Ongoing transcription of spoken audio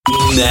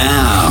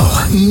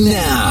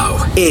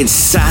Now, it's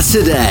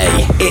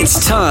Saturday.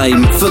 It's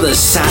time for the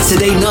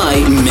Saturday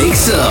Night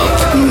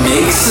Mix-Up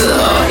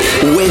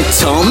with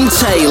Tom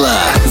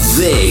Taylor.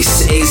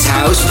 This is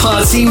House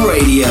Party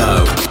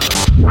Radio.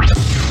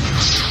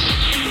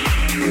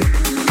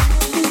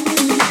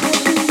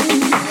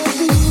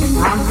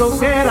 I'm so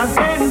scared I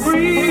can't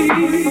breathe.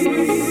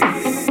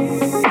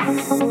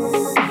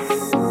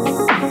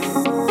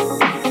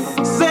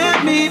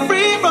 Set me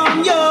free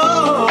from you.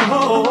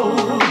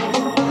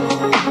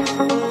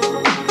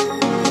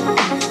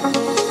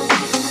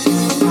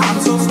 I'm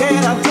so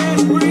scared I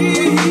can't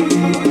breathe.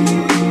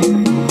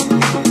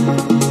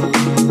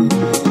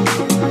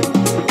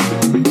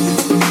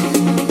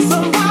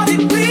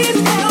 Somebody please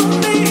help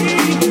me.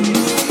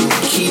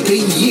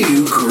 Keeping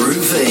you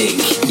grooving.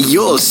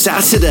 Your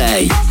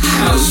Saturday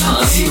House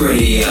Party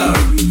Radio.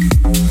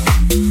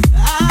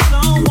 I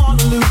don't want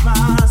to lose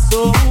my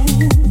soul.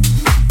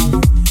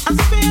 I'm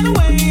slipping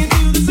away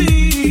into the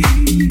sea.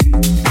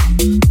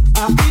 I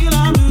feel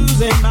I'm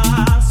losing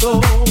my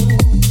soul.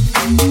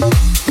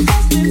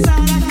 Lost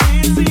inside, I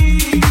can't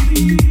see.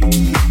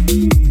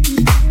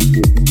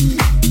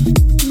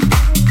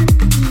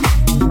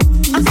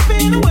 I'm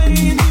slipping away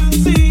into the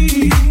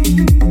sea.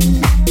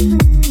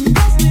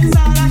 Lost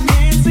inside, I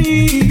can't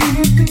see.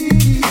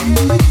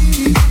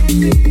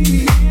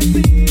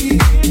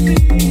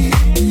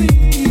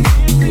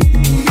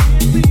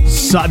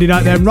 Saturday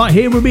night then, right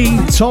here with me,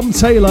 Tom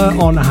Taylor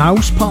on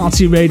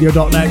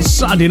housepartyradio.net.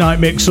 Saturday night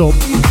mix-up.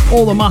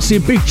 All the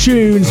massive big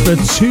tunes for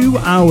 2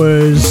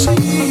 hours.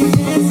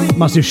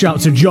 Massive shout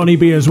to Johnny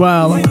B as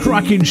well.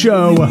 Cracking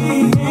show.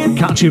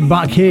 Catch him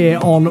back here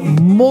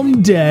on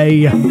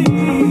Monday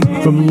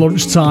from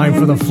lunchtime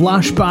for the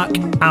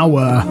flashback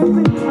hour.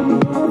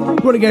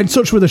 Want to get in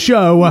touch with the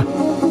show?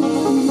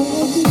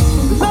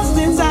 Lost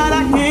inside,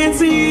 I can't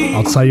see.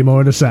 I'll tell you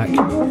more in a sec.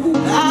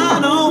 I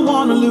don't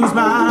want to lose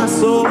my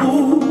soul.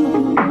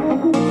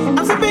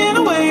 I'm slipping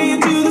away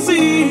into the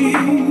sea.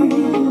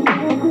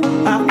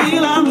 I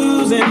feel I'm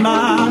losing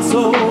my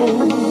soul.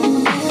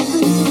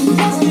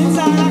 Lost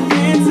inside, I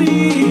can't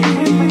see.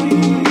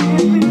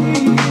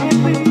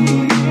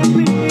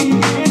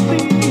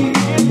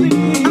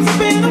 I'm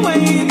slipping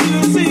away into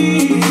the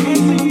sea.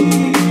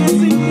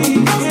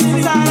 Lost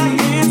inside, I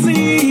can't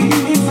see.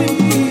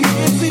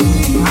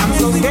 I'm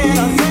so scared I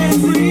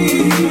can't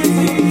breathe.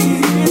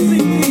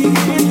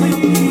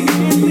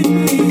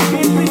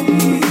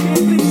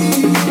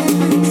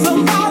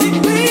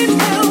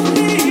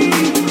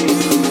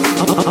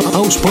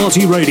 House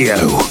Party Radio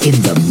in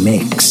the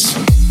mix.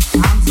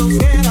 I'm so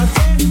scared I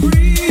can't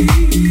breathe.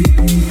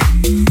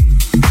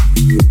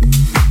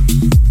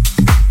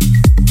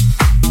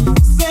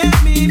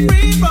 Set me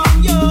free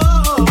from you.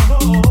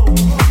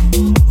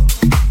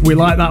 We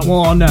like that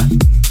one.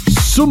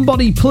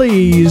 Somebody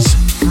Please.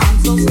 I'm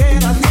so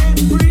scared I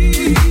can't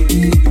breathe.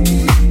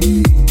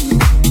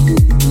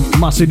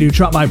 Massive new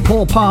track by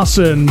Paul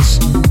Parsons.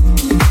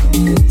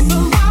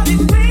 Somebody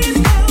please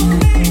help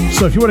me.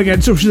 So if you want to get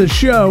in touch with the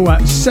show,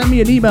 send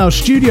me an email,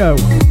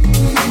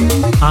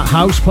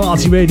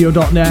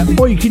 studio@housepartyradio.net,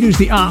 or you can use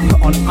the app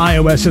on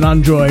iOS and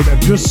Android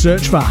and just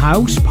search for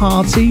House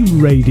Party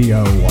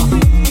Radio.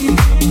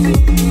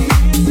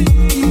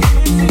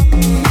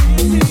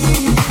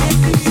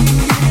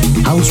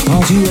 House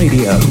Party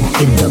Radio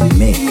in the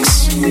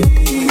mix.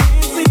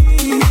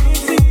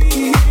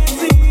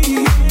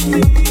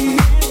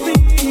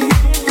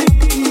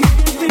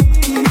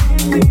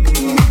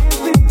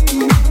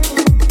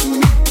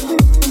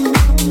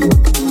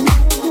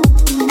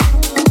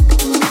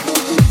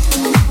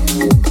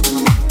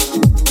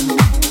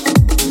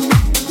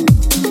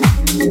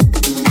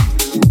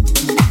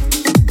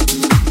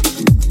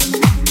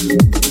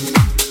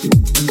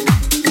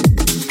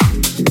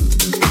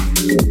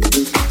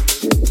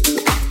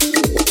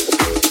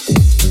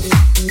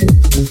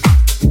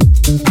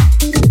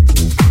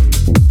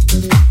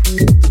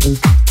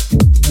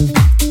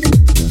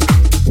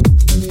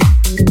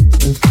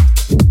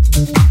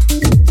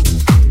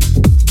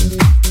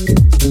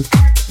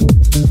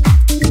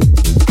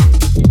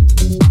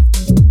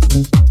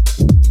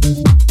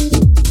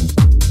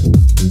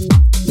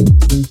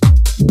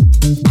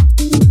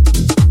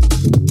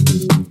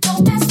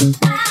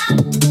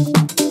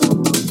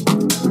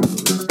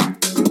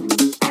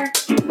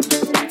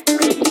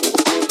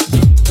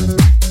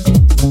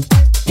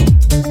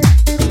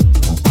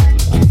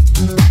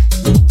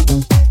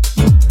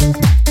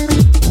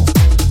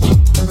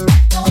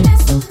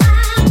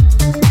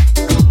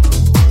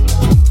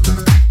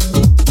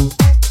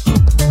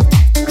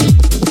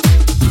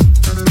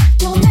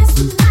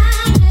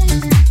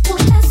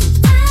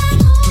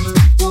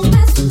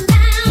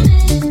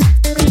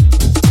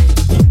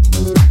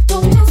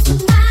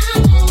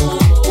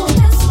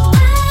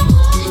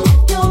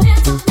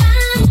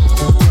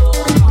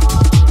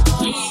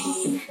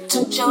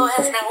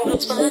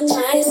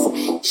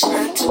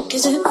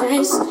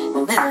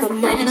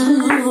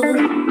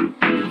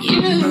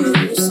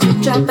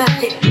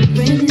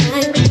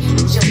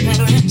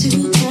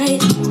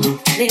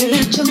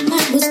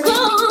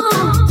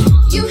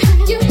 You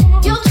had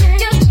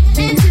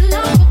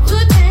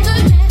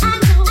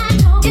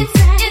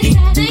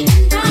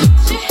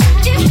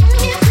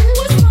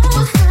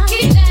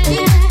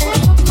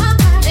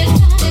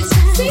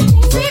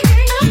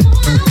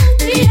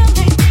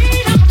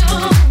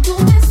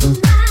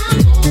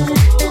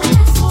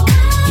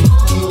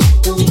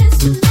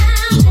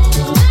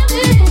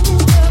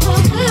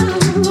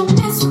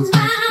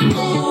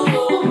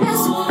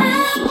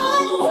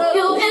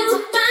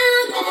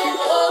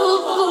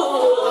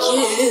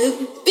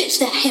you. Bitch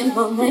that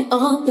hammer right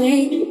all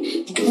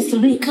day.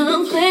 Constantly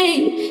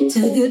complain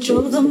till you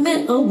drove the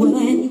man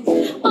away.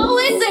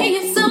 Always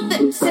saying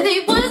something, said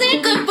he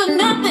wasn't good for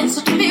nothing.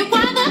 So tell me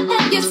why the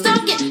hell you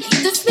stuck it.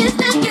 He dismissed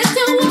that you're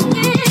still looking.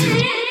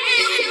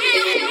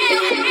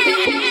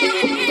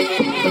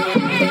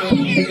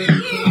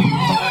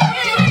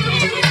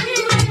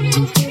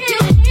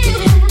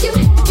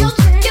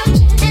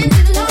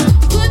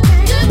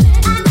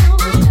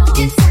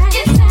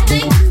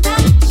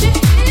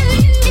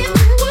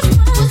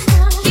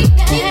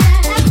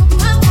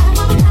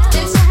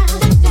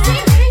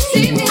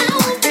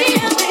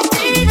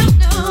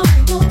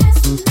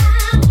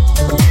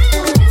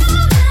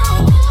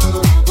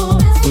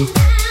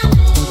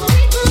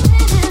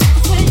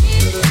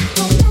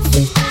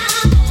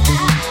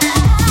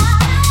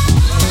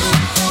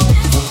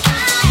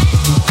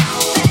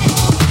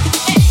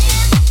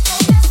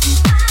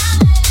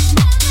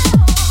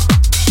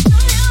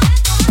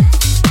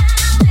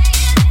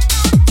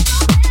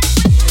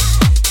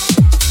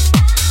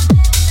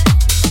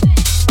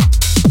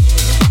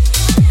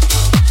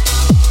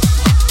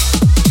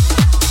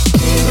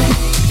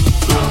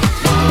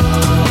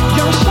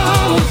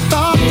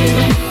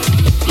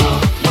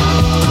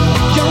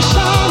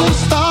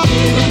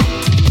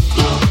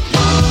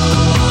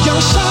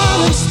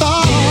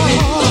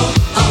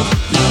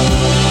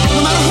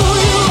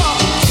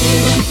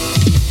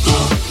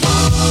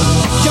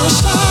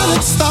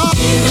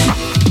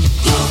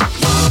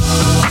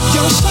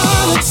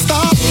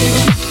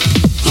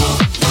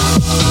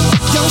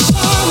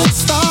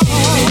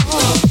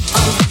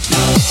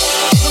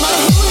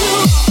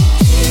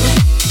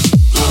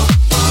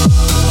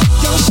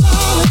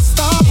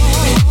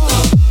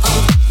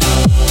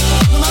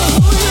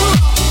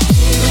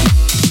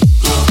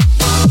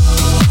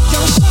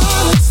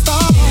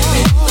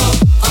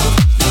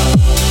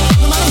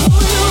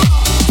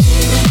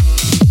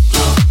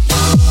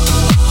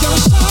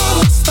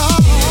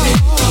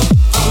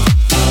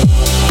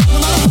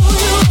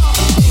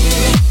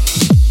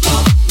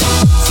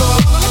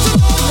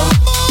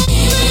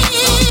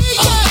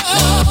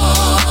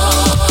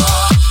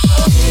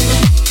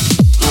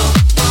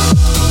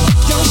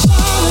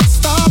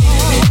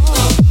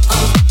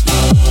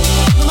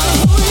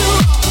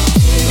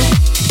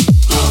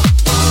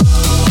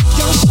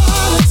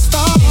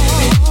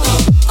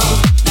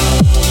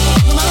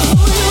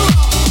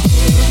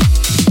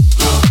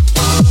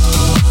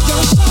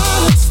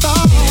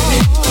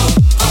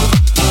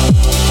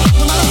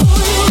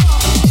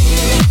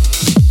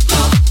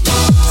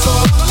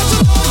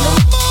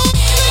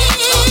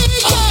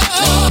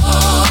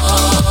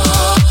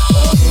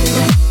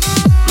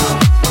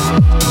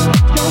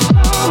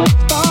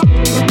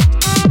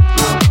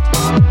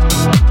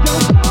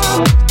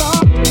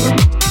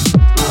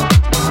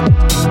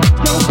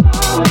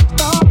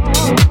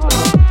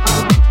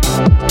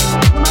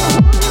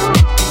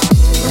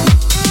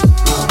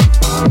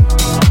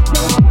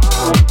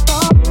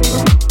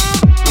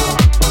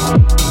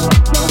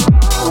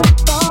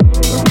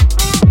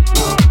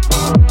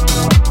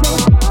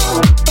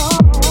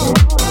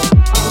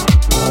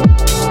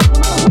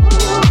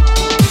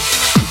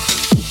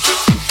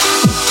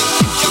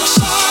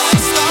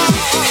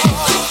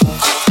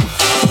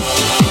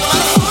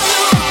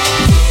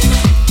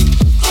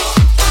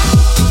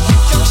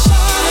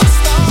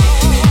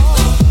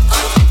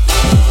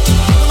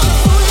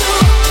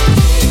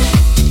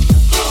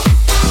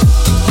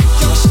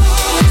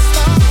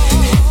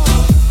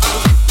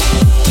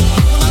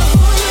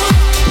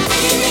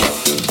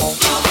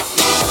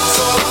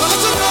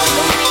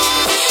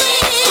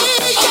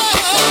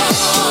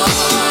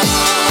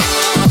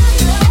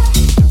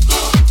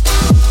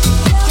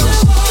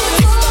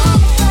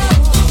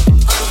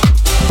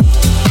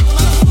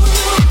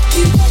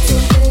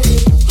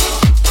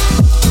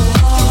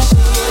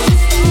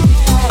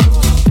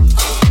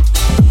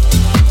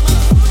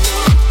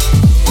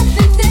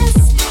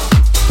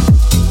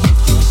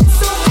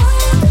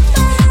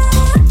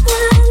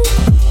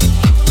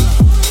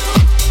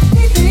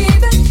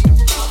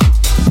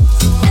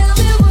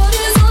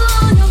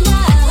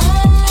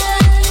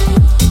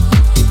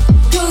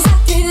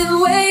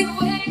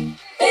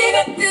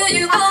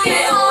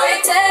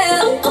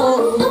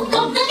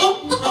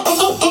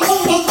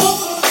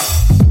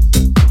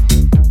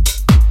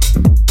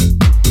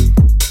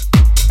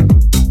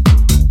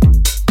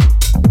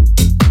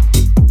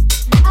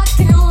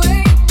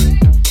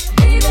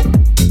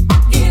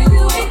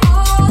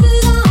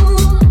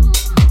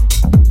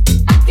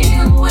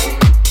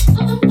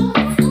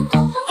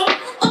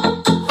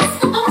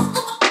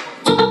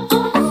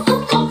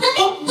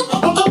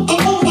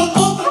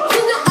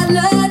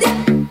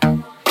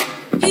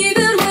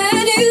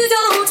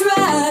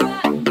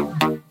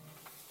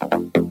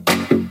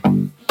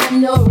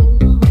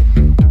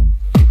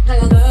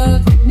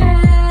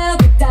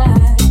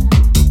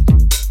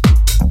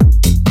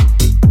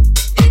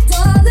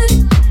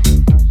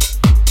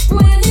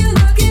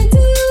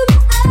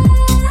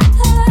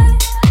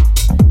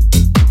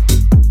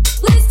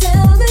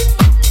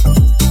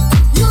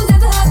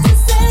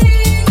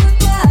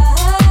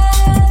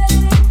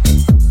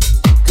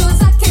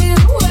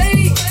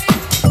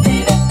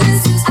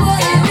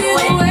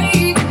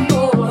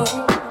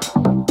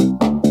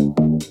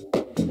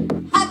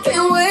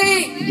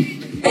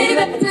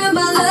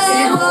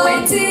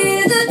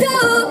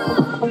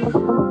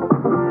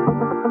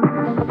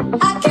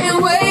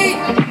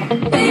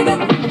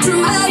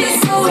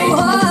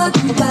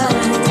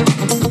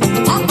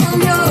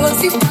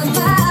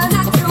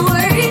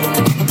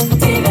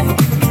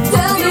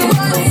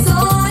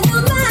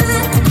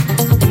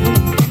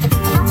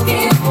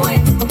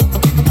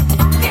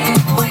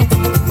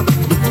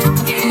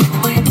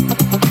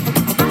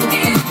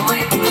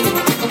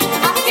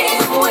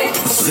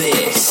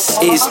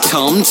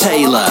 Tom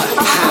Taylor.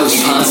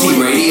 House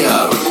Party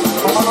Radio.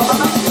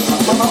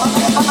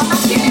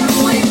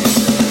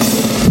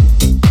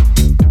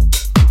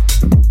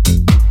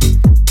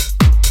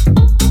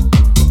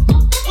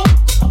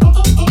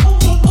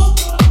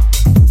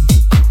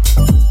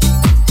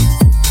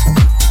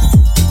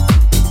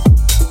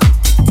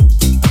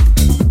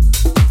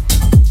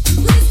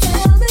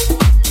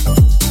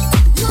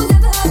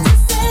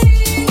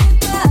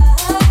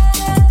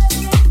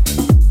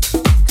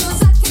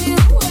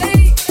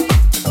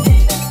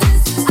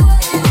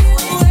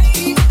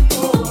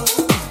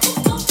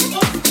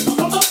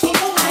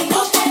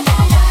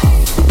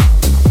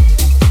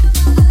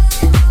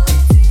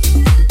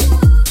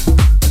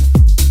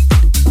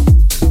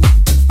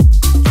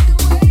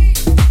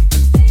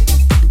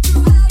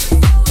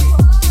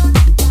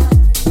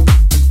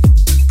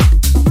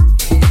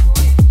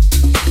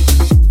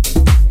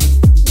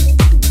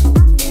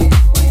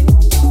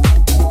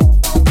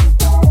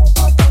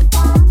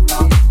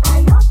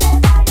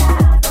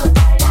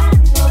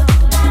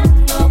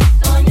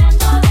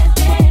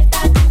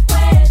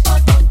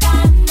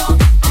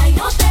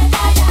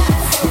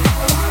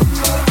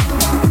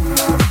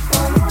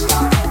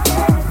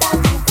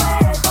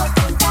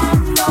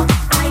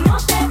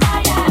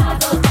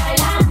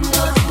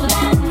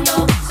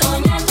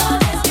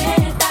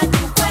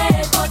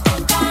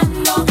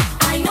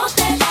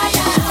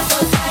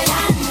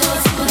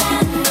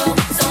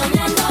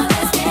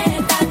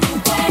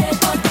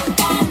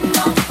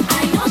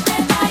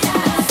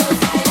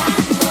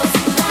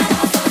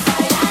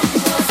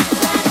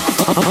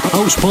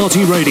 House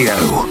Party Radio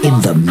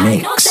in the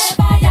mix.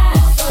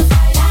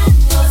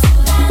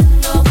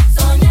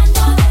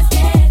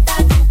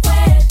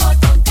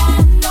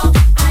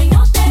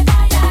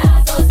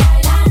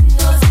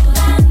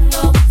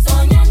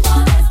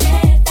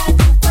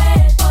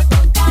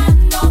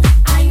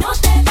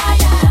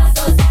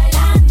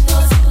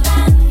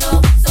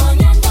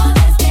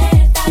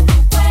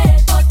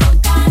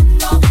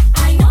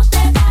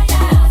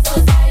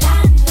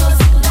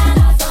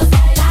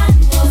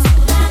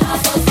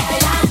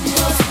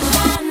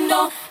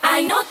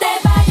 Ay, no te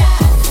vayas.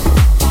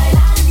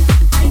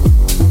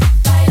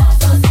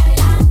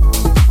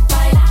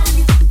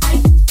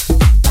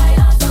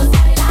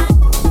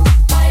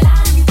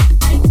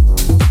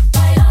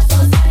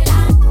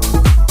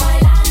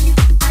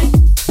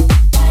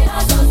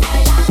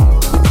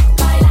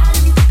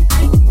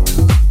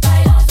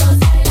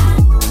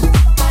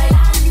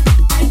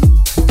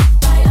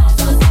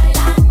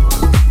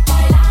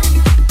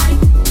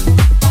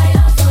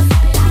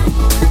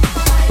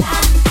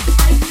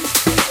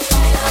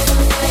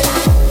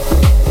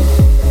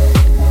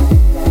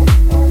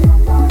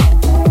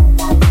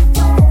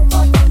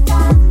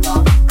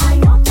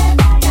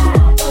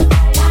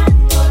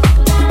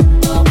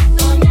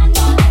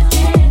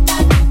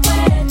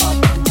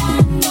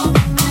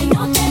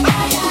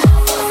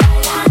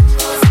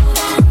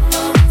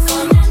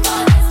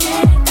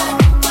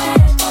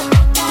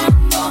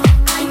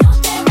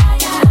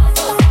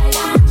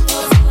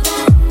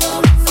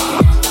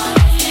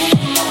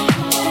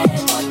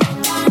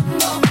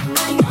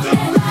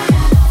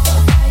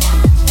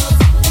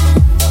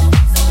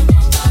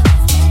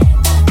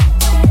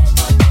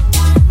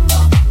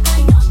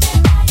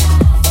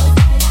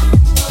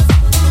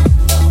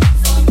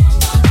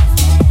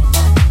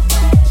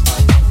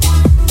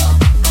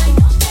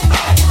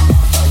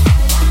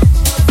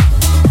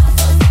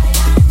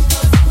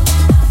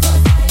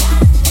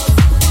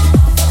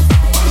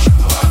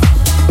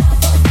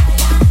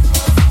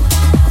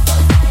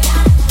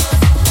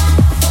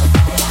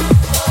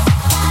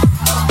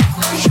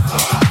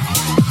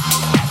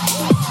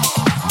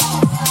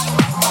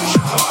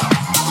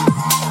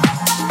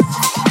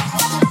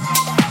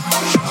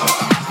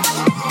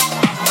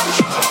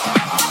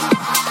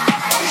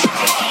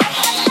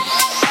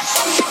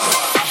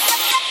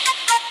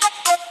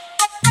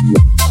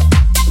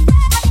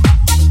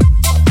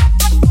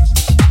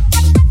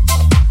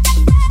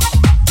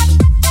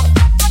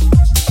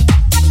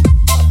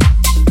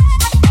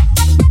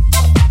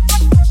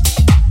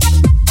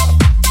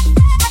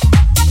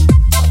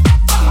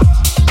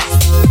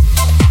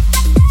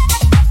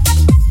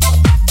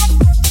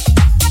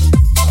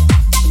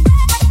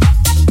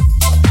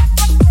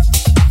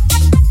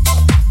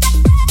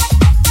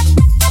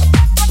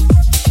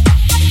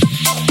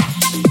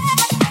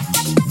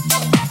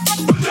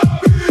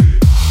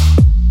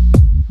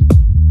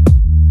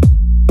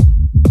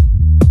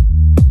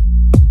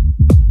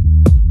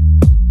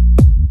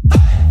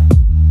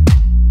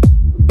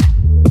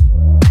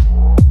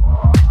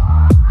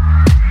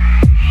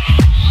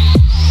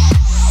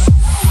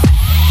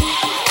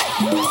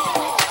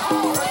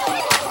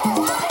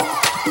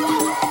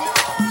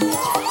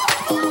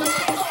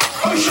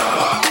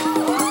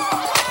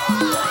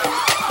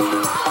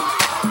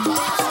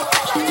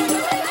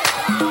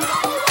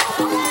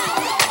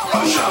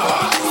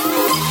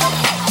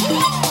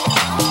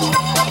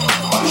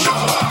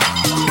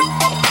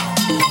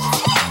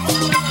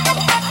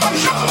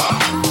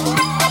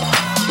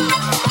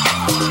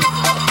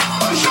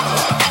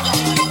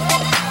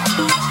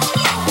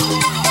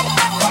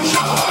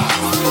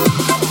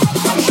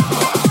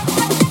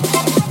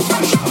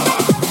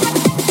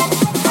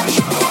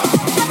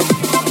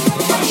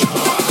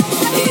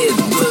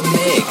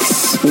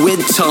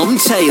 Tom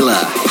Taylor.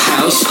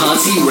 House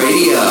Party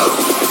Radio.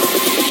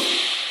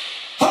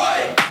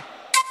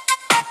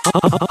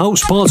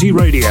 House Party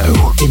Radio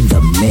in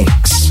the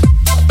mix.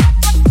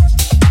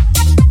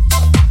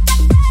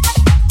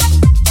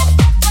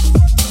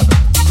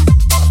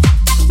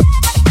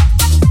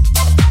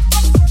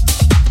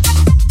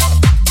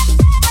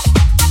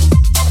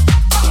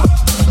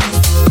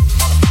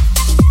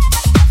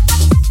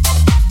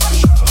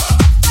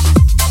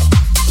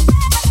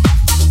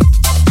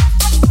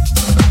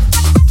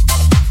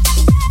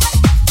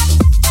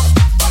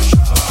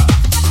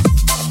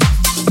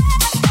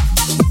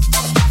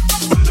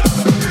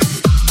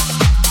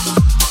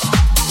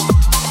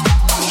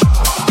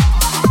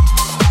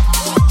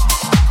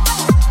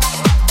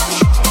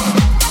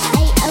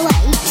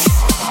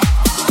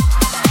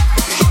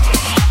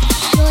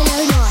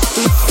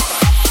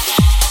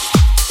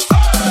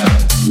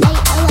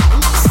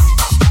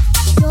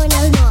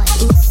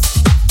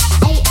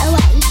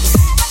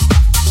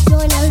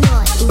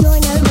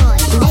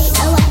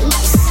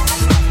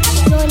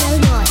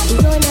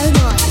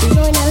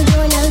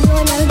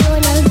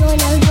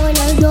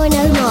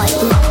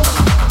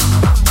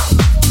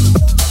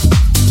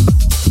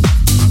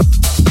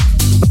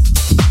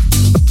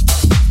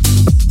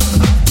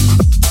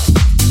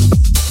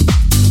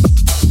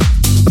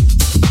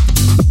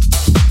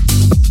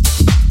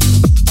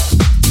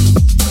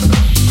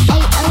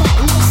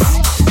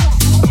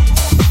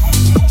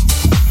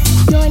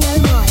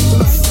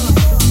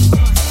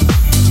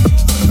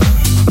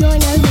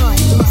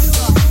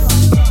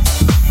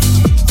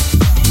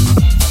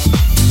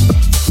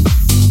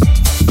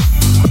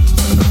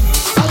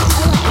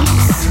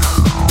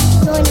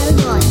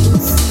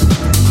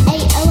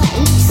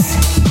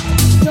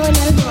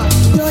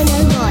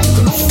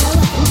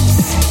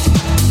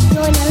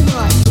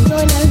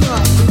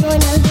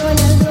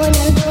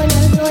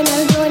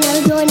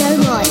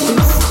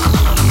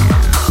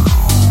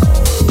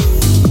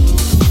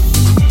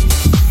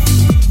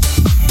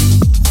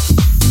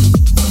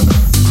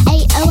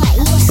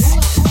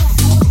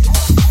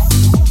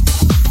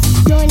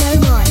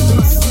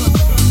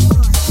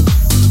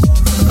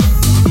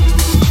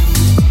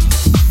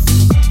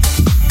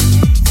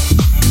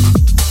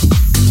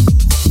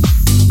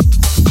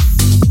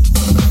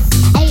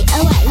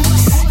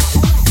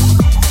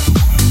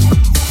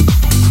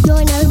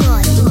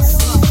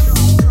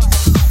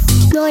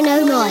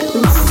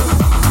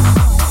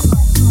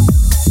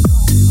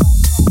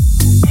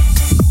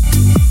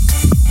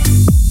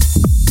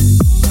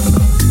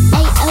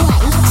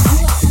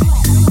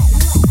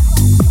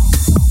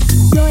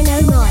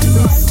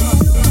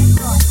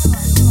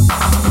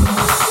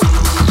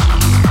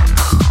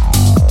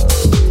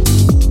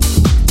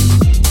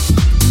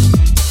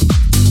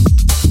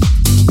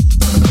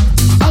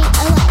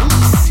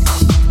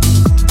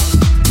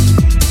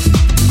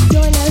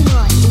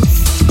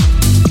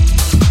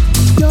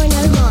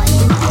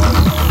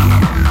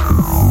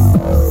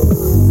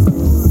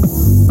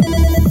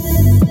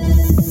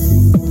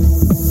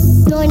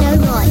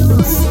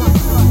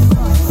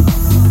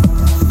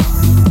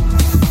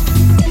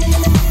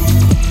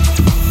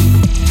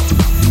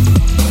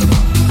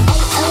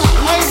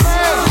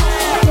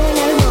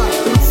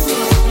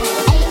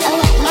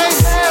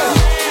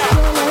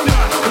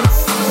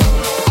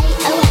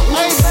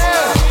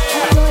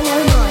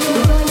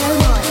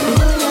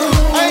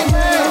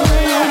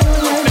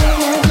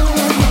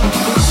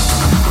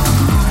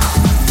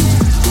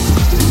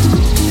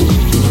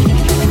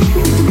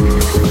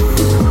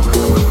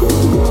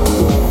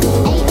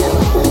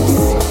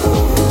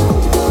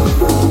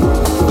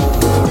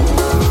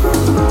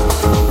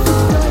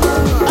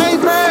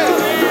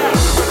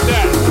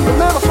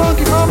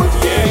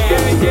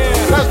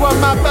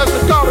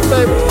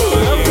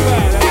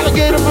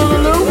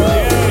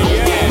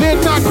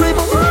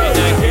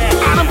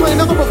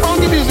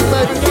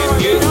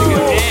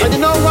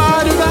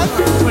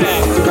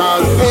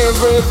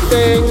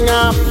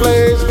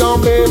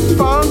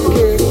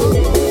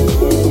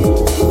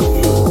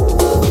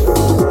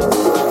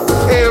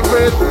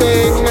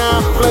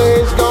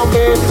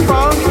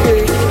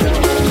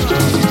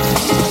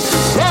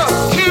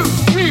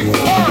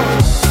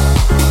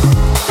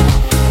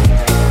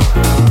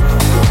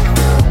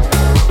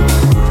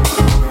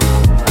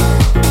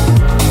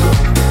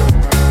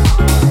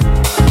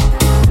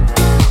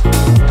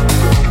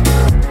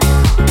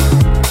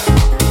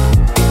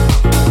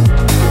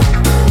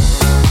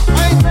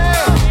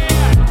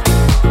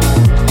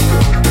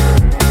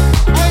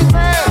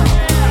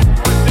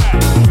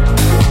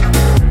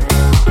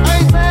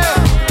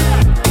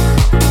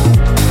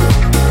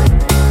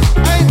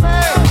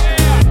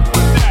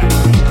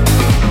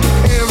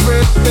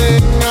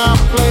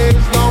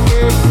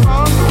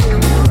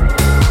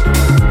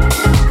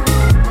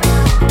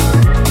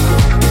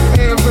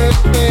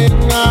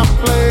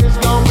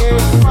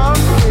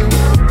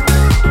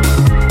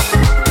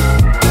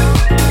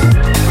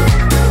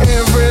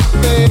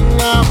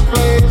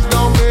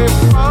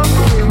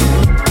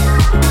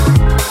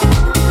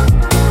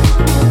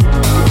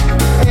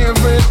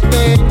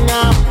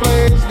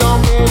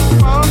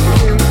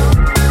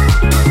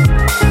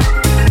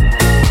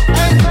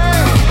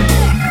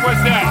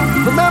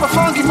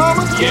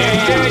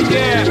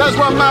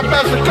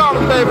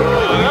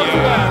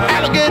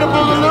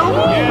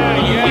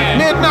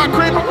 Midnight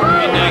Creeper.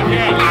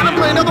 I don't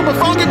play nothing but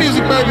funky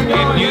music, baby.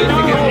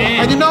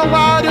 And you know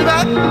why I do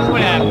that?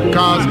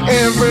 Cause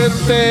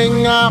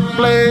everything I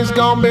play's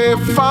gonna be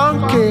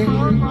funky.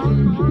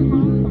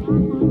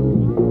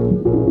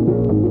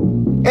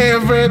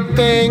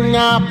 Everything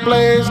I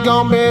play's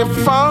gonna be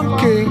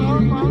funky.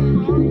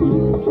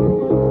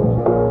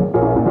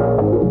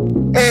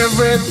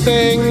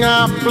 Everything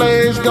I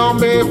play's gonna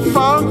be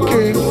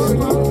funky.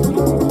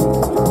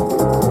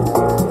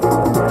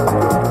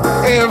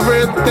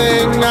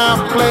 Everything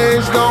I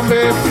play's gonna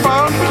be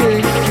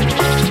funky.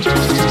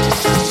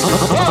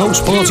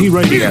 House Party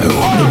Radio in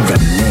the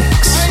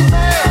mix.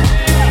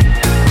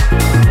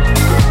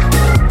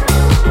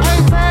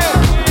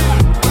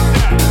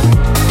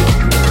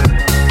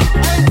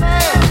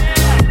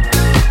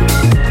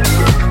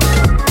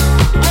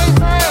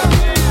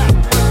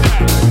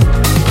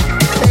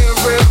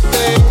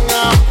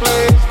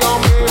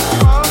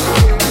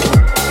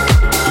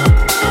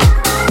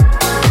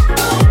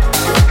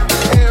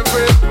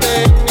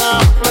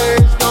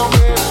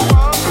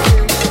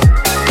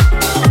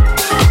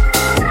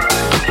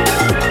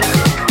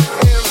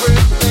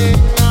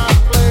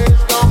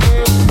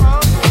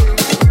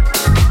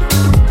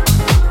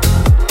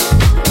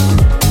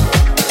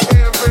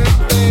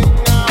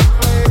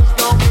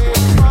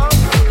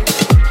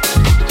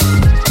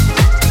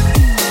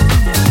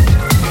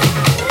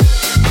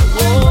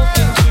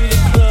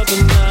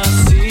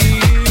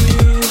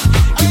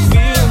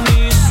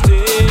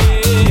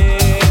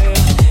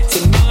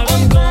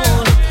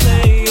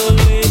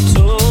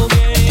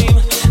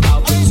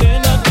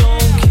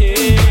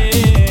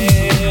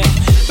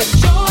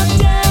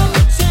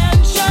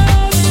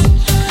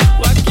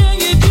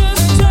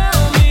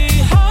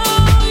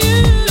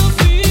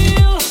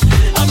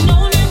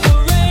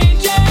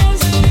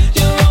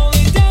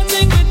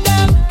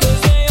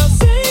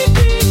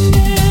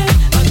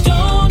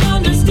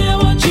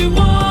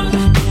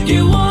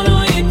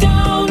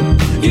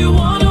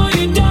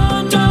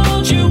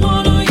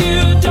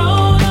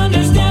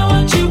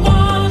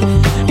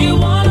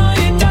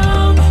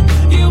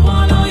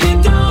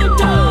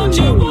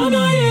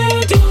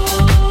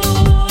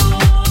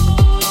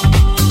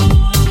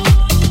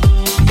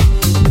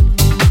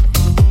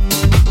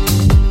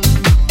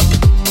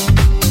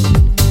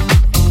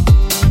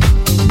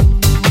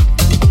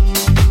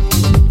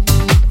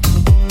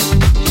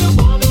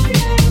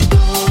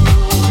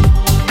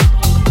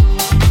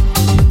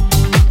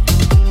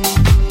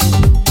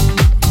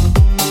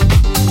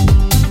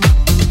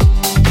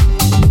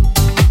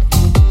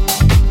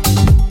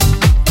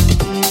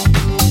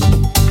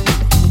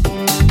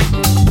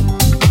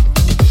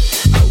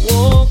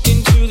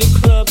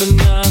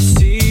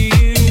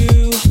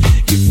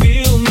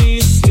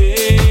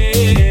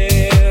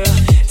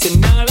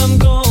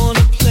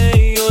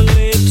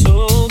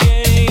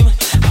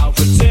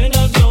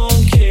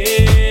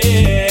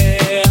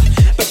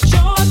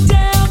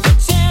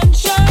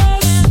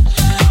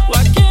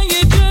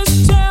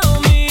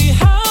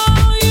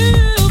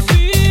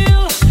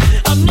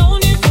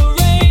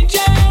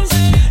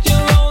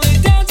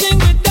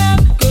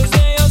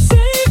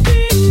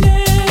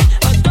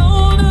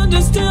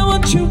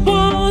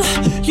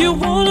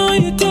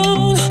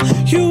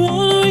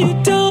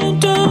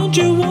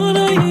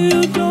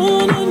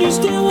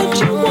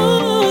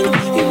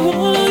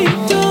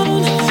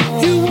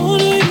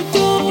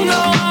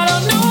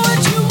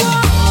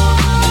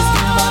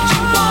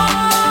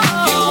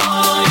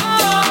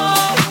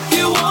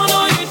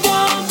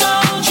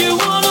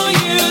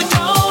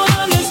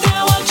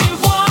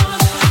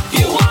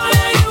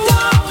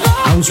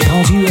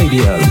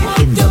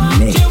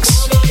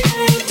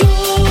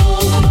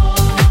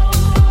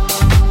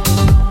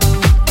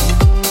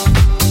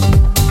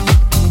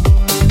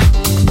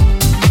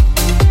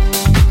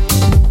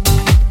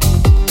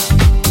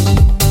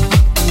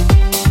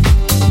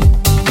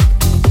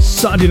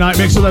 Night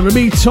mix with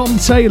me, Tom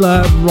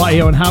Taylor, right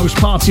here on House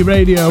Party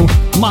Radio.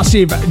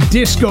 Massive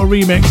disco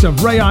remix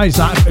of Ray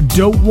Isaac,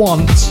 Don't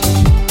Want.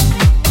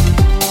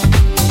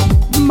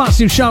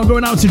 Massive shout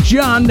going out to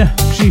Jan,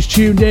 she's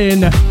tuned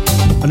in.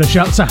 And a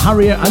shout to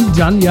Harriet and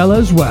Danielle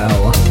as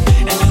well.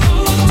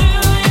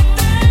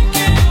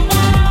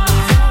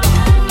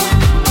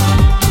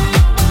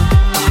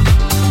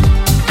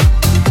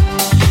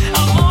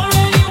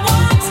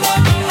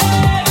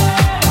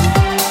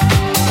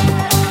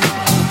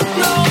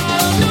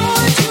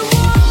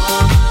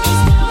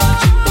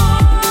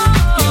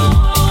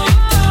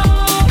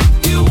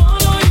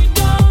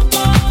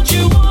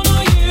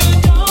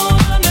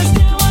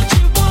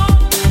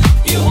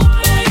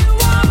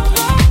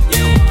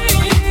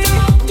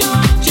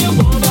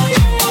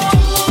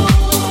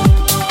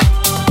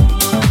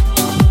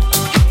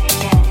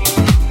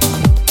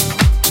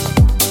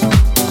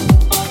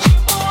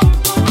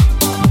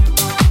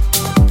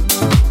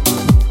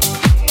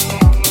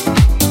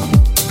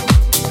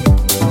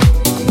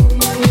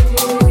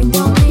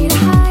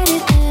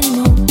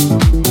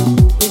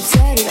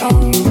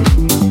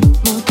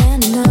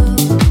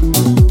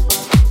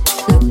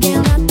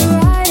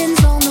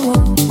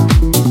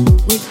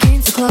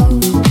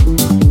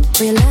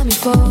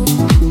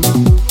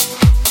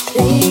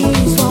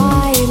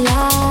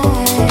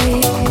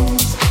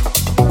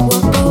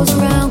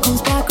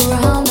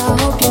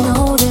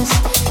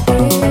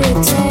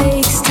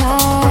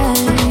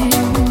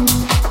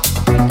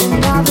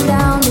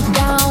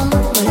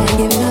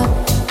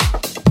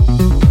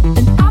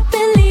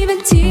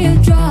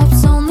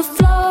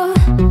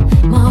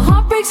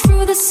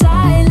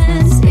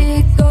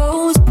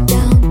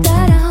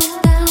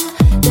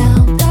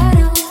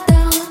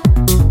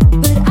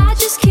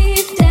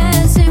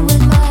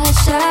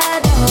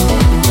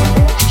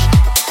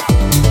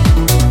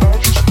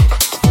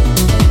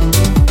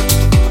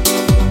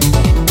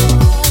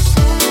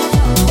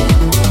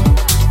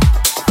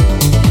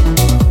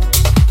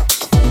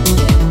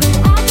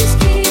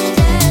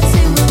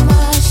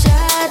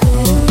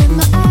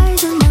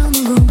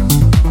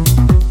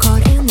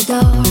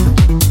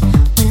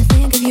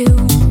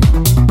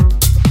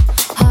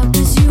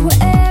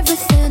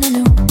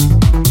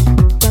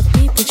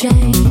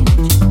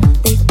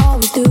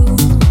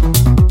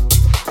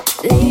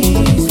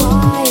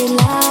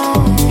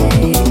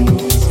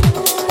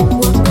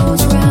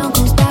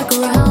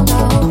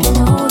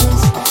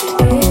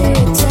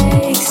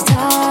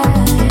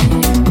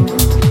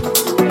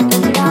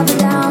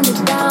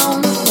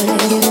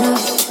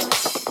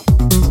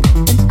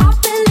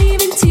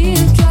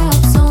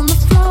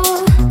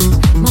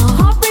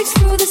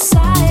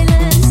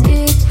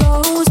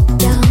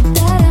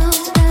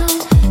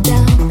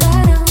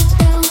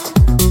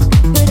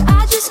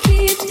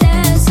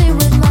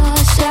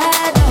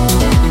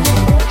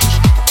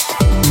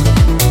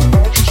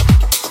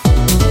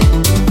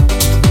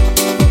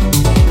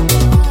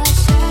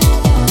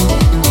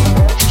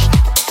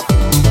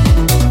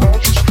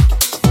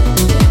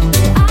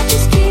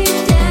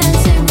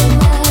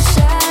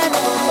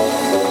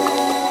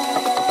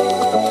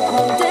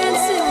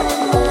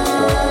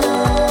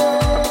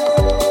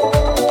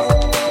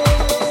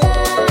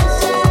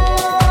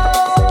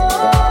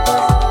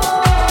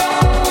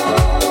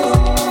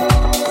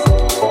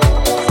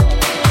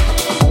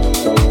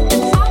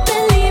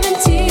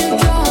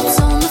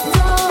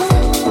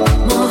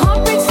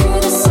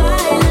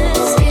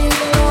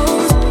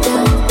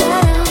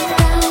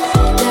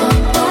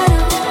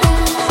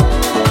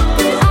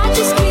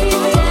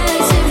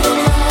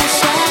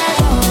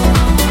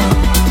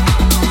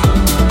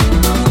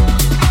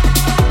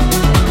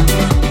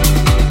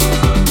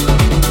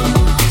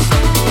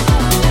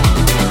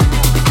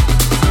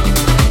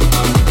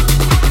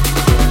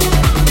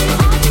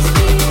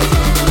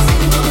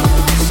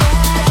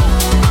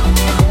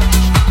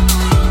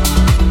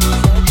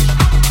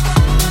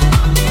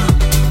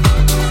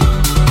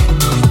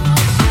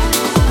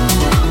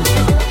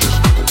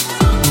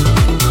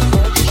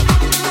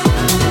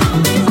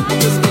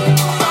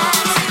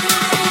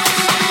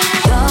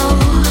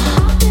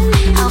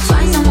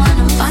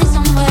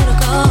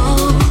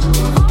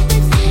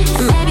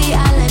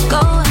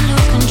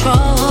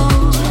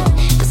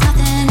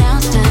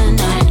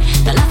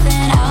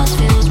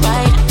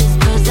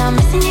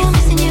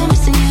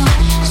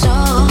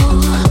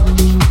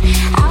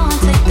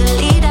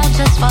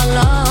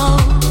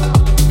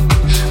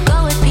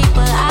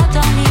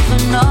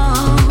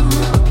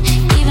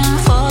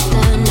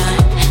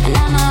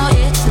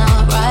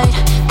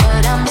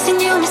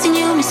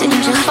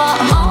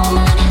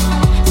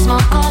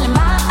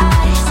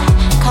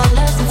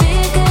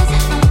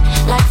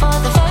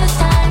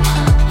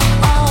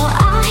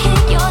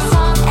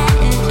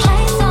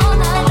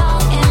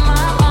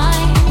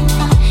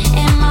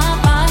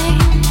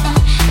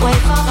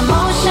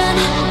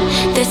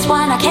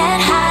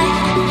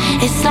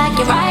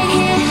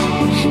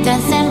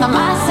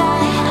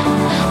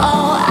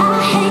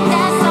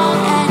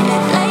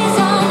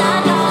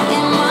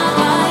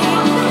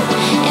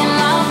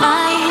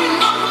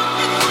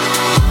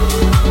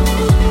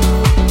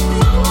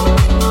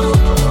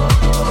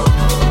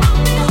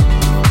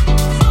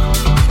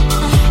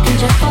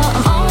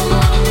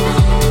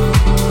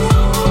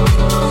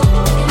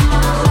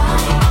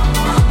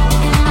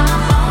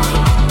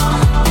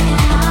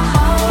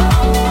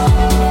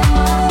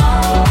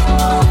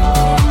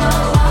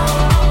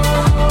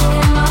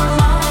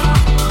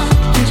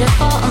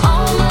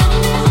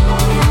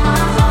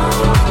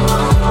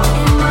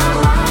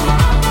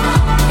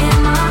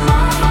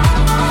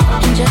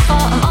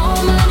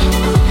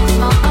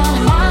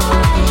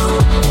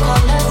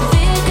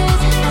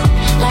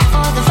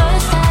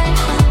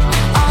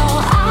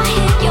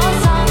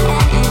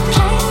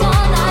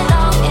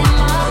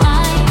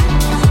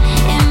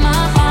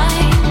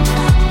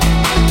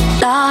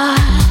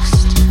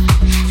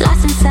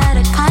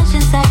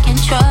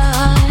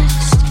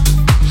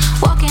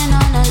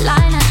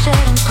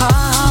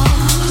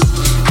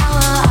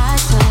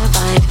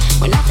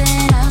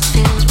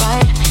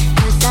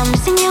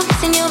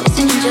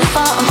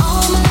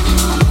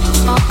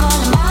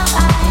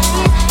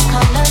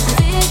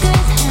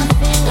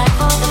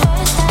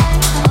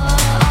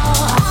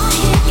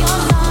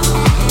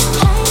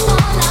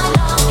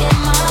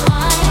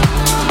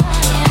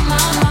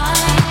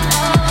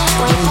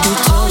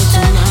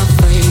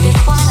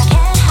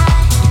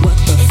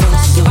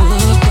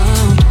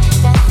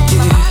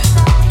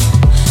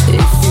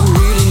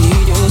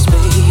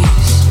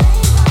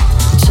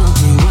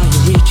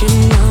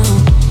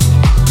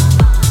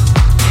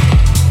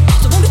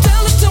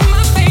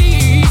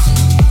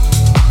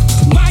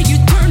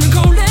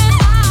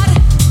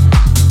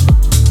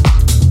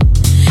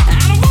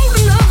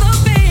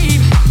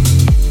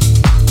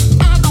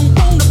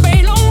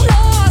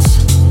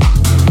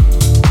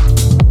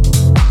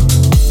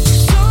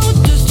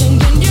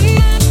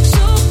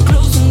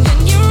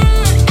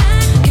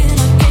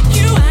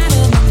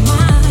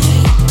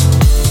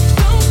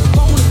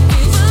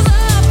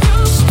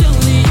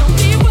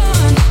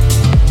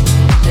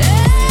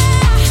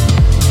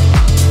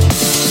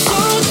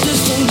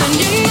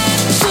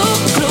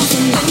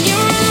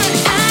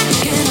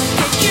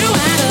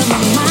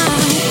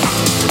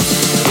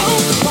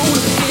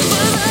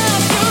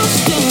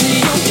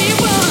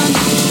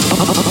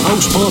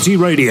 Party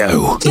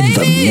Radio in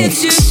the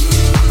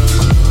mix.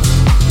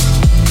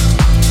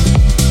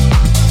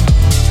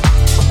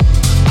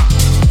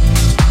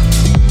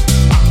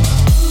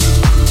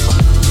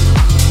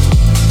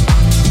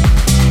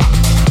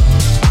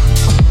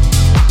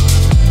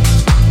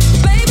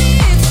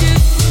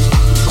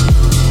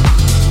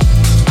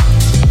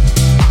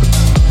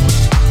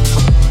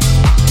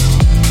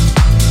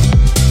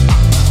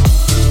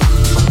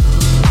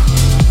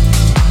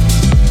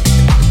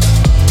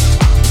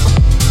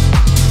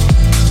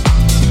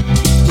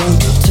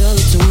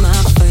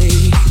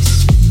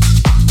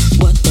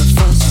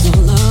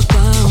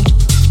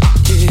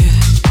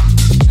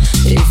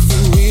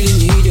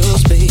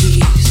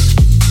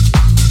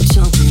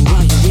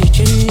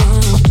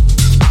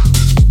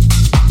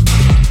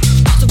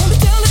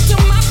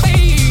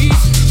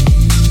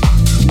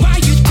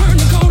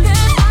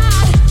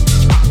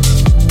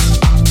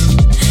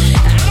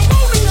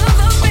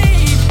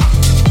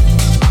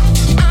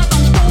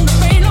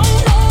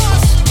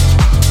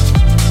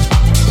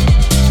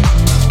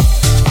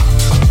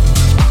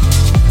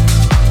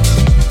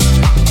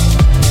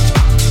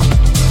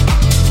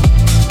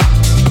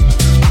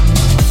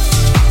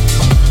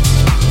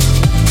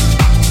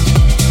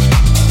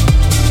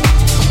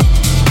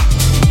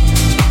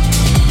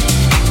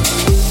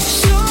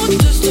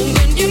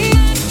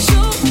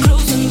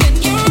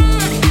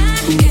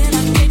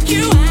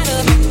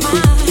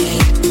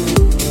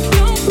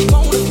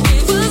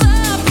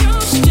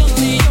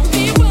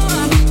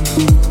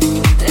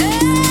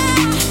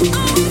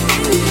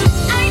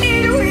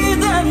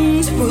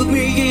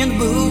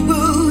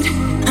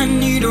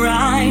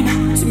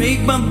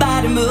 make my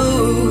body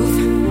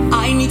move.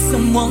 I need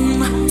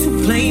someone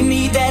to play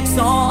me that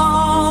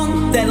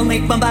song that'll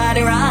make my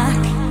body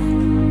rock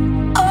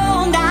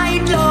all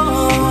night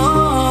long.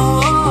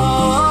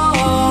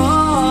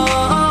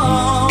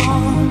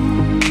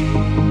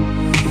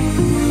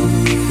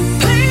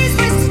 Please,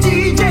 Mr.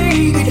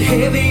 DJ, get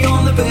heavy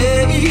on the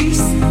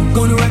bass.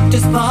 Gonna rock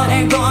this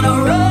party,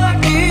 gonna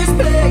rock this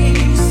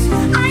place.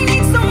 I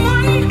need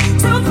someone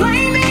to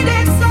play me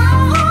that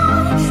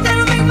song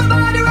that'll make my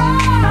body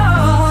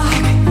rock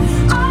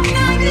all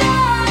night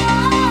long.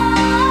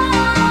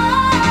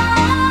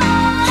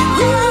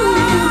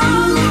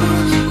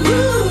 Ooh, ooh.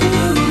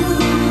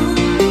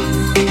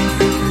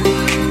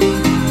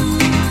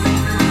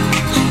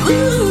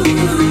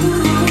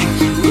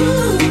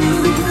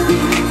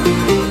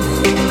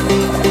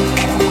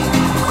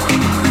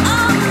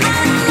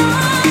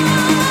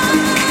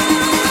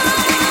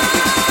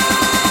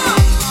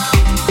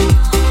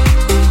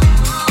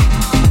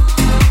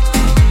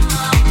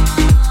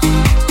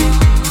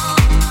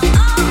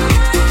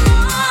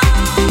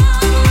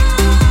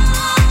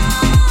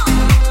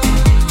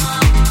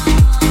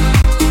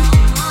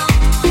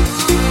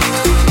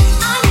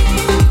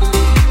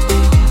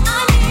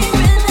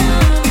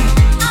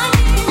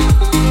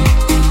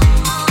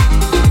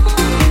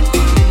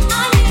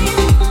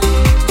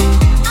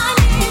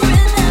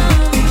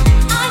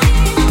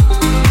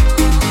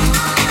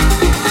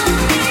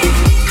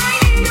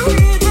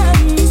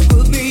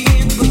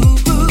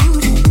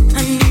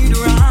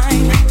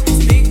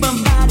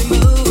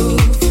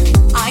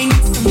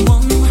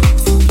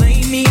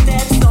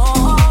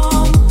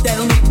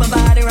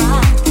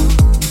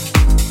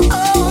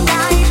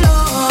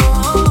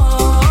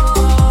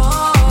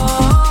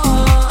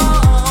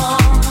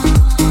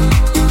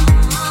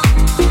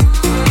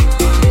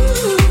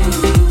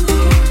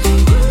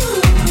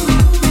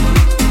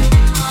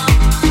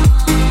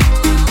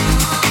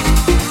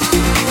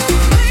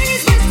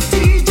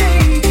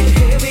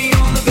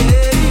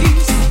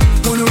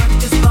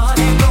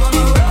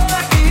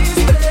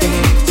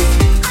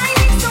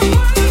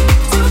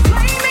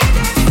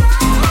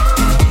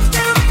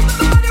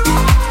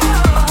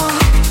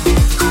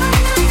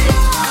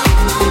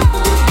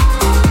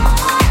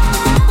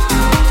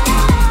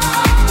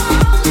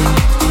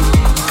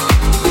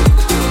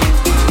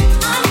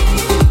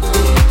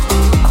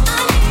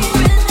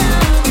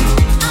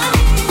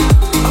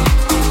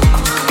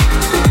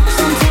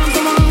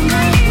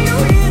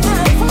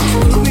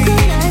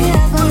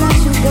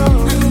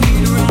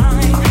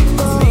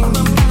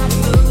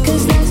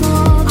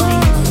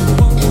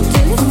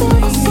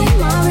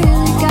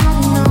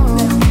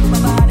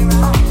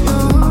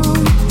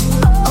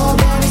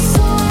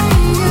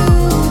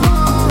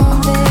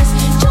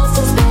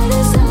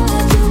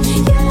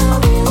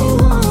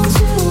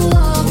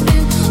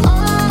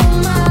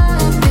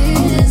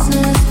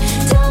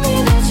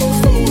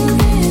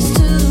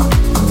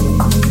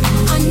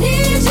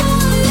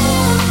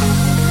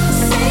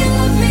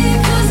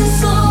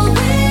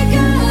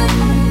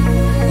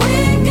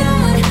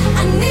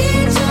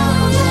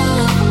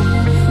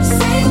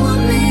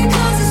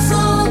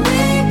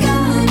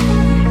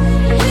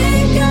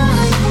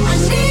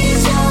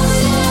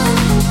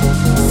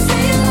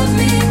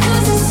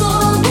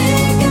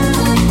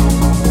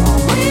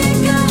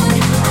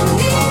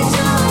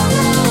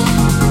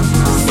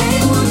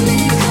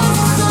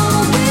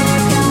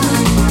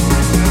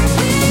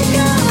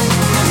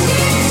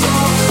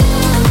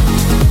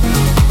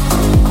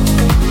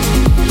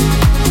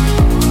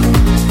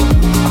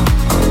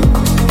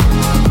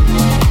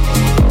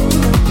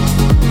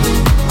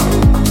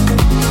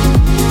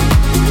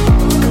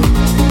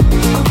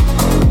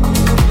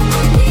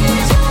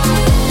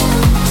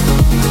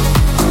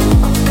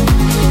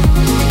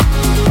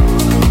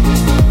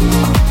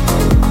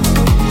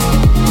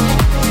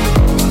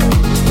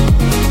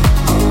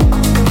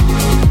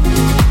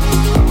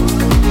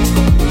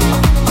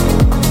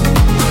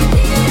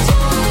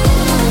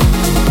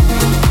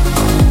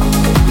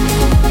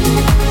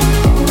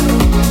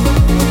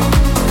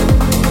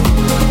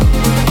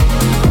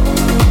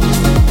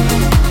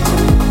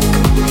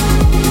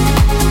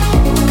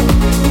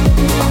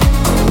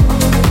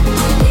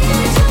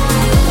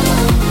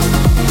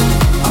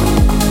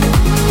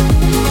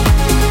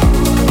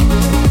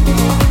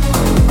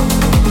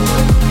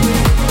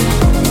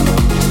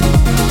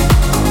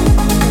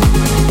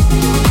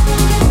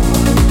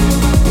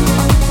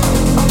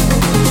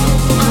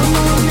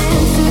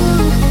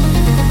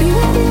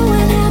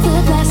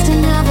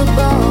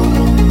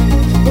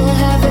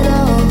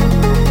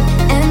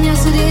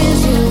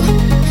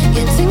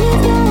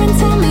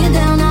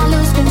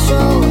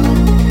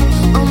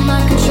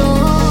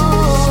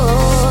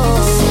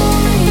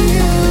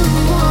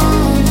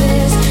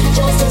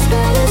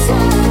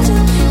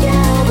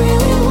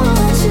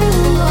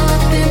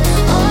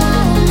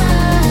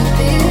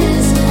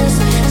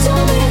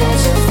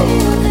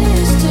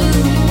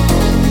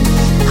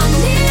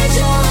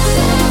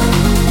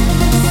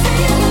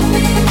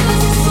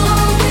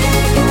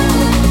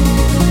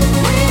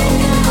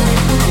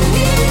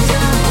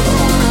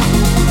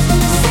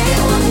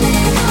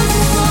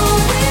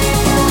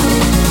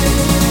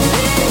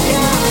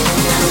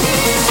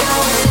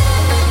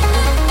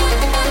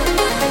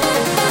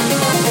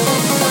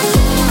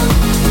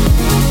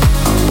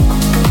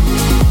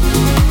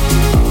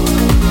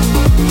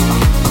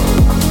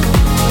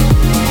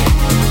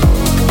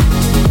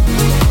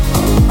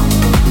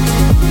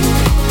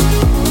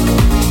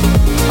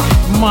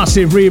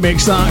 Massive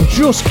remix that.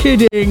 Just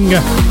kidding.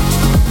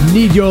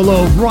 Need Your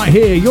Love right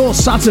here, your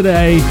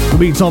Saturday. We'll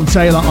be Tom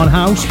Taylor on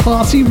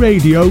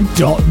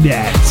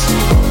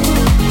housepartyradio.net.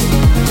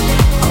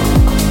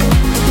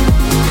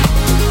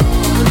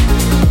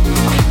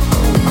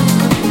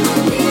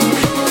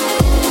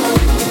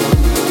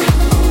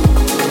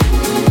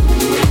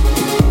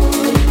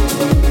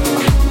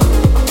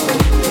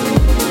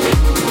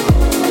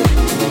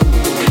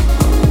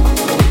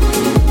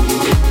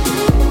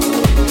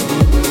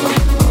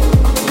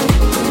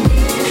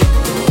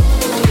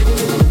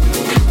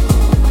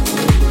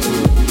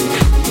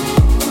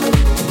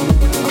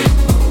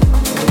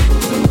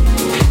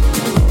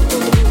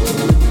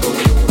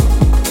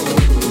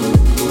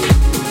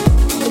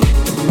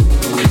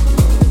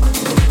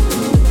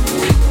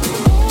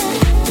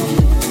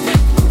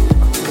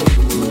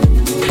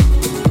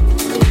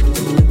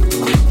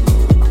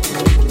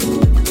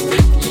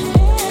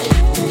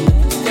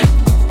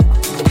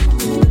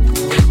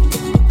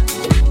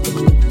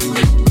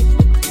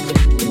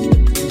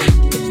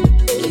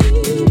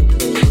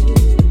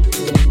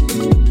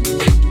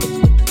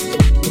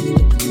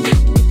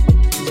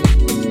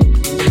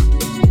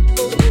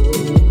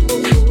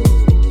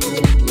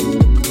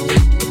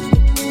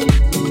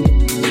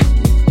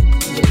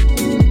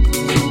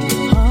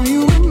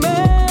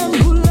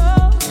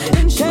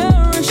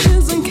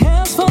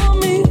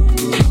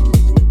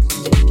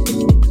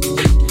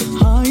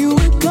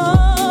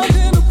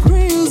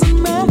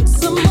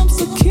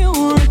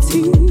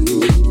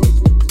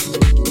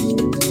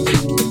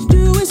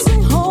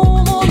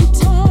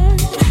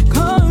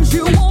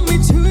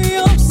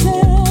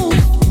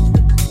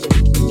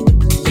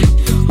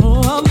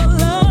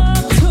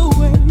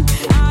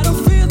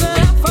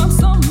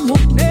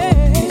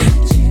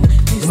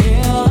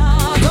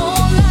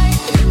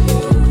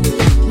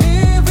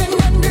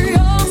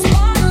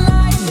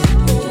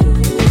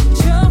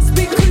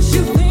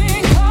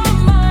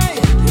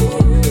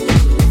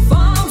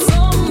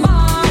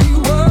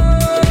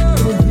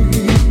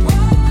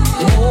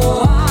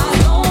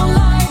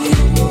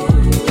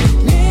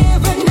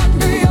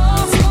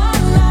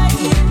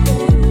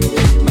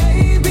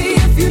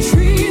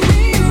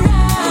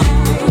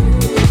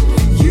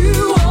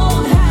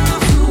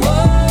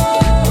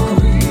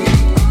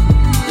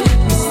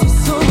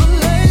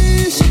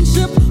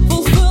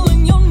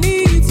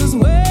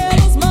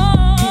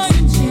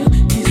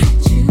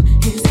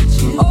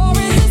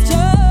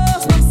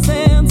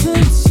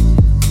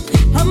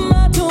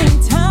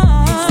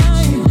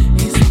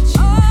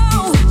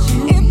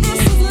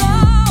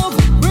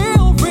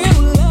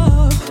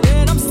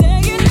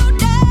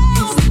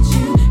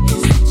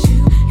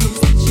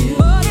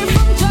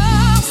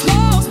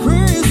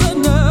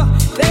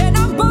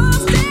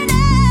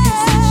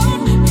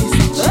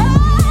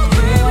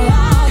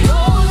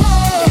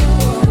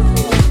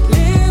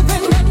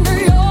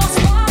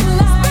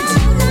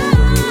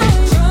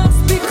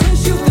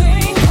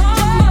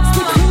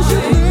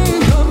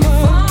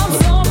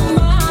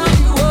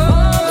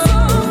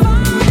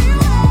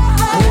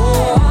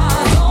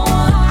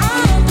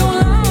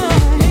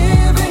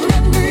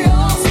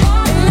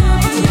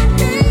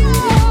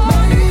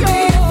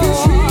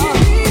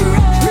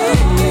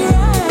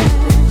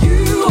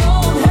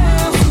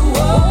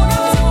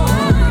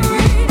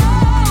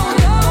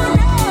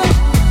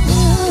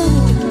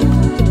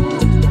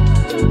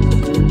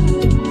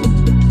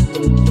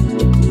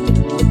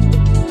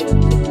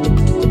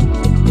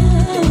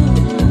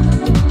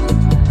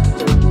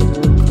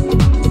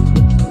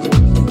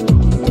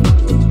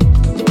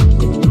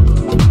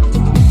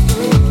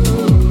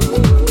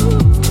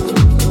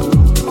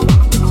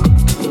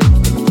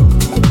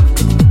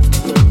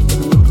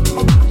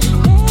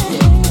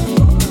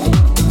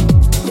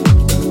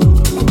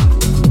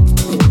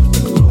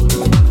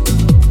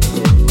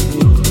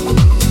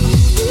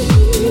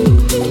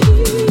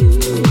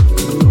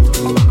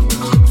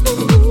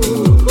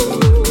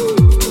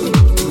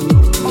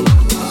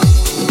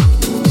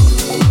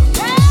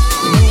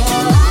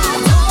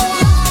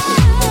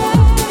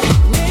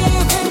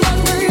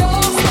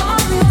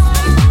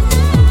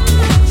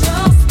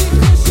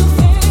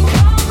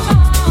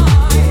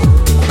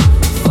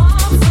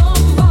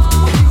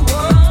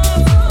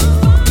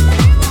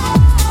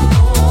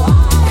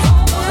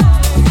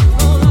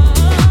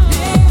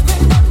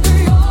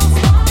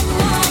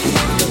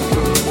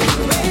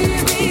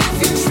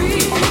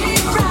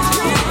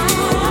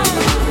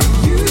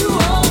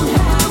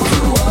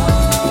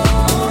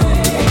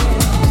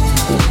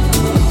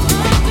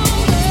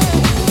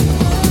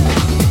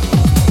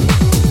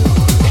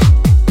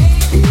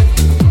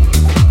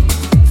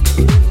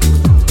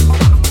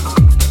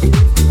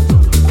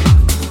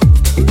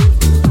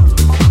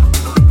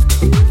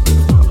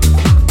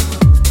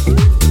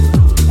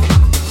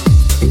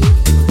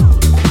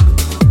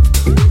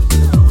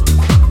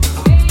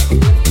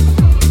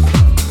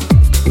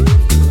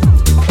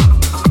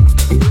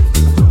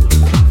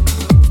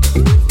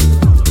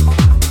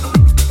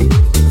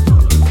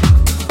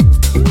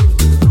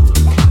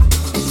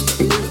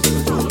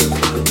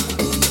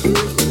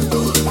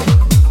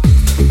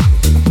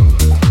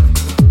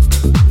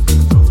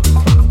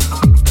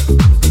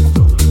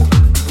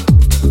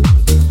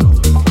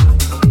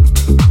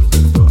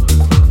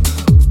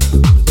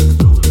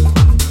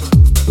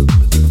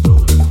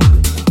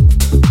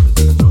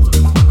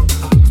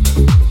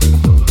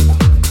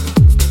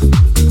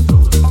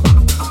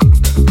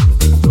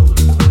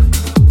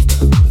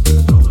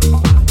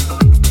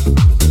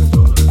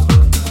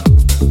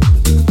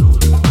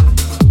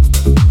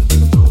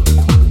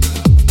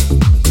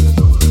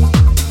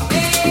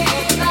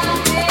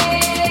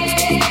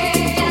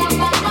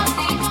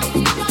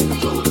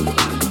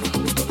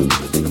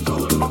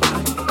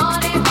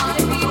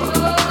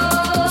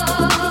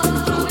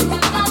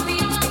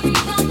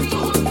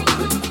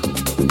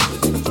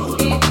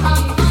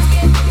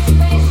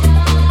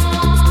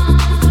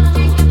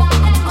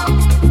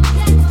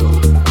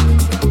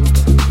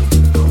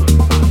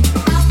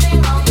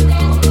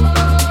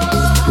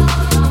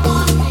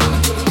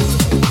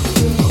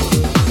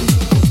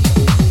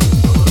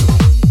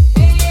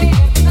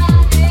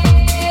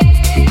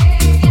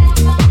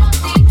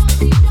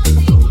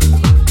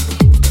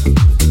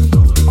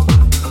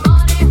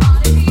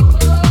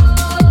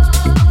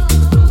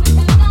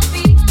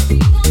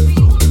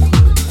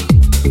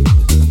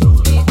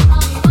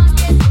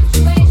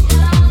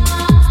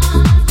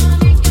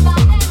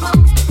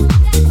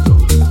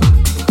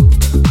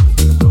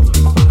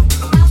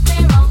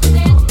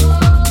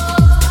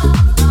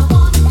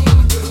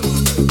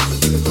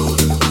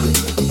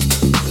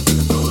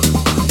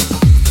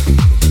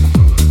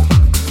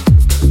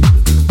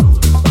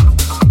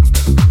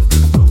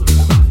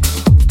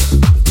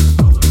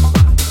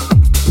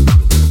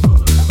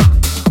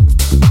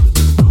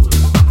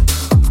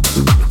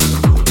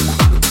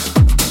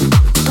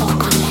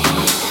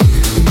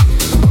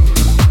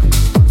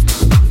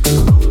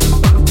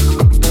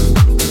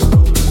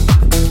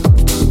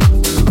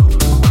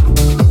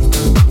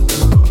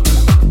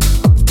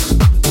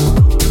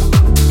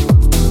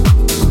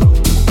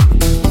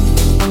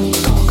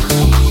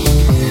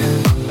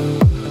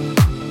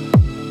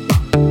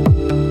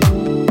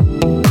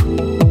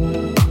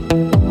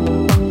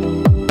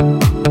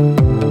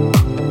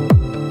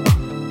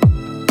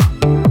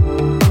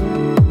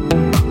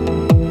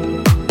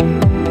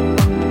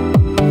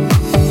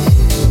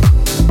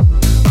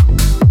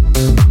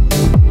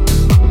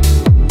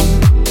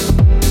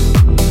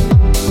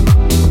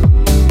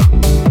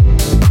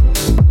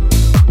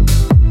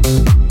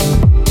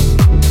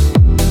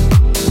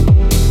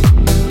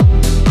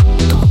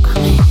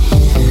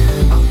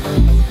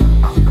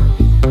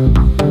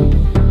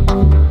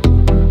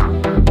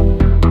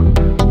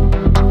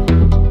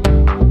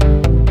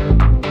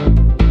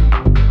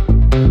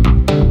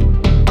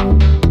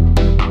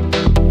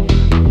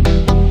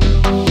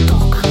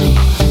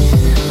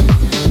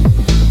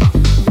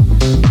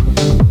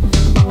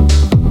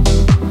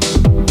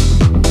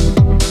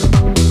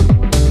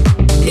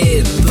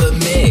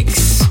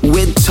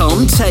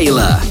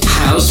 Taylor.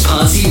 House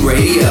Party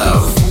Radio.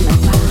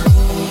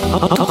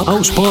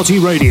 House Party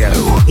Radio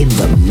in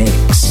the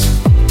mix.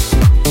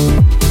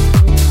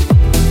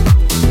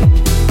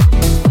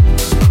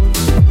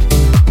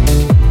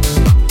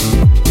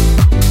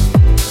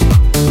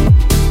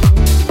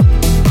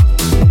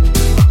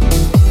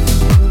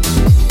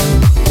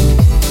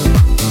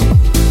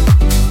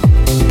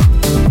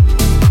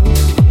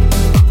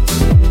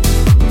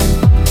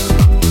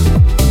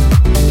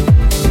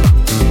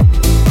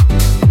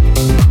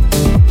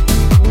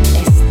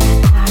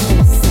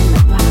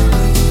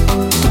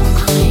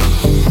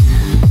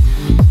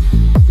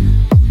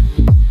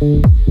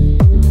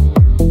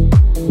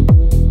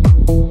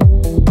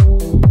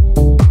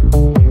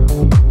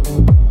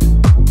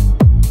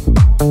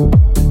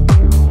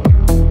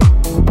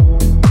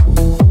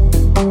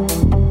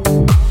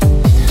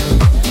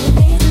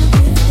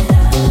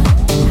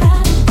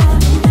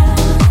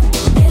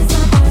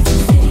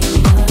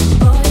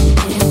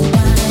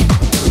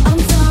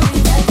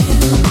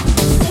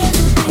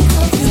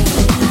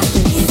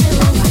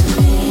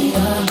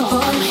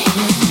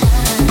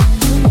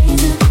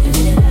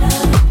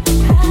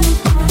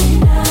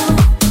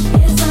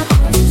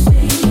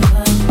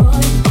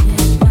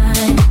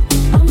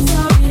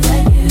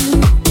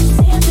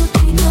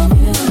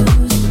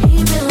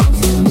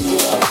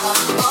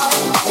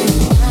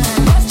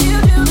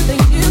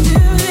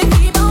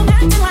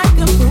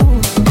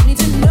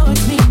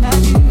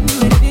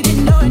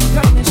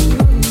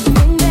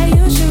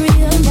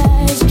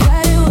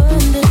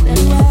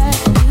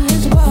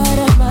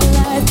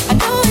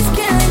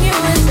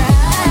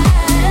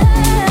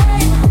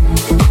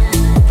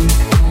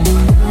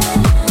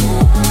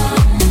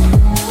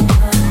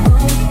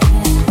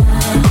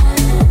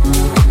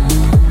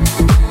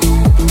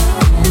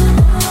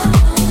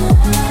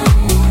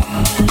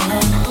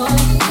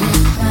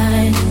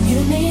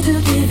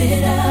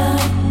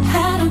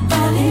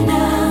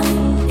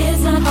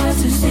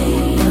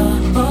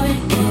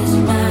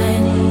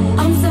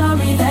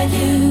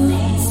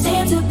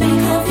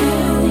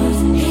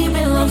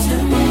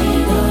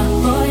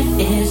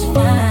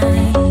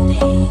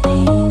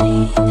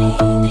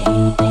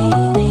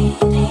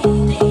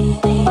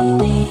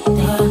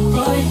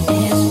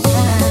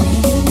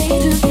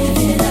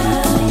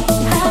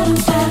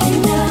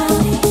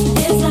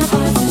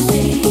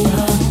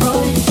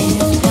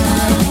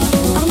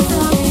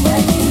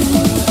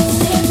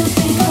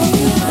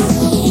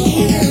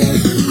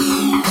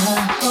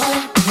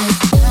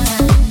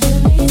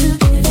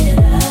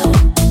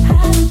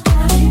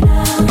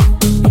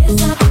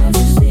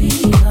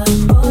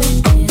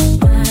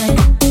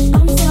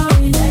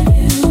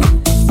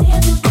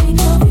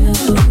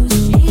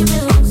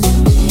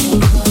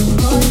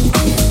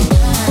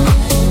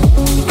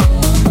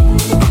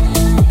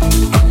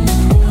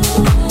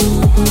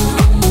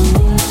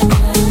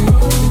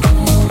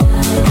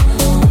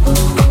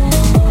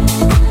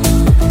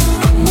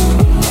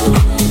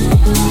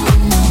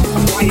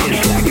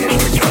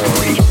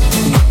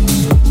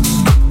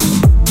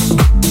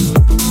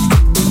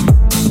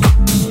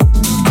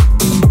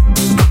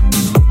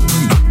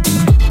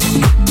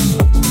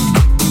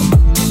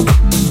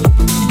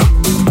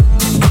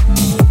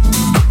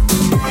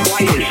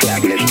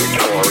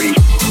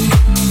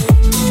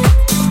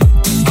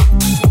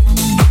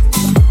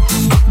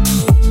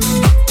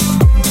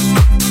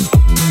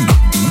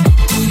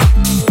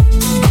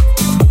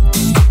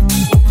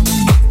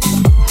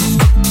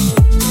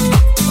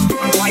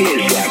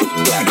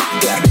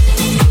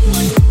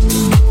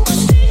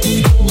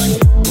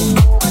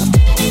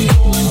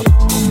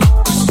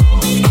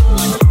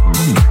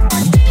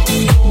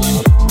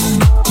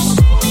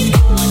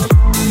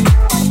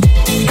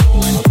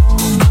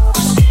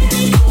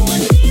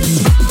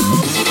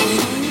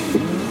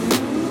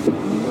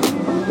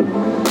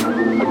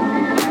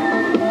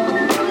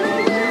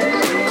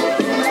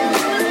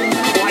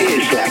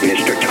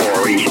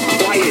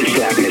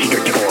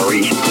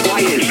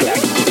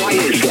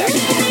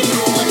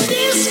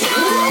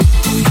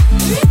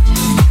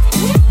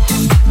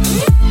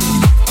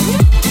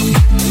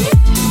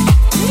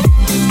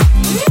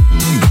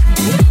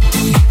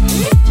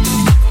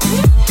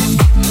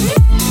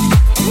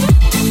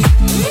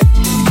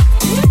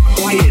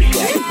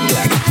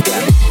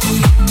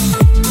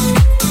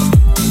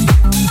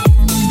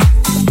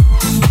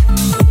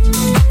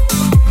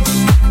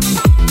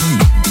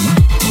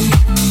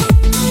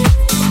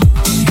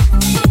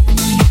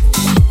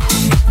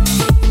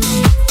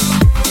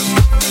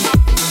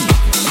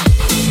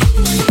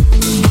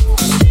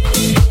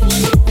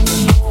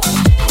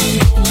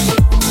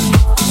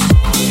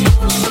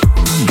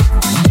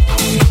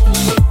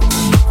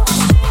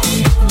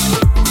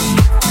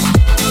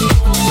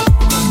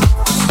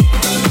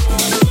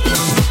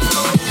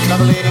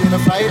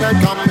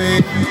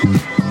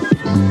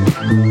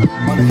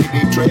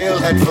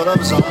 trailhead full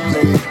of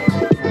zombies.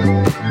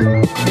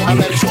 I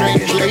met a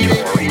strange lady,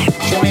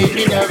 she made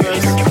me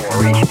nervous.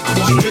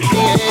 She took me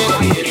in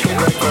and ate me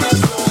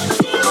breakfast.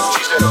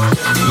 She said,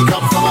 you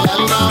come from a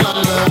land down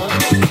under,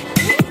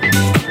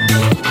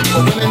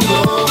 where women go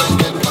and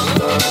men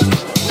plunder.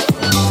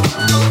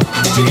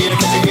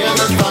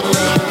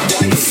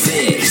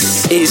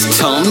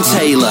 Tom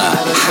Taylor,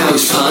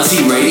 House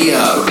Party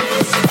Radio.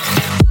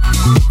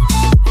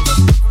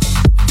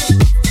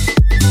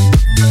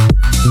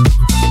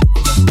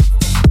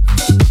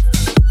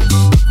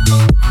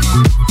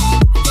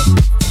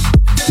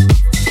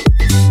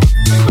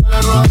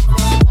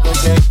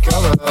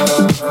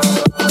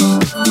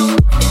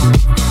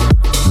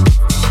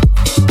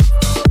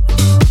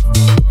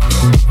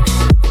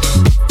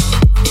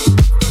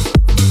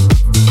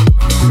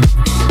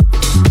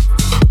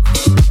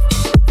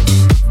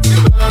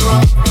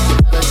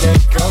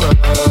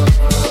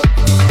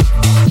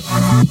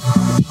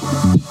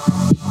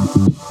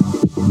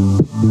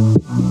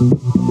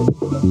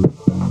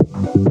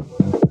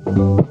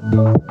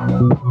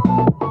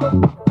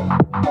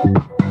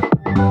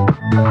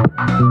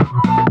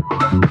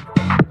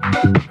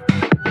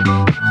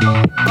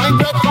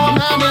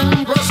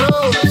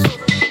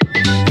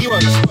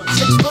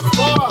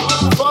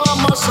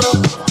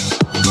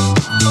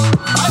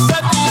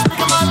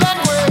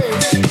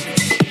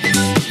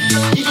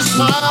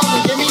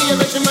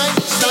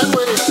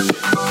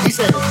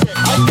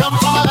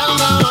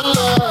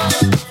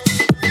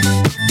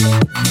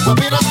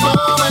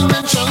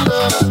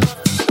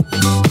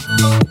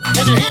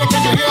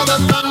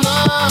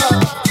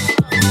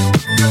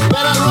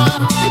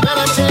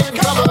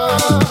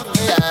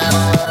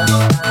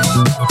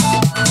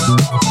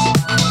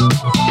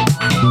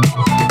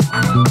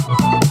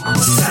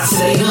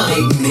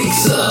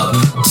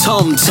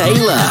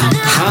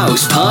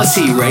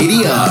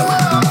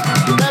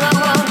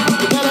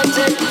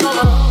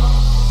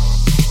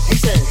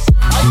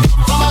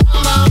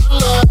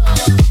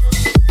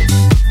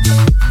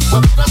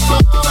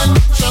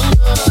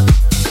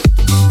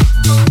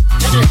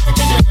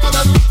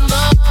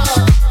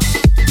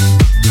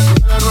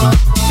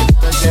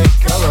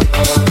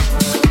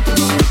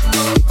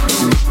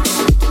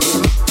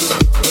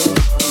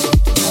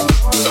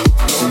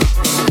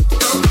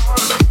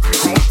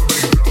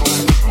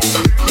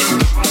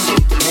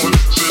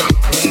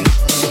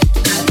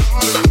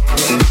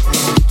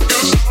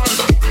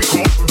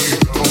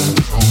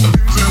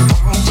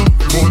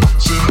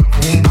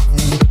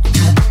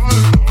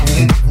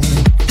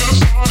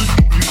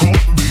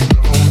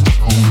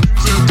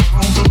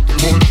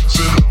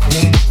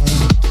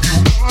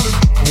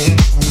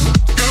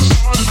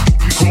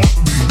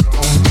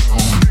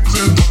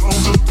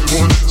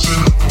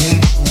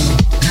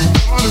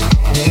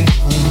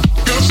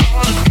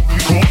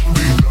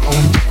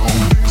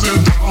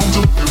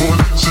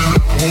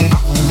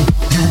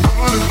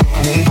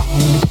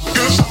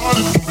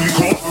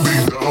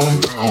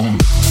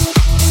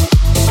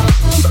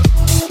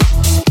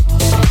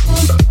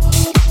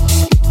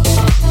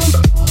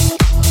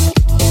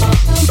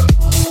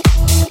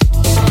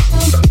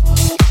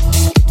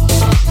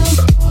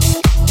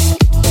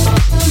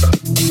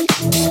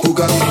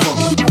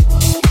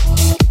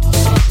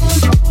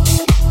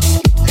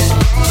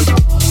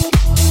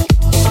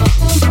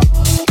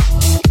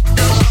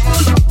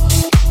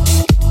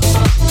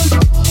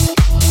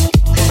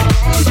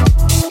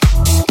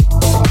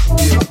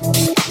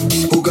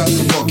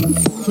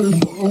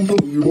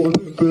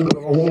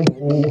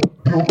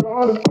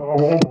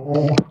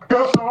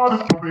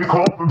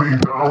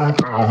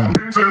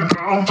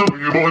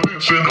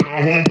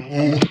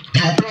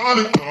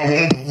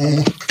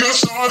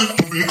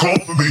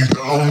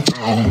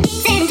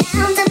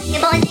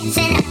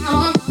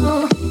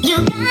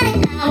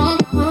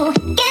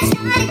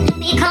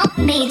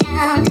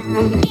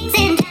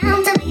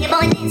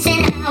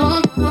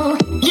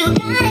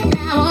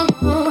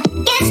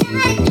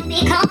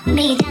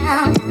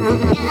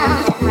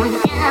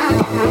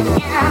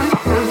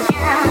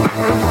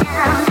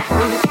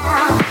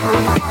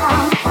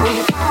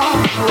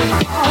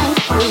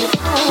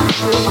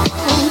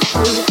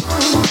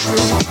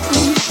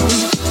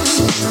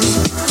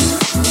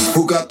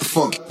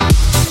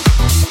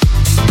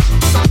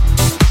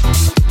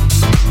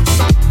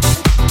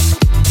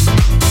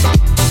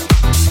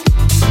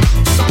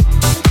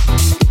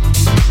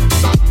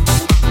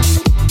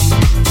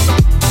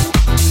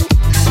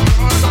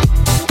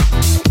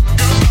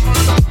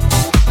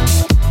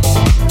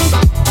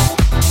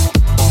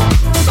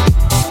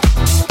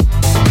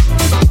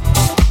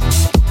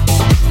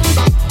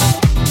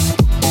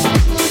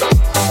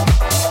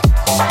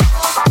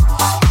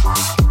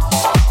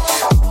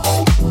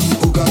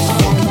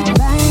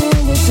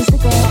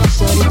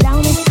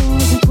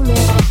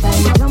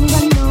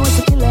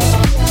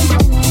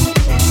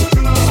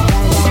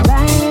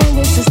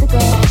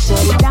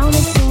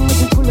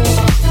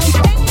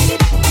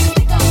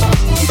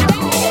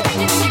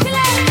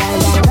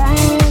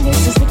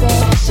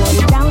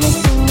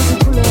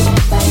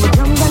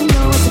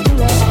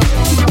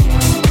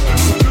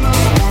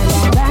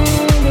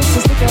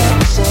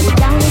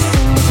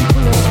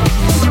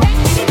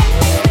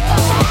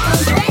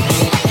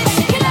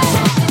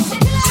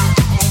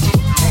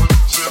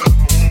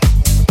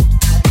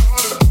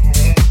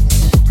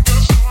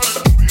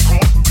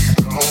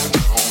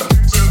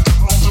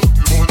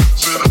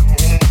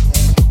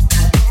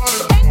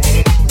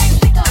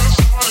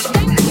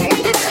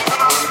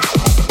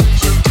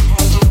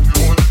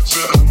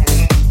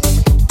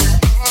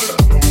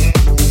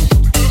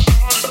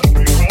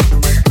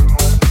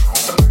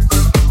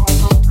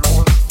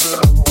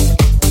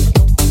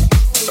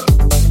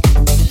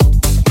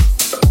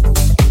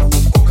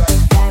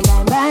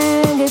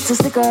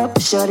 stick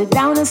up. Shut it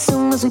down as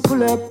soon as we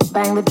pull up.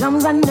 Bang the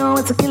drums, I know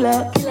it's a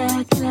killer.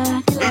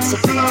 It's a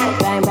killer.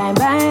 Bang, bang,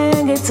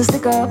 bang, it's a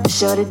stick up.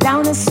 Shut it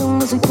down as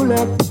soon as we pull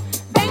up.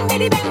 Bang,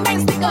 bitty, bang, bang,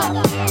 stick up.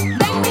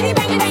 Bang, bitty,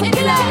 bang, it's a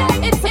killer.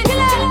 It's a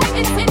killer.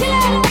 It's a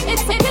killer.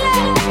 It's a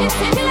killer. It's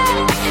a killer.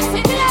 It's a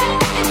killer.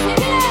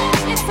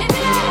 It's a killer. It's a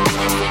killer.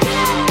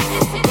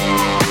 It's a killer.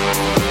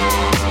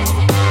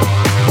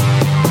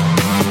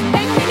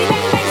 Bang, bitty,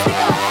 bang, bang, stick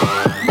up.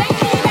 Bang,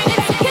 bitty, bang,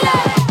 it's a killer.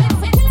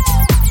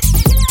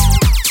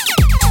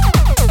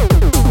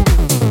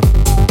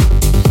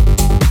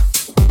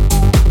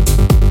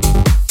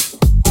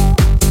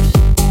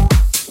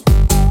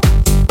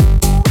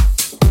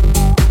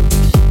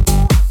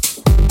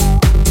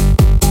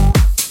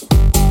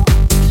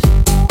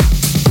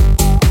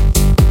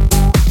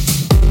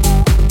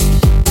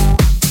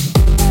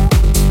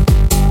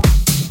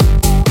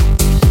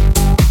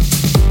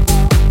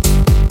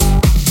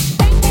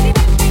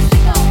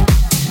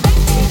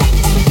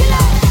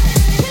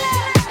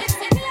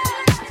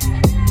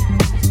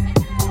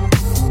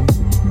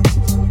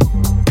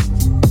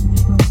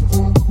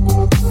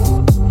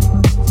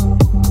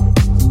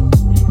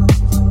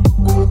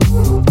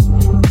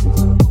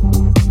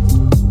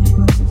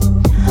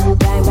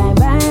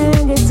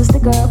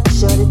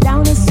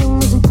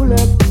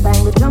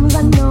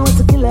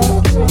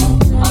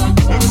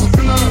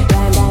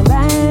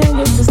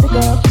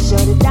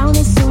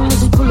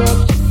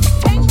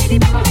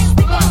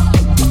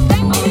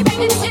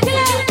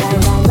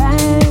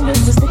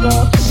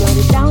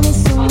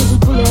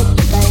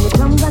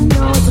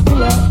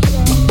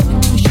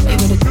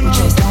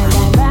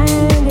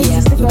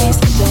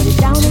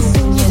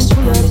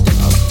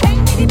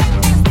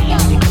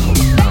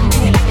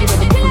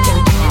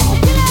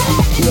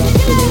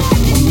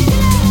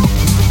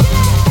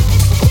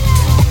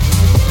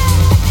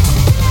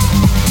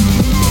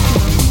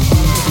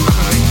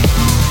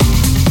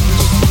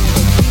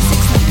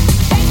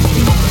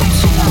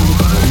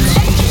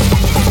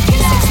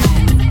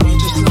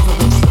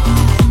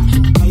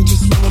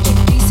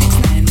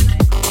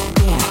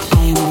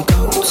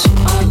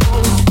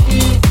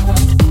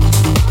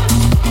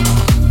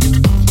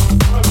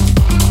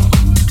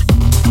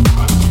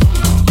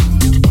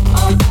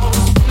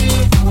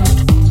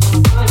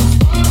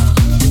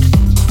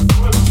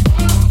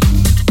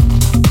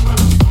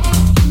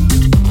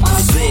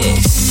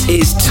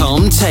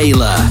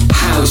 Taylor,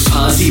 House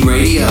Party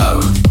Radio.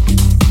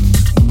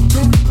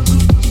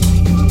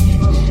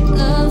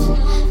 Love,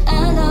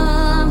 I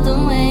love the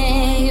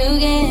way you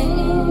get.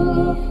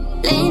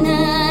 Late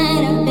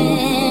night up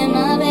in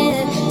my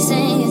bed,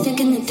 saying you're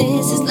thinking that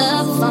this is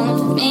love, falling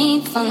for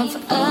me, falling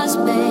for us,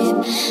 babe.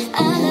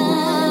 I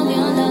love your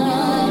love.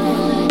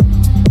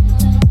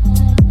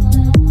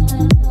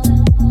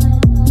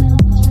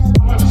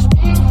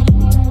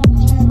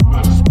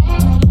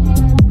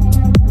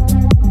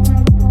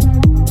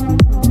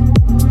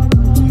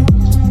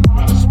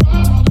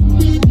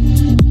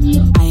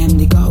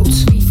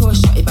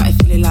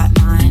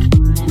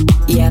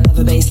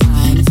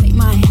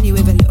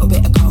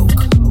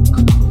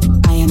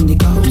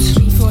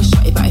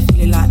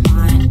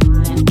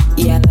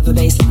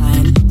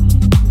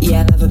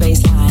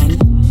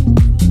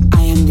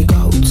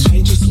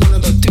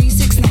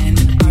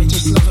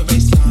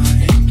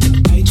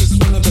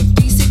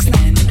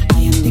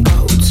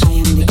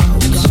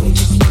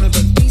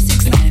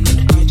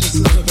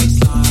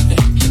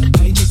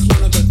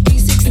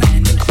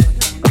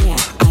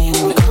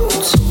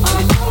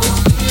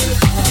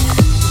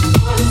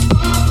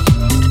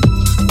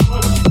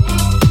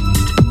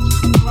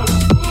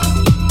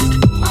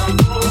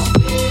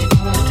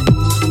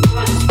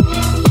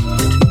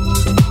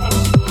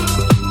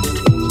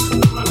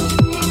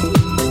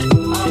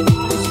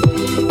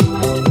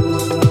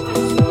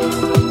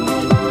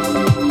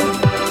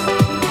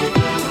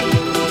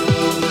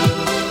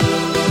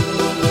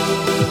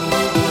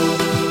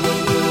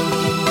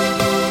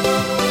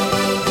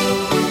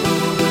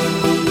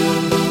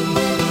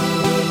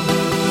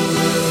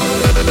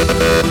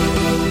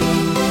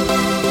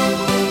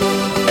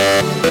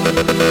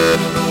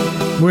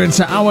 We're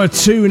into hour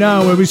 2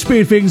 now, where we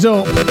speed things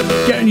up,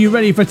 getting you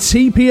ready for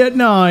TP at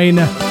 9,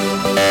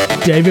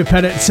 David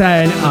Penn at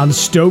 10, and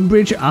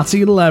Stonebridge at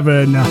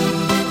 11.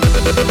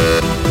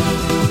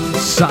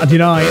 Saturday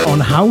night on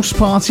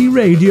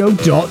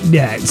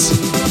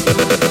housepartyradio.net.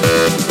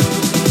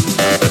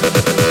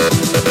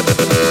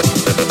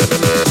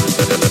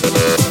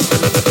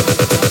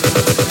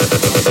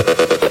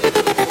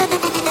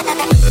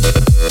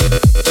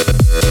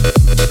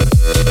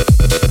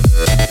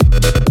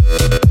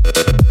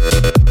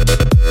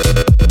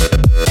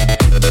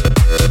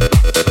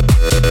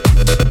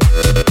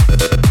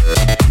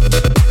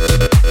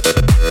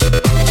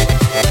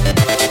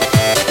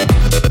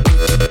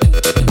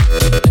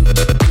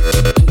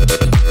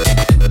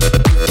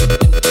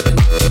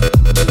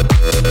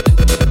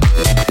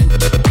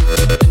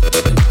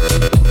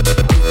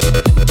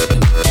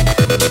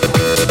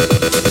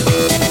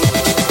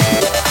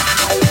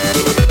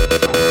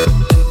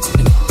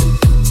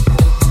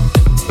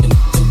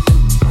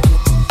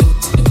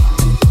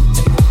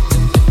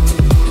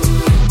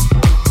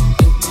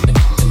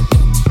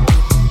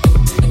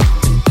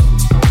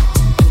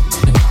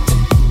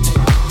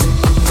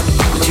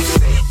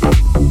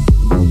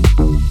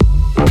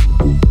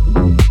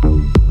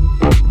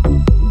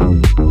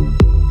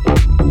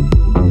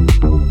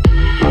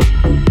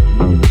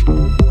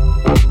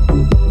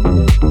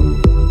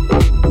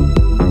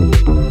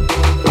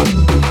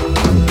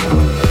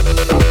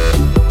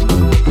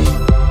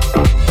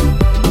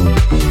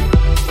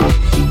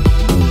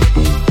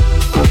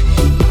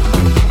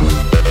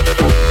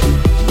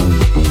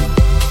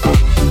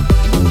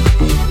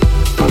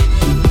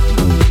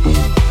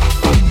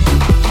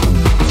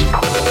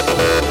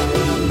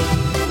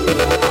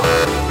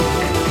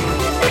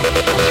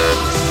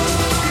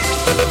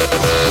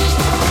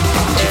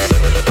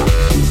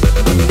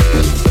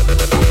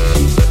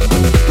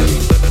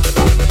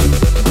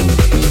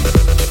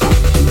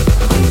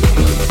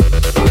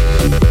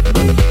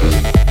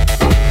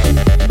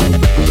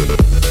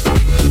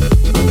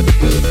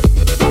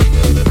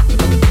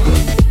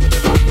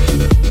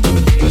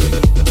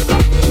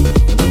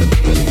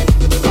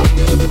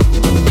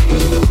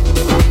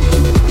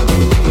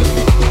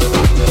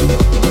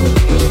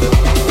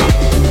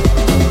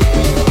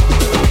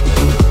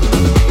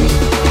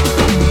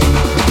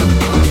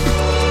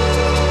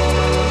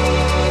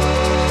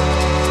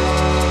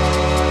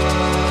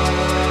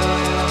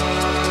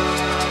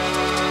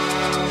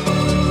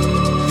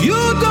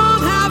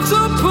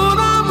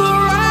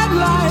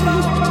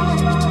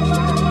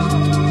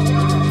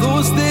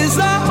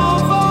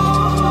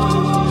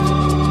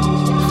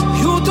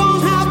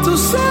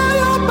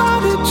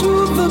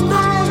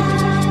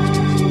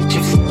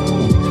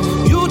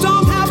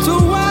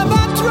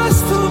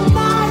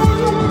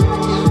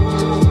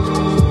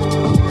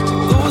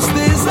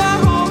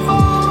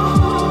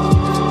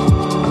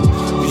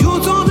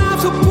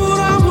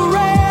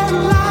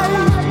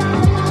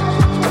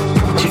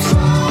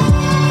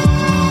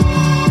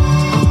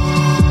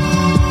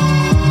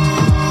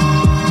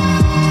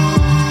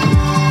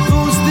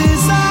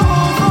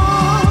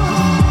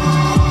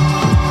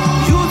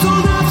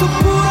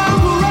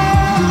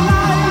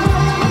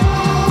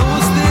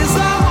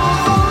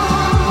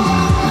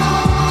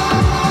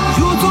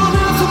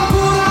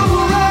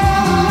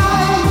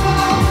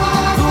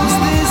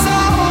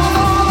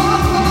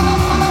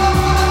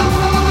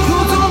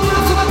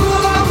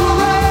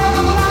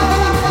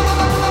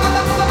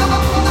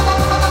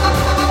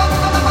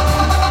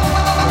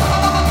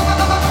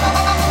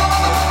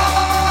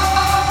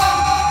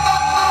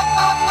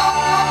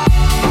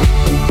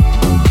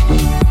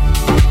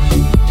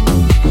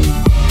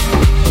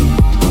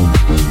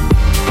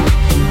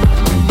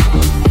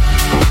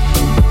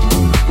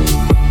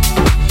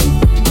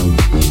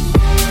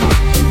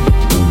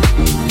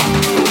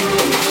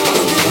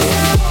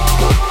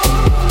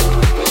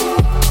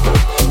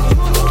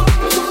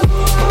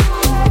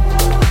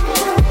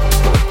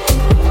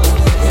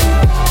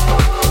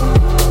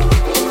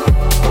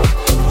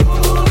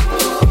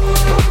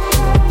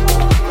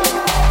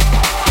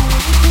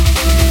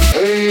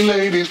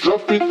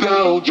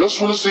 down,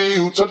 just wanna see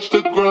you touch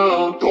the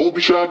ground. Don't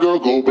be shy, girl,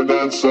 go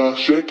bonanza.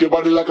 Shake your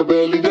body like a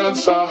belly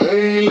dancer.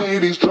 Hey,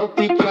 ladies, drop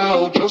it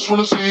down, just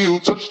wanna see you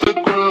touch the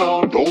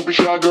ground. Don't be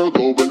shy, girl,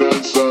 go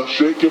bonanza.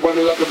 Shake your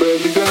body like a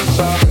belly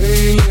dancer.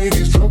 Hey,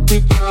 ladies, drop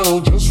it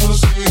down, just wanna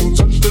see you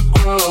touch the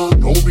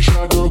ground. Don't be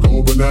shy, girl,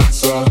 go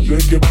bonanza.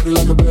 Shake your body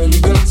like a belly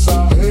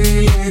dancer.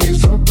 Hey,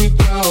 ladies, drop it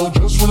down,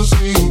 just wanna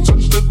see you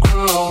touch the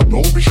ground.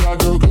 Don't be shy,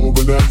 girl, go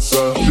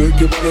bonanza. Shake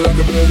your body like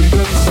a belly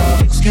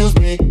dancer. Excuse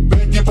me,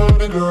 beg your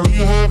pardon, girl. Do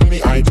you have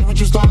any idea what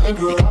you're starting,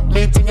 girl? Got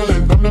me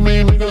tingling, come to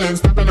me mingling,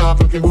 stepping up,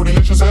 looking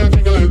bootylicious and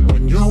jingling.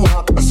 When you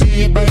walk, I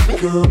see it,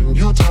 baby girl. When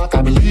you talk,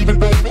 I believe it,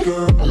 baby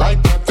girl. I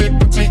like that thick,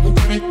 petite, and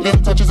pretty,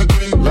 little touches of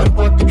ditty. Let it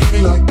work the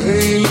kitty like,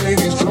 hey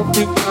ladies, drop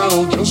it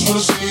down, just wanna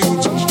see you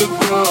touch the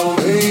ground.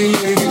 Hey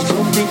ladies,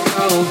 drop it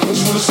down,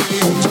 just wanna see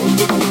you touch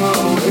the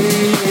ground.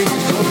 Hey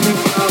ladies, drop it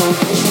down,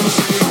 just wanna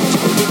see you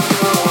touch the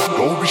ground.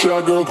 Don't be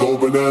shy, girl, go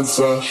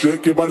bonanza.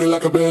 Shake your body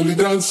like a belly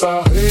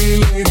dancer. Hey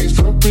ladies,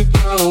 drop it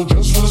down,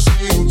 just wanna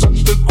see you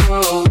touch the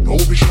ground.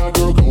 Don't be shy,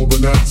 girl, go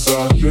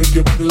bonanza. Shake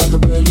your body like a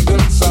belly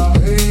dancer.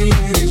 Hey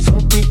ladies,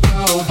 drop it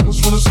down,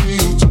 just wanna see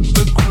you touch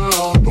the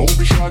ground. Don't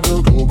be shy,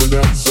 girl, go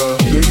bonanza.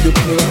 Shake your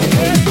body like a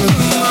belly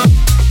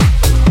dancer.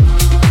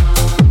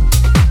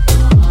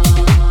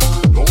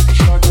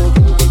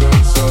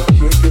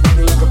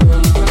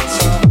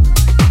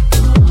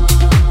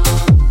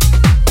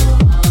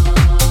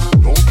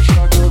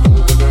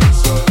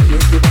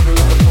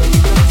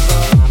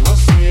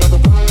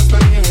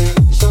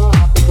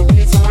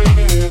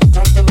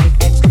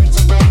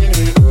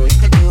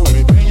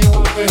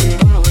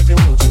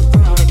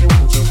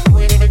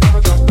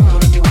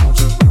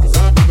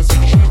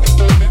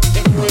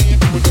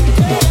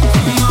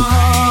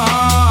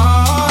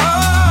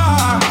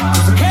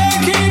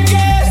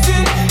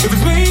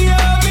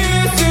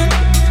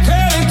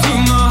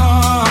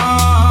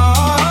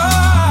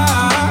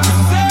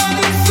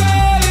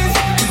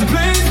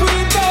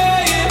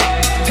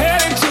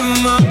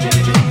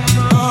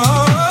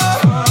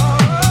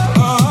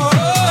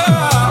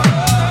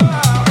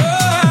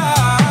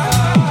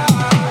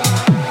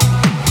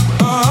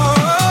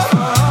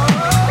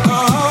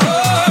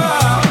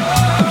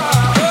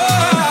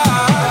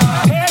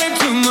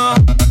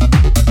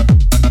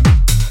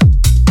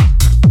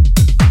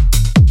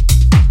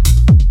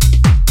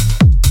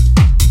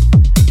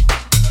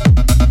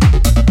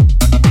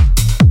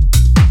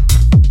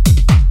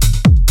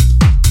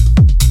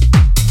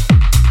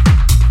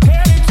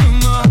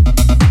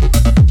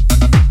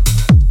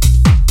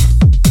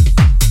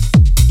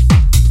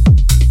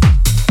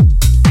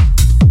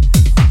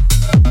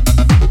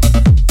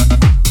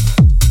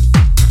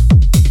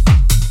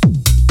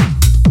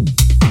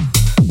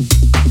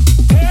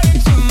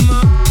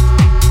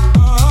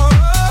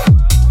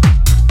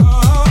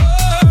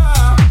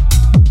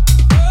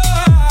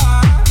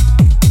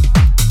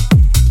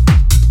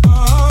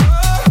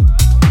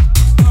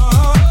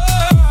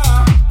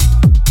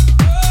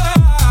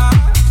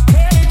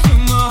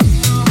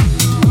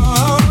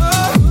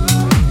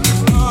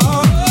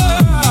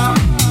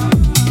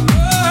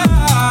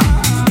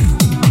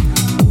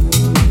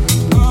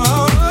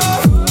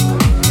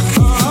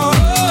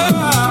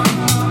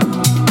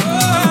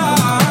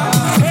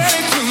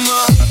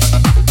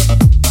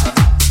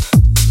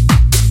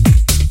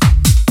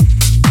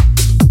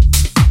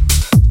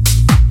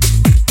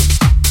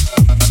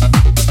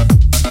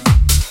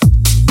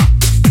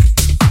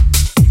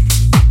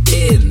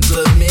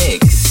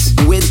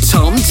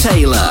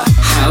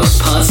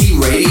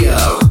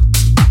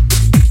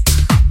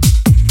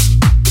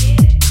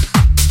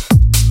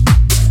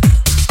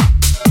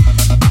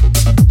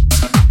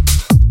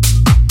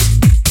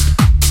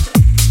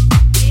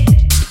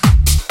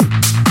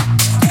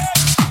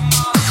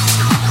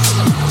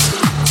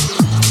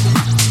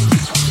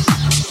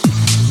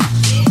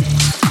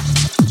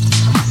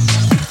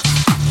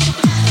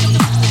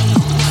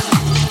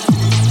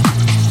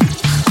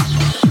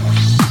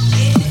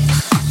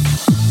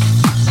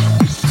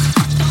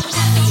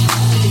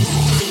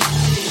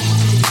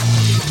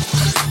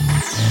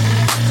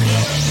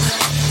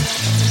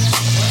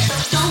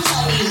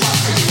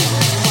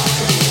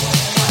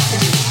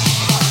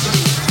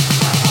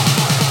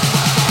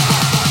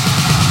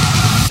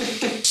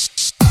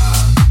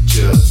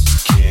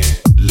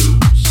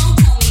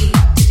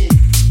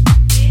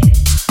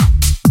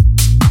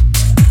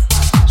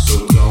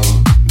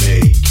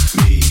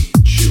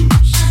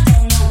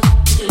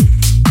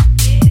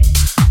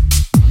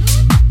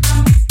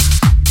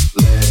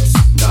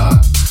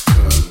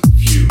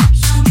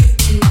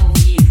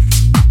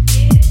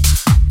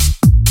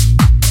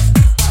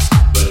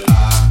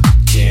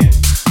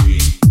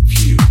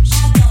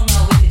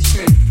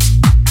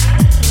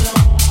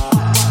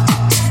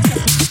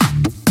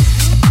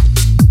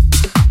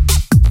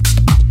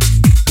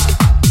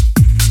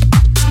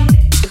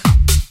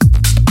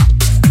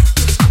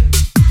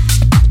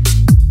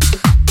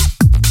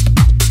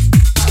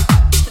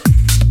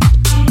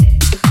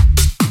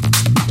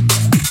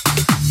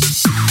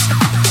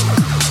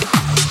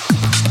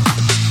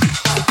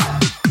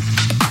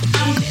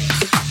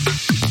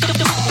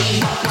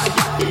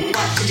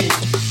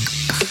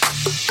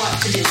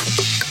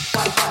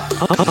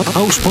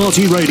 House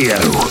Party Radio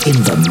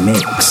in the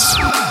mix.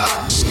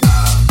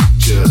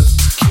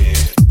 Just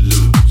can't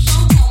lose.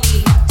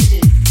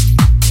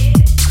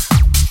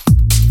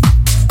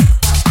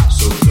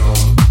 So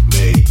don't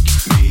make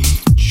me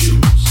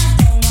choose.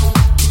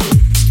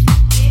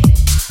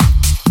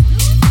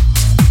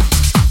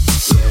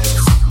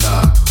 Let's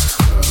not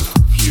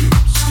confuse.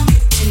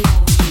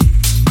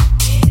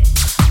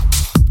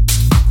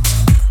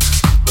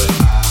 But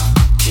I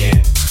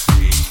can't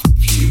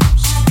refuse.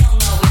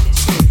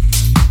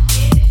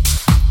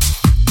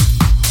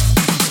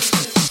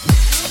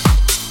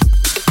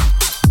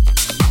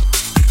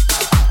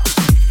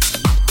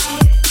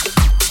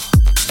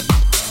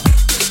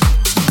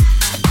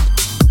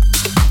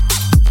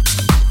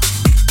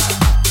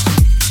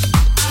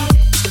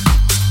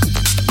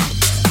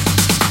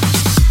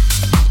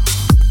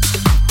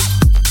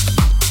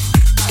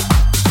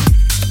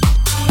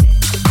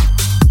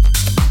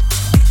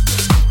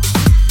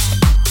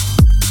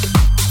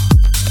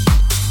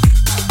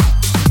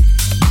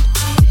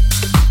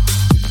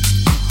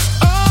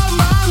 Oh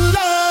my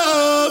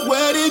love,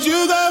 where did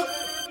you go?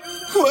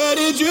 Where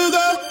did you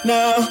go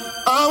now?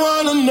 I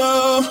wanna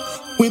know.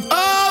 With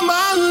all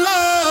my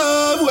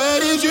love, where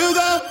did you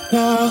go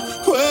now?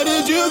 Where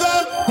did you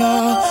go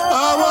now?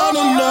 I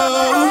wanna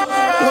know.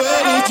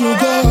 Where did you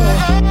go?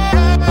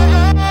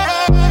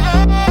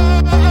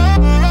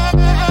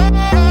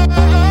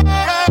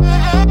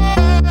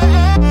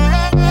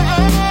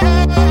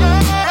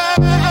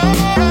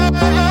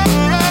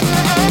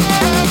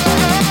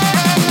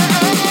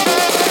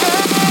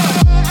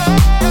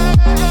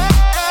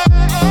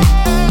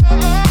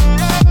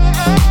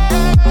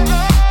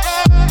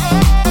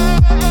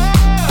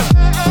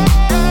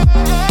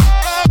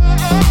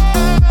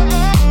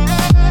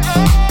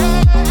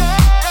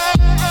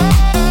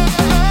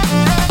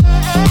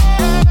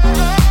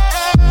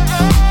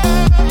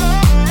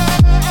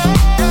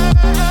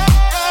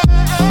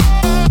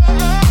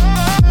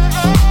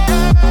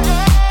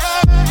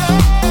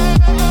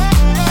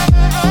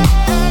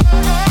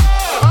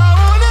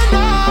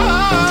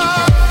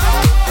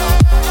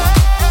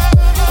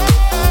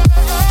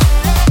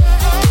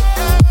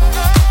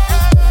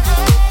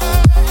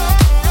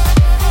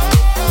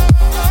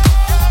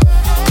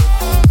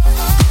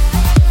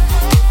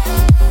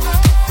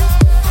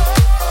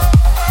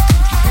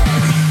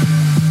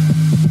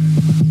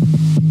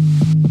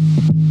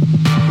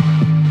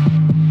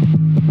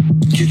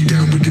 Get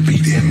down with the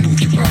beat and move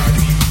your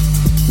body.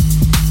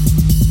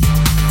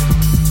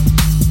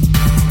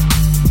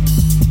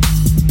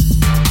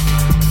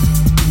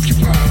 Move your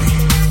body.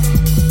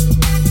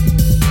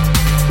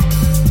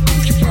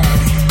 Move your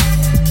body.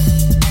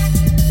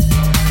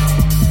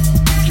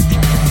 Move your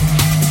body.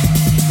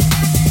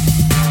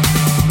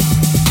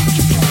 Move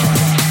your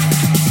body.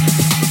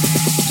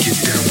 Get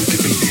down with the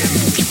beat and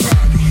move your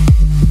body.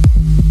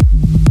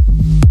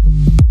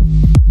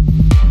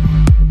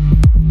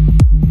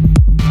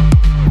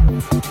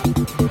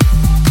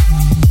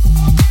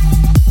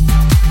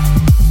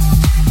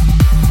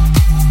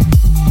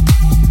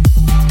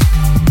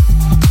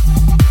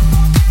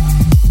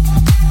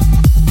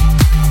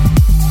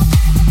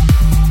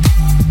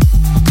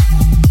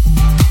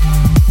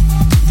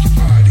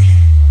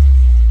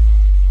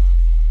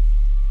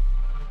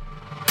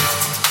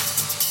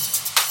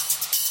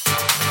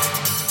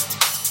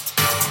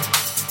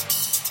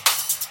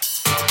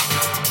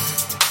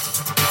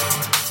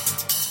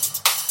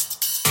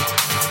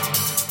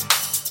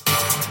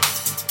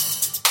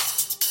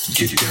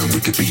 Get down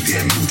with the beat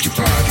and move your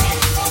body.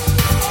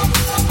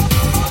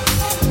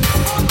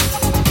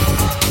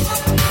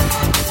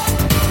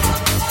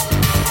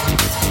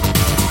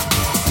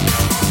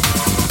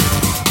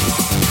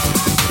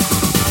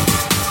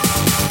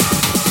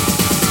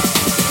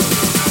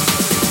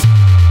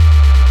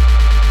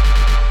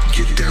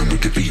 Get down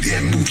with the beat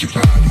and move your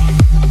body.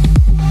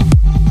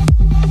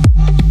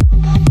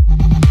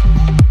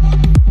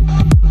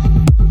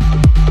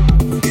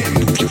 And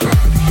move your body.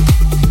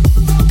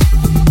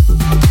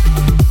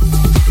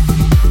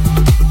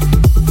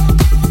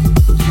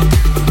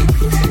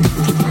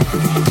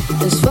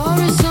 As far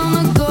as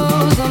summer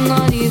goes, I'm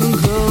not even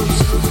close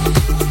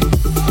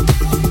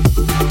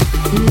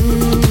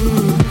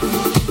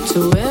to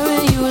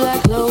wearing you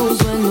like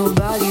clothes when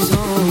nobody's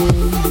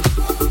home.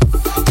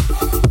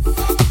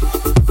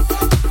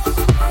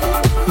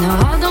 Now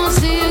I don't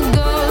see a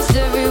ghost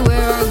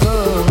everywhere I go.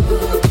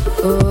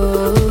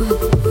 Oh,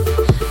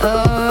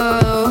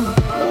 oh.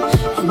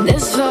 And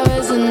as far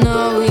as I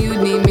know,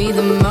 you'd need me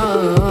the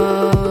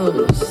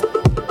most.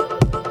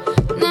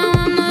 Now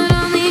I'm not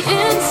on the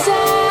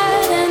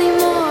inside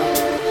anymore.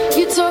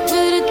 You talk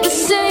but at the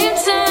same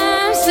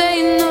time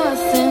say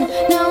nothing.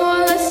 Now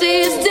all I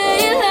see is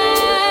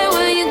daylight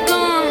when you're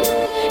gone.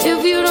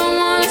 If you don't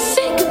wanna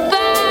say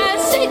goodbye,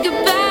 say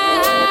goodbye.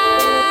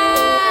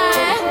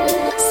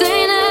 Say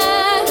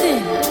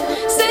nothing,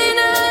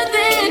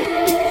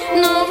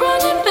 no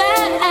running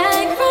back.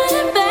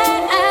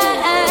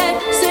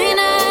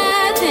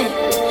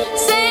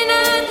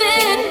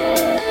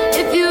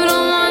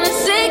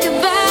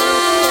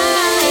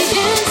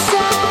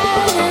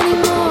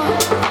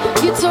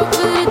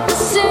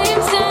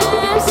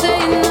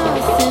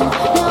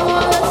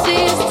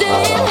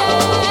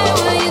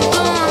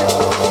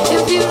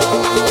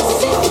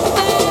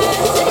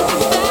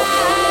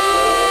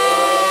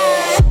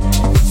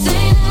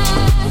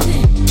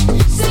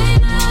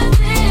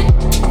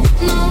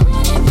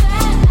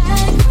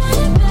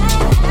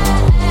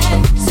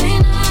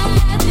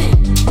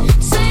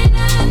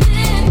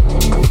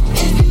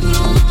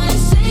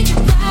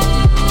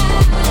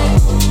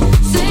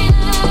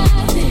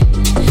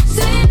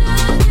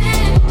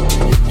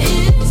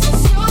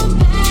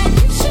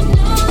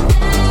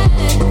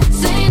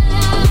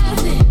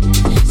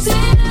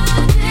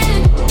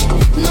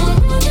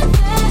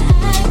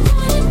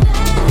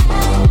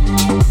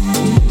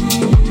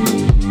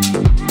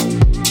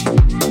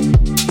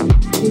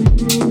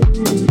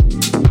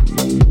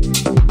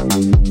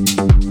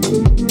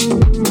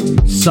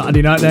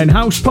 Saturday night then,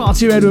 House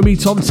Party Radio with me,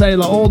 Tom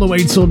Taylor, all the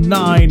way till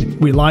 9.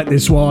 We like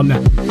this one.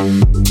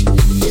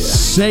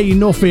 Say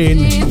Nothing,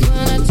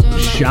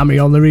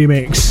 Shammy on the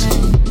remix.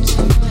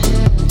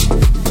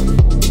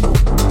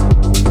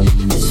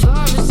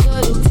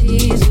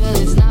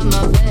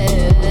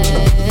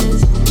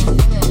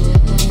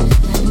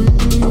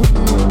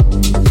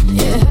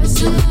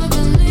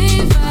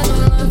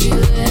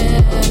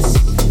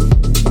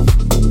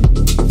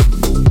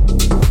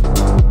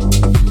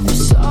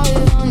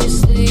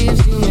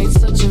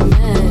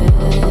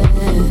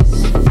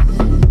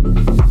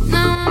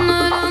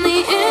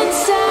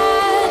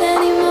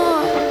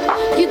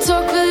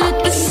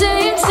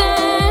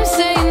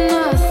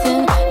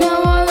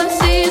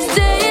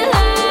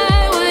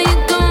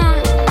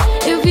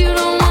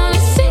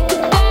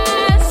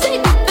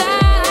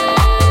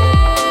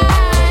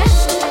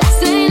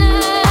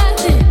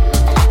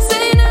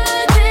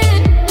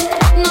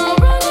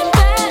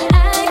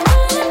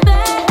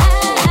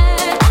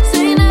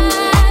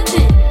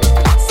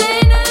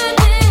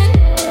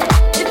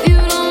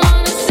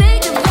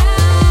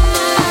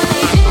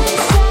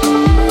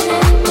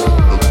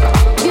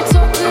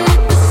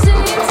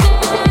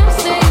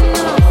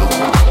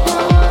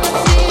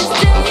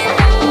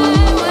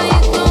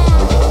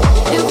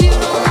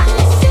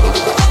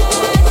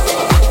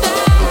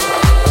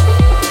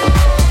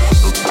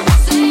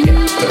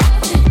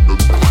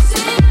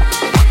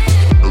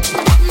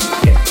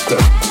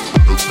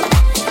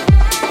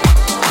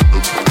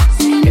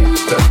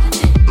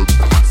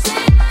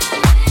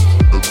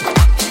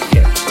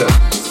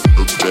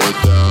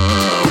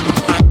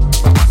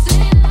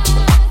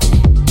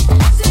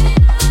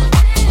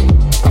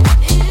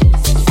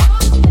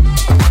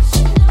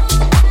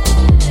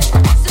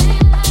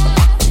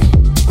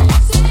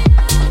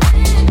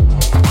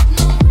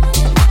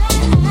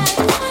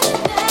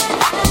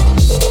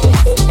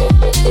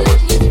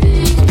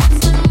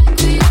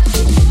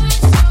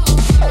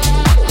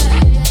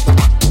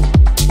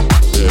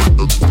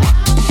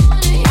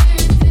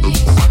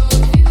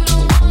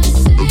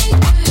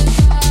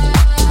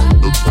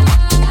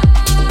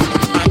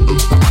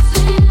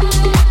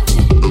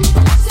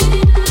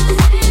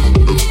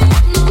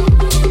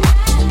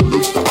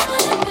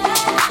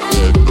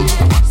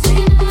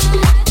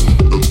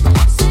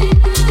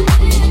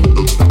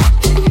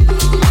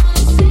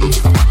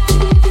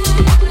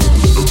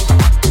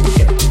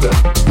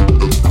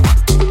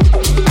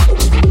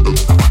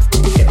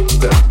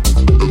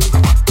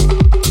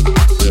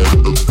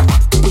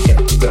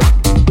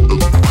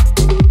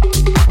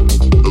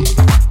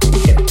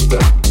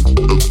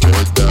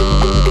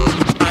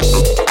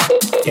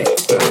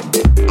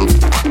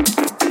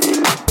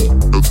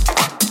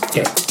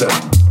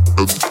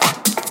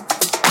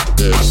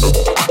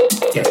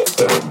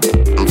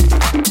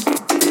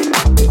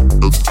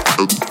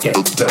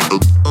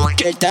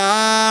 Get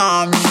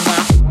down.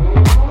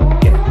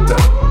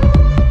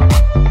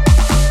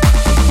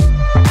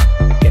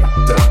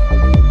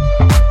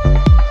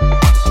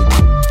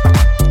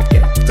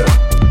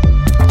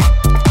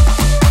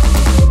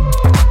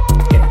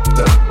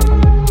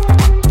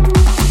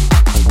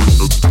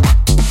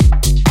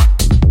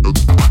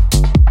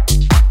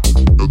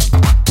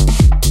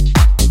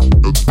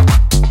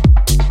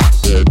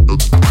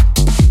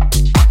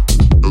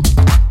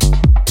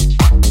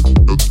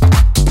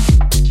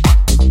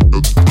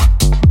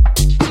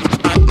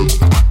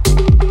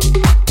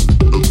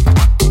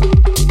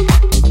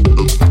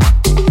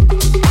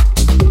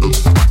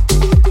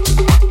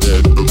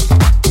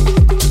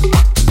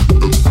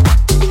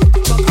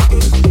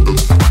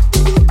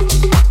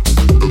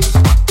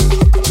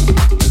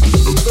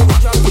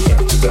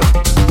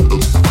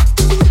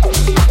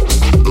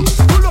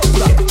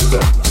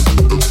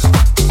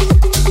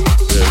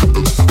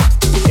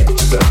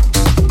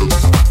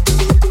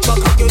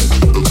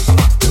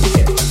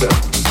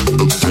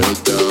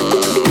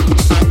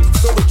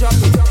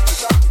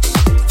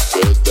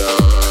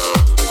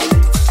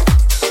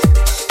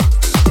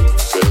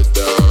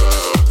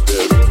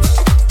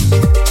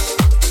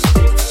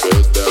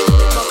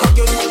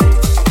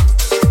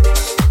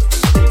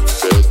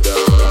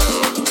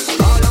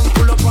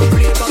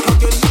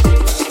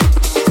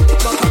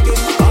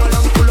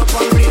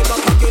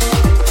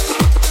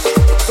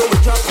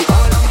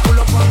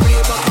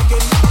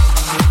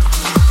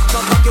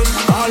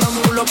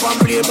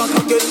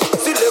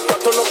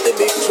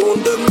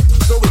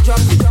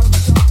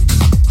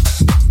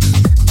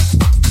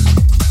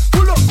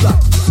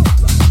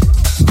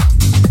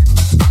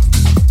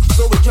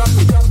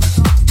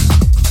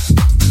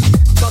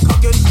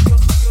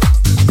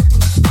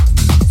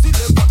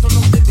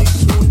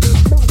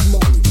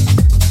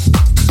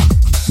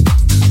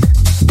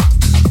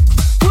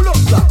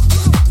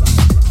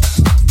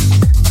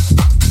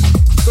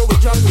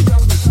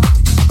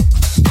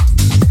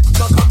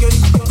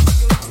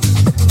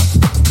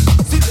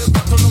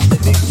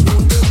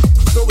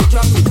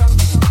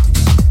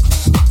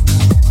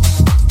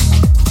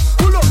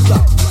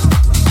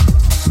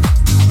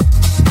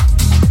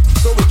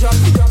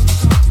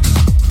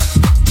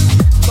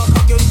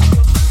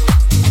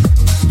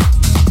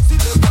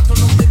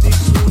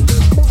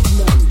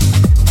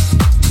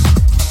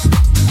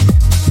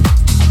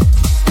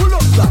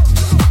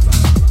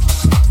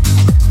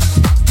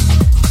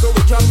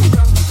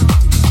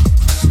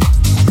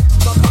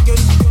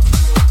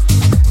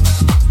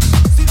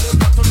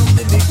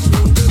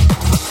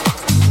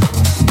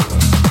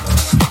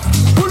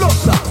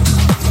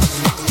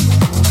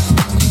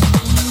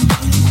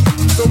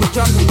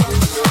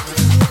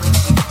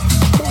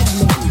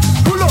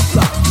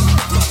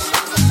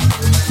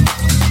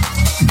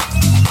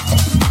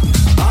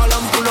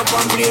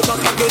 play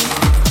back again.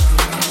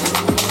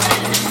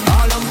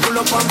 All and pull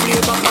up and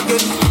play back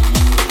again.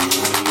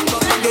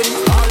 Back again.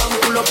 All and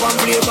pull up and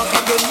play back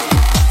again.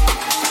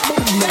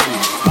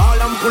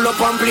 All and pull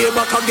up and play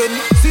back again.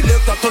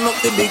 Selector turn up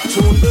the big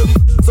tune them,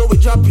 so we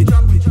drop it.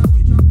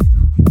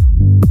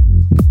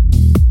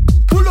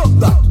 Pull up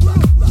that.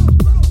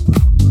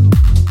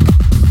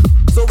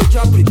 So we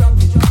drop it.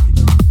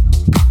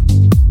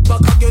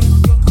 Back again.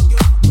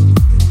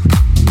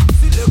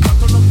 Selector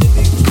turn up the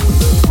big tune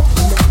them.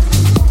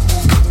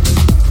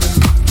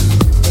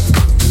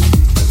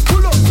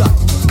 Pull up that.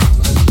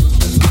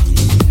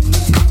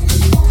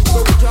 So we drop it. Back again. So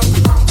we drop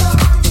it. Pull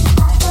up that.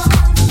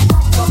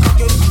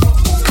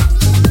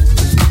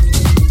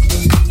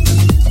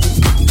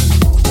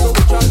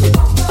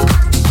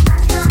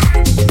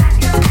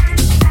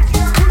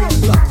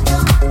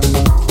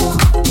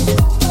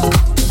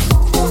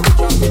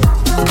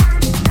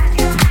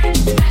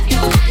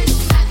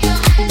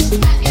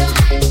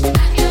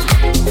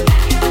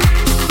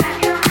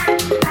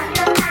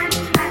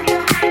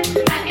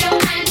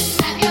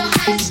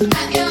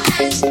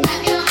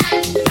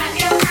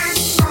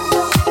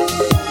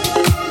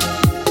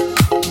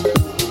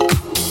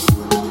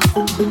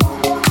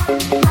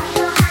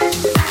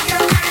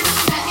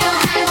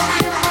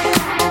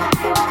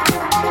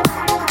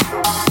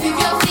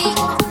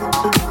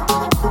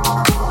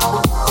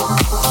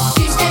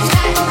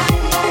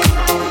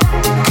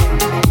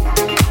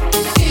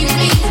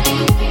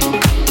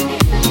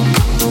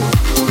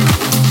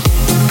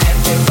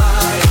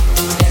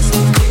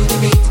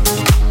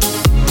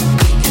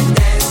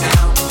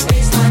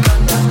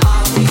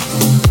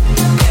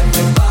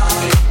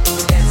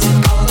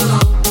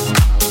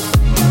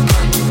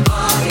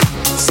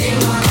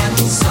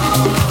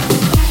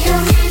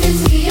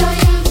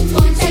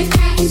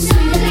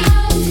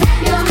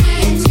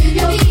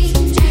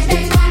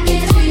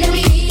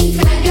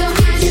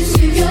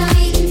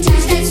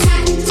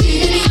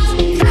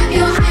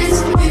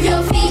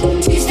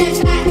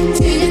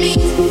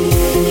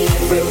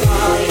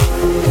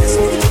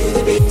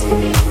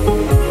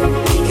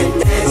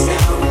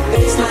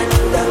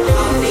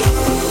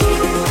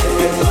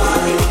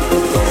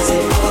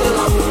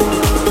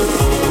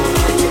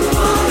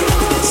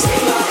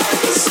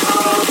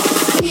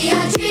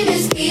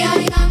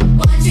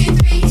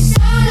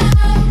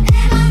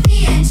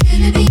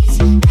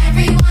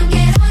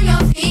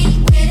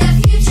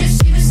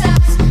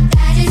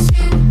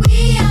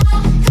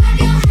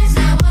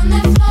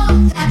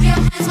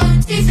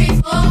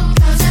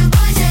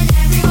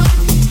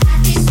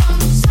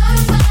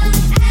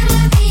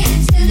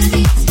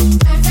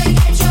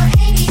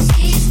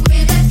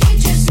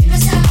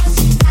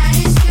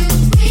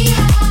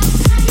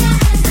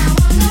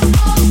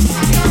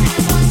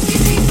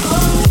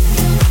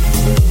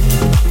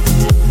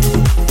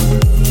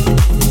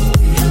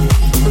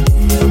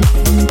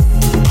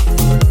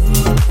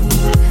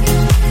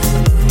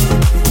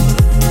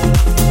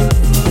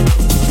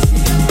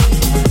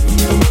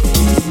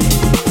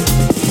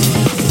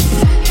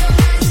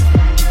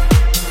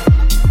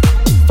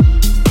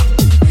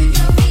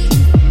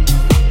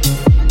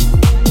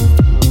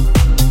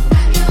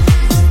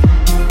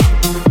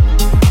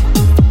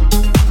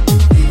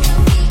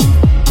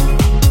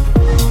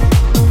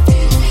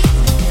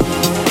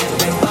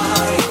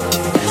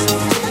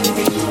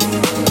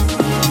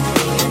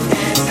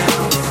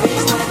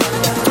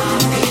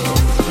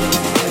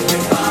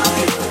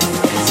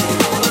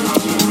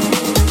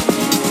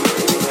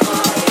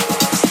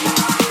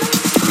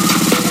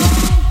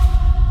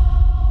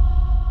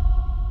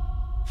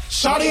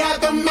 Shawty had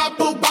them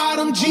apple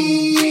bottom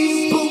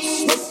jeans,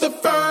 boots with the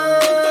fur.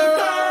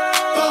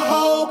 The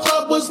whole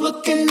club was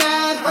looking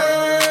at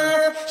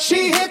her.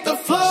 She hit the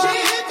floor.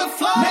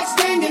 Next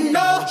thing you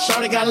know,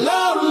 Shawty got low.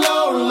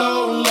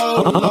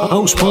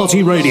 House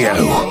Party Radio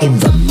in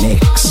the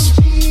mix.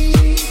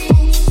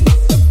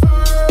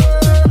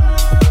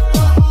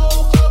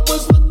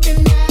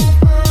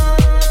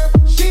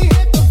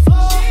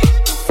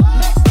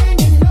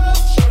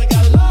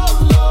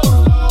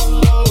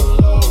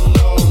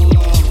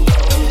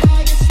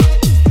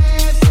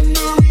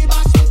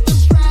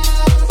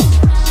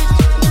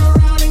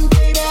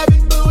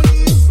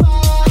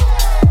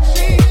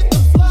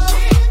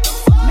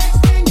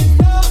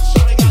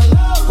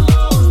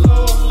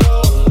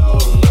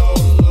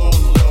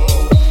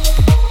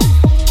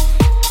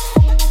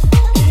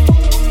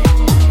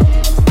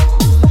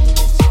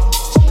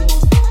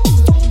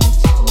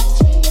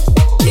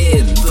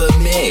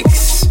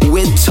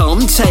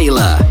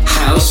 Taylor,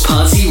 House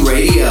Party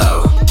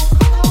Radio.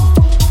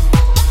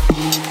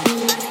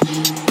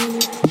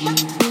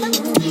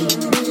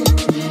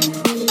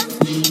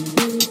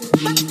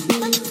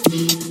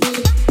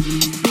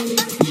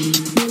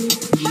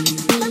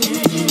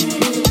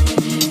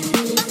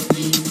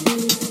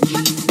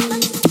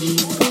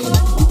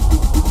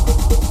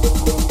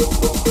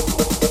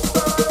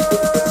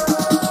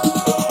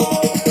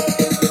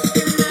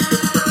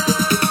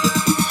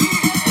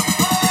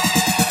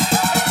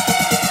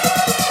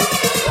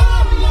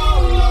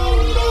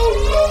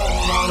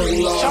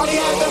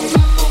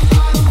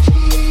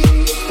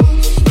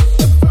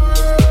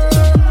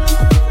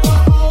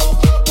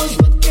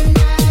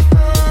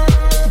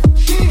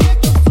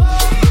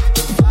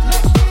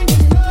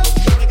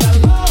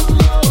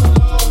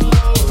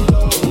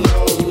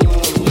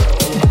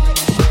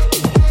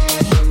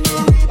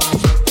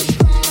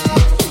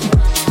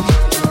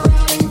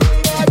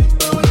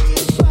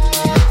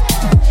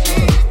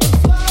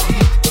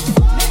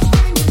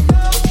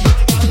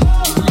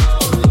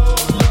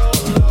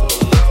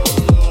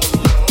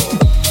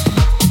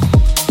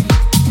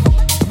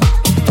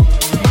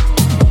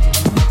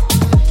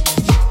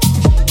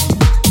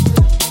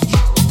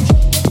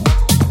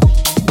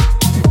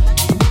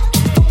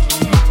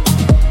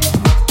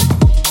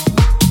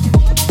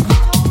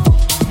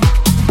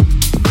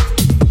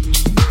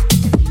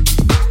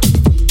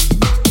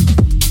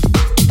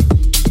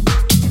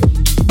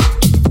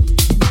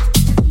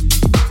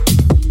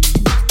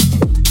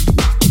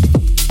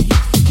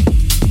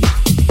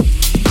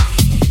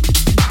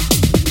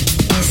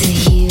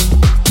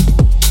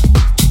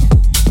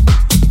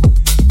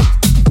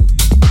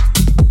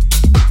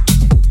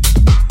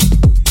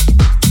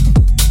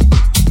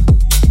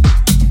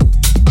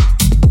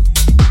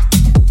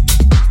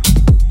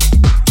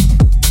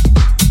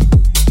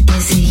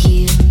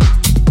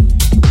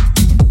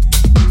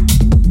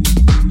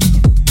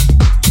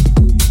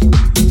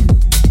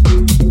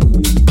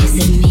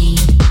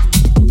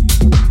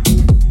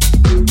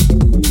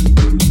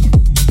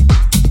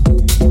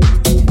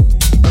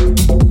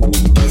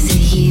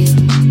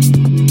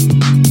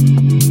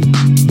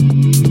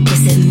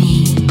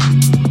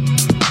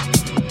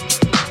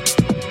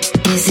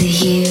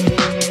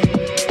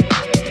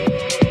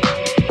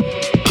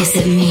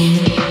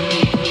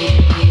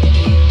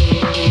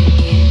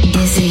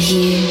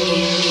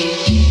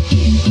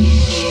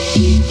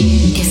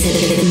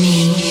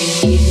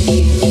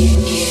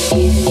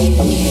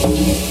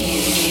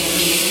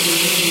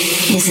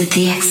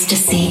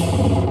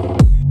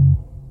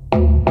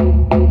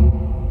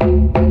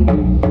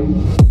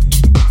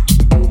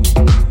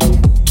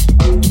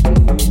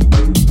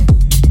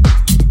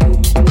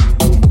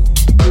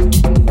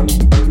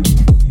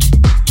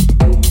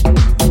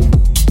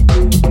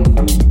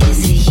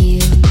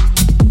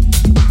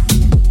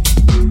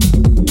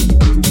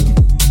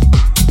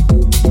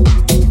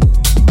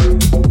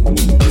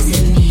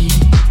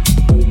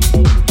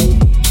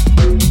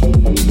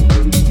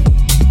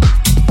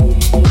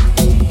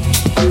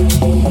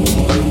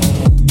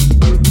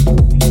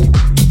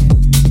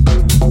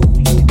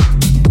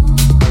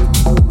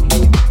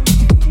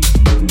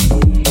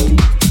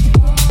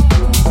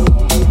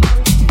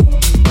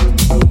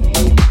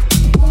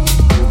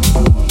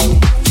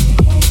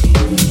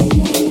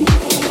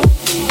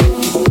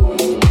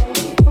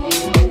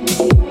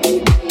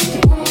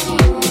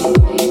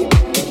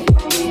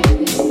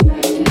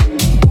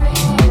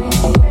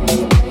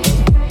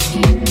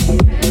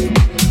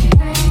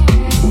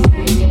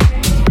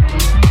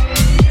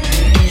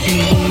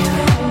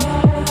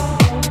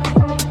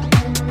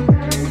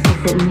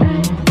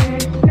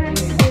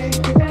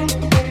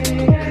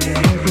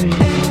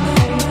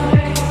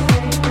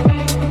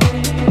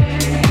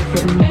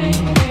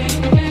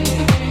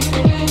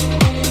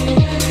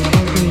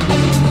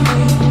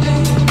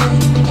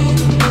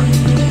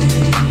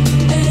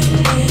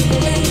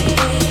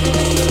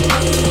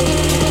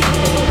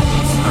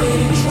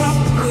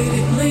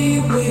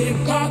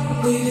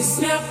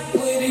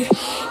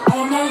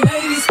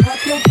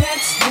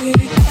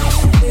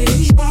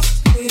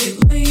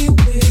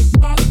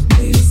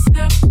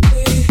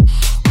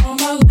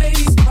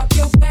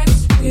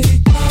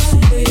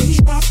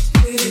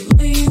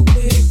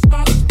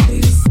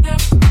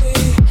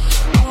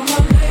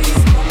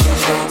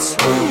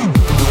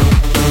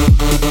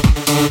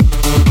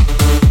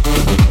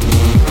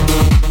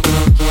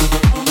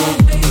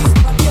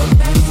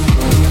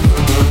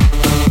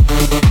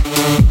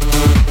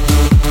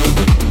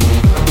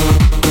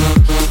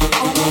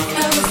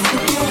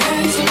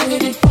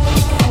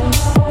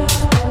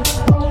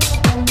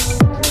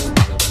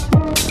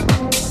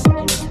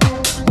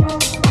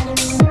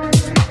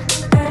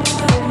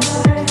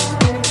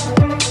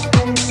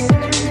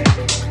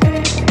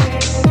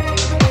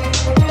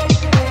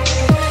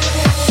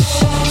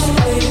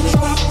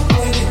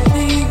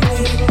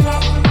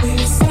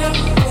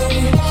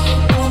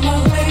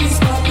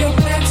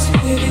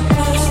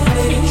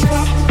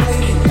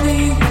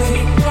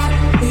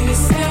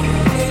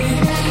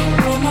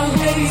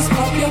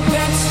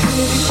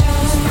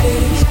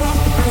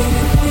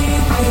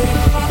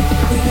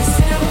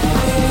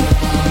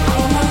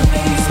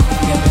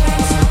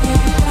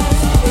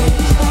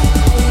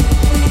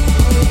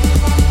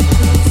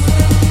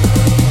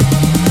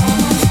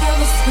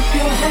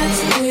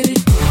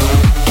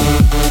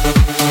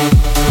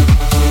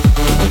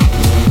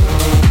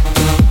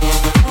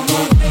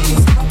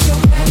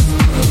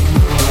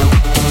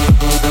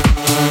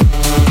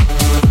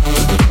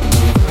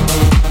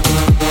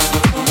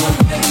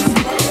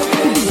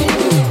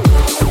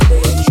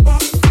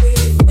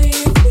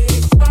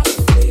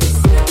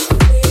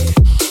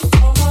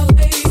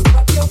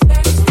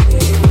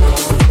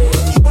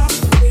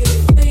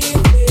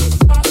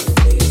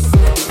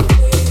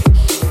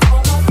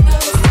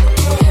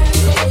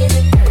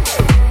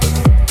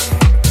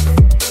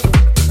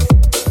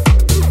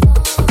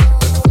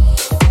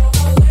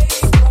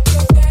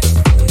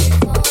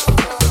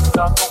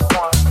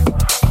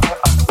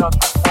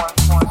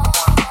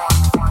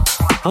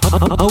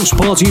 House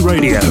Party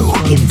Radio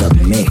in the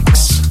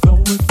mix.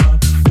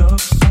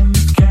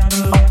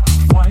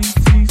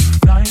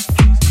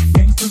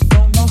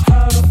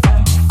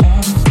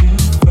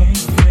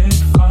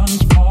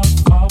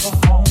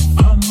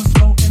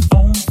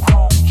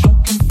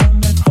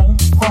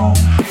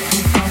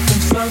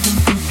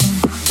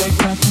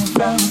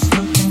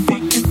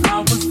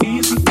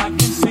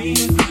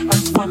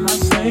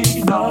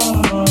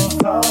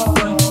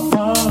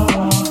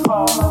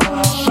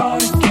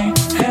 Shawty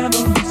can't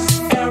handle this,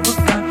 ever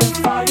got that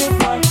fire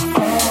like,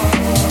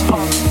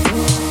 oh.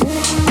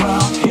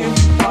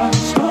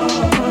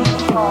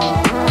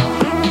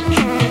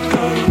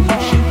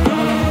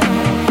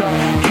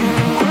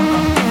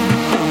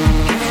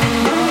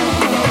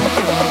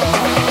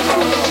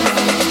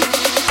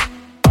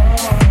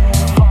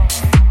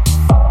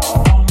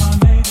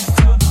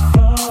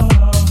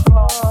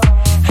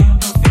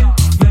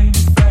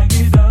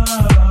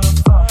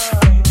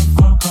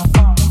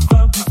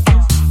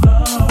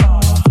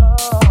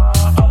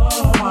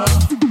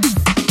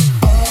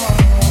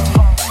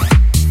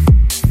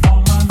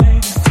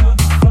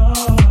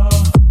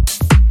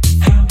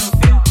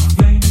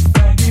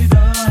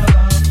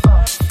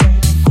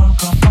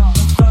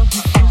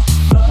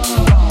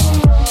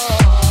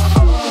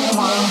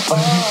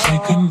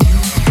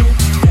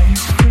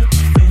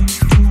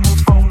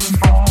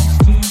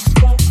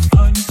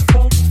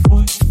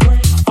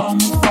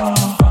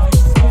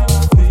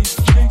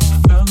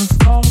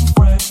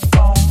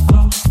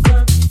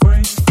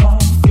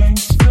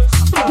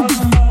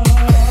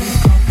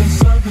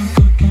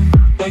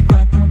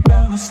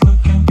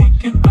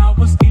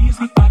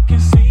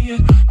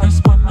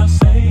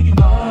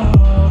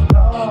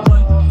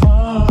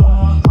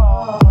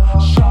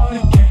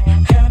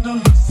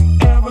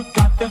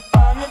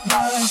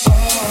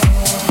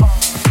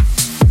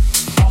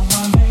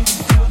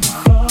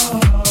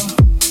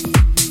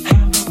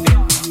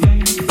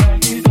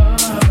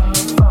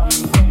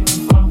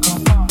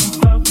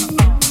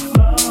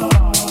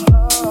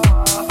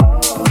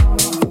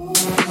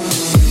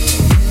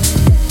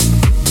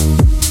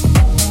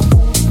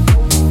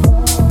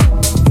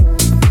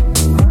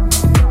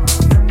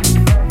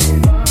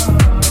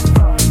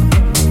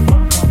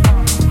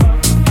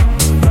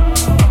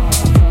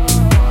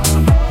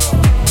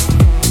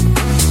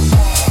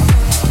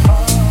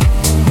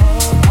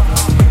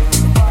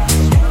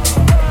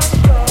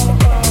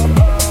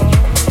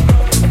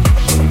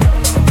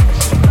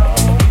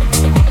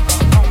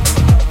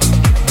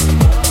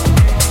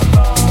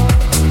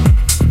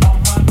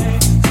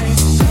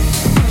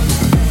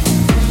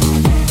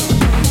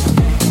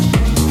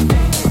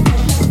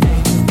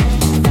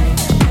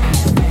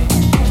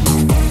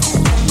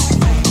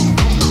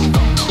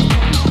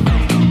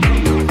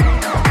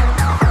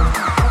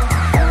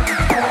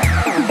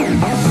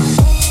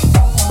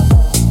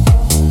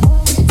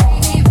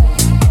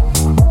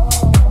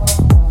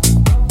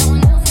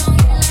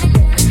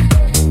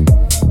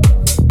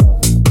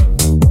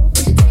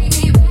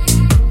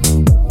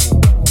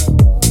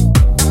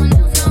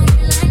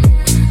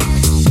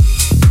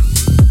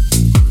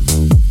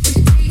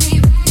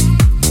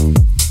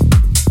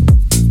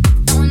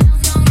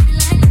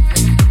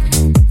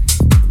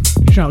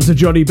 Shout out to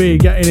Johnny B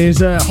getting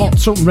his hot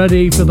tub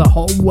ready for the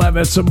hot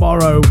weather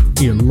tomorrow.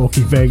 You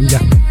lucky thing.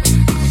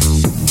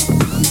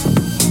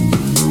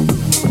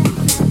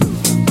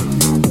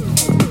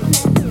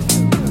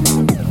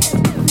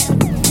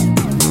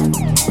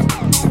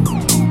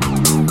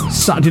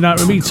 Saturday night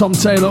with me, Tom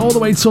Taylor, all the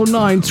way till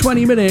 9,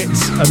 20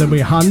 minutes, and then we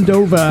hand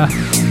over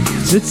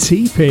to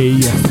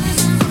TP.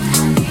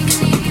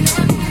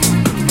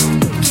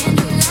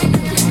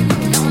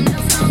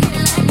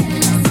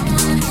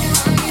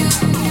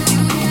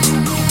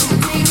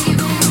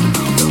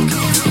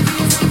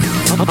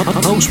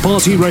 House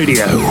Party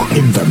Radio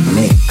in the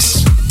mix.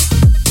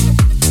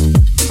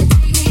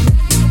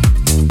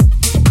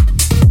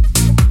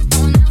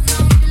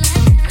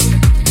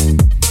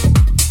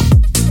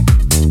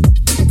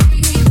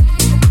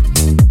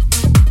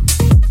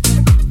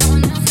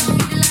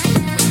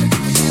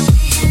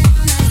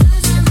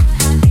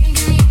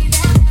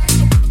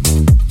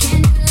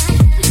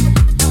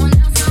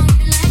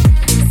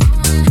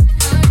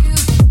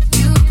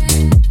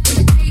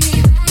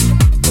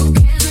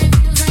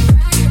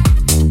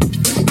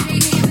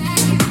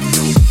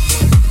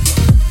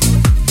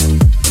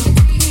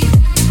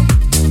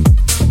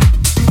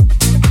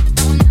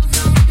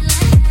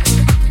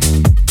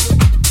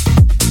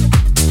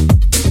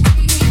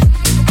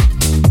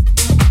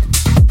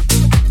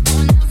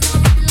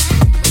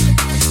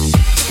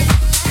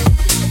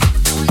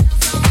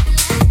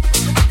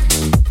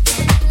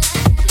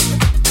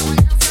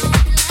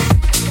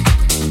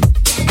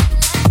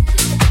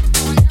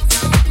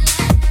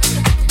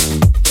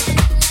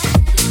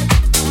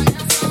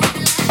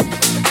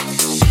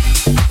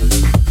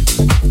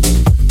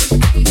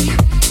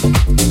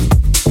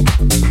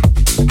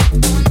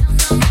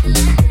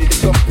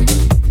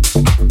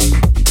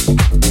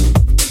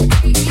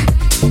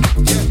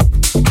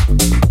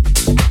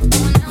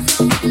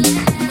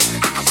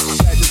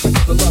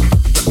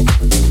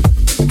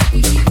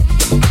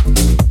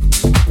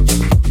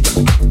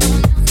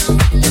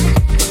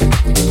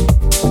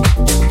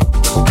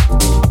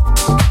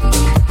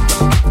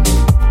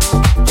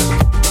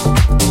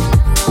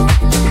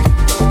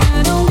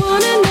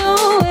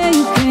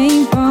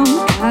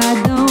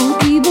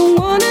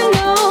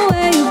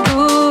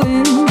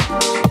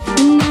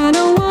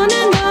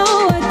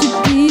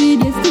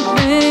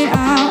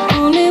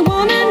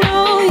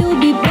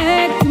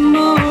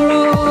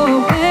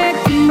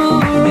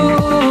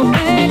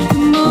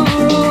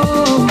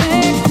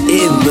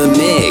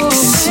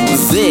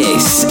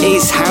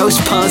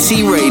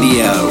 Party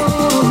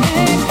Radio.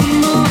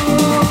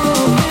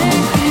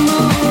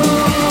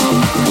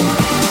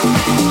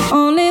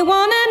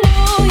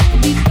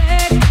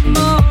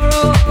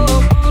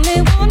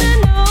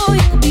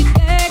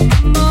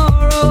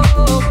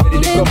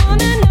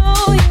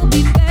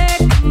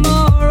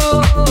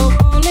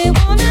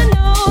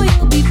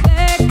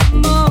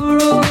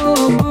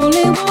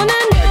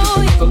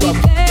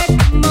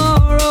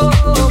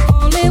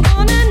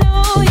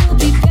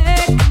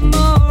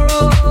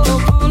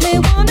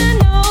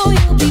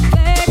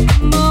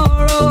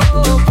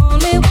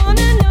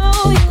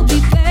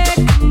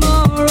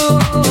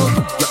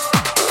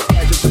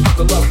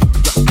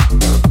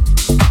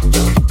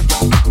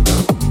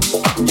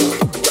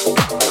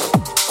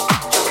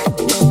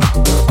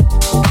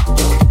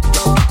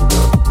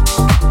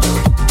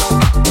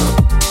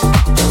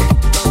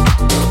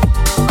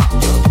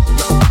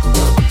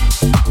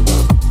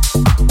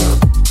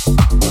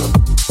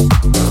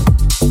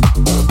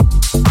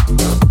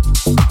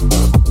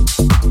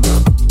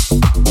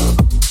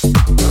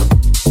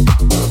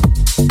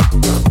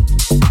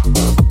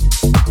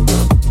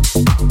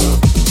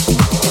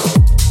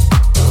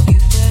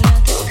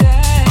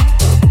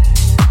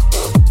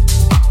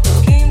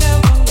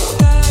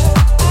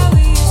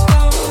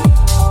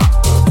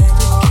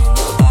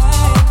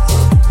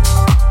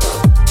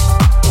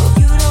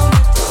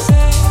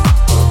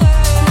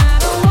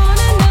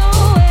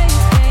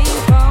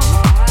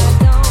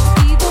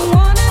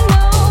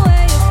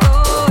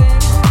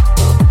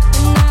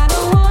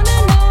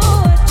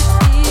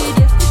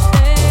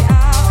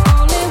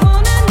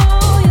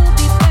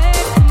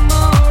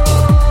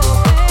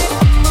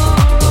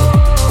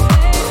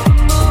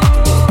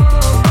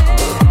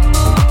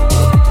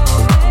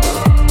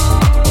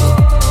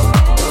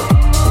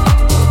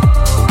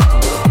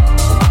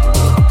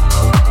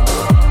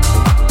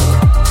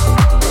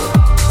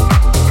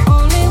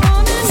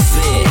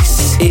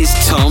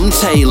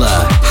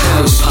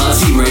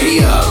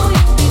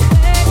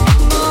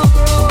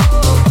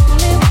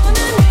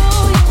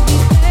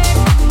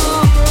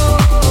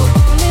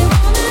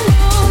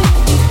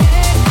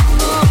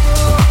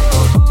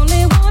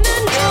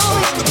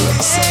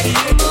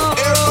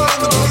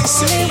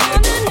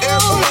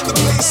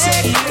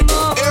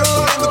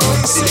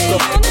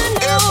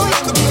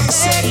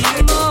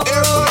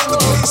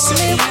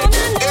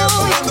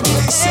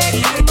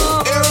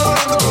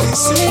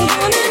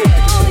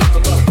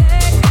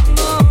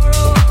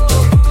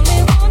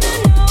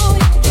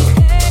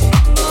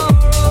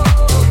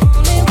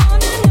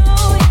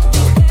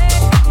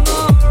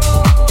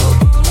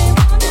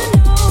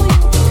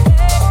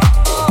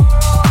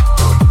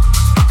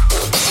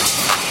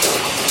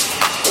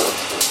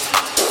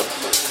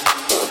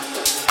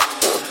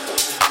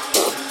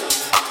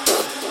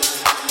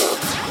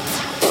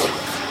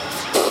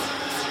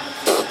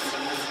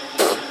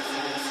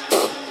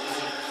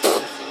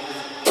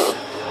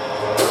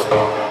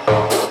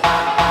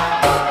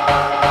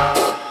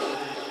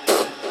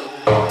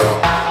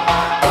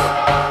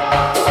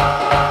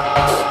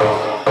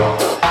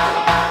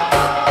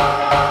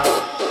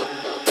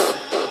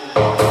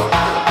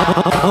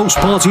 House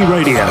Party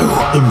Radio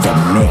in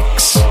the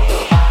mix.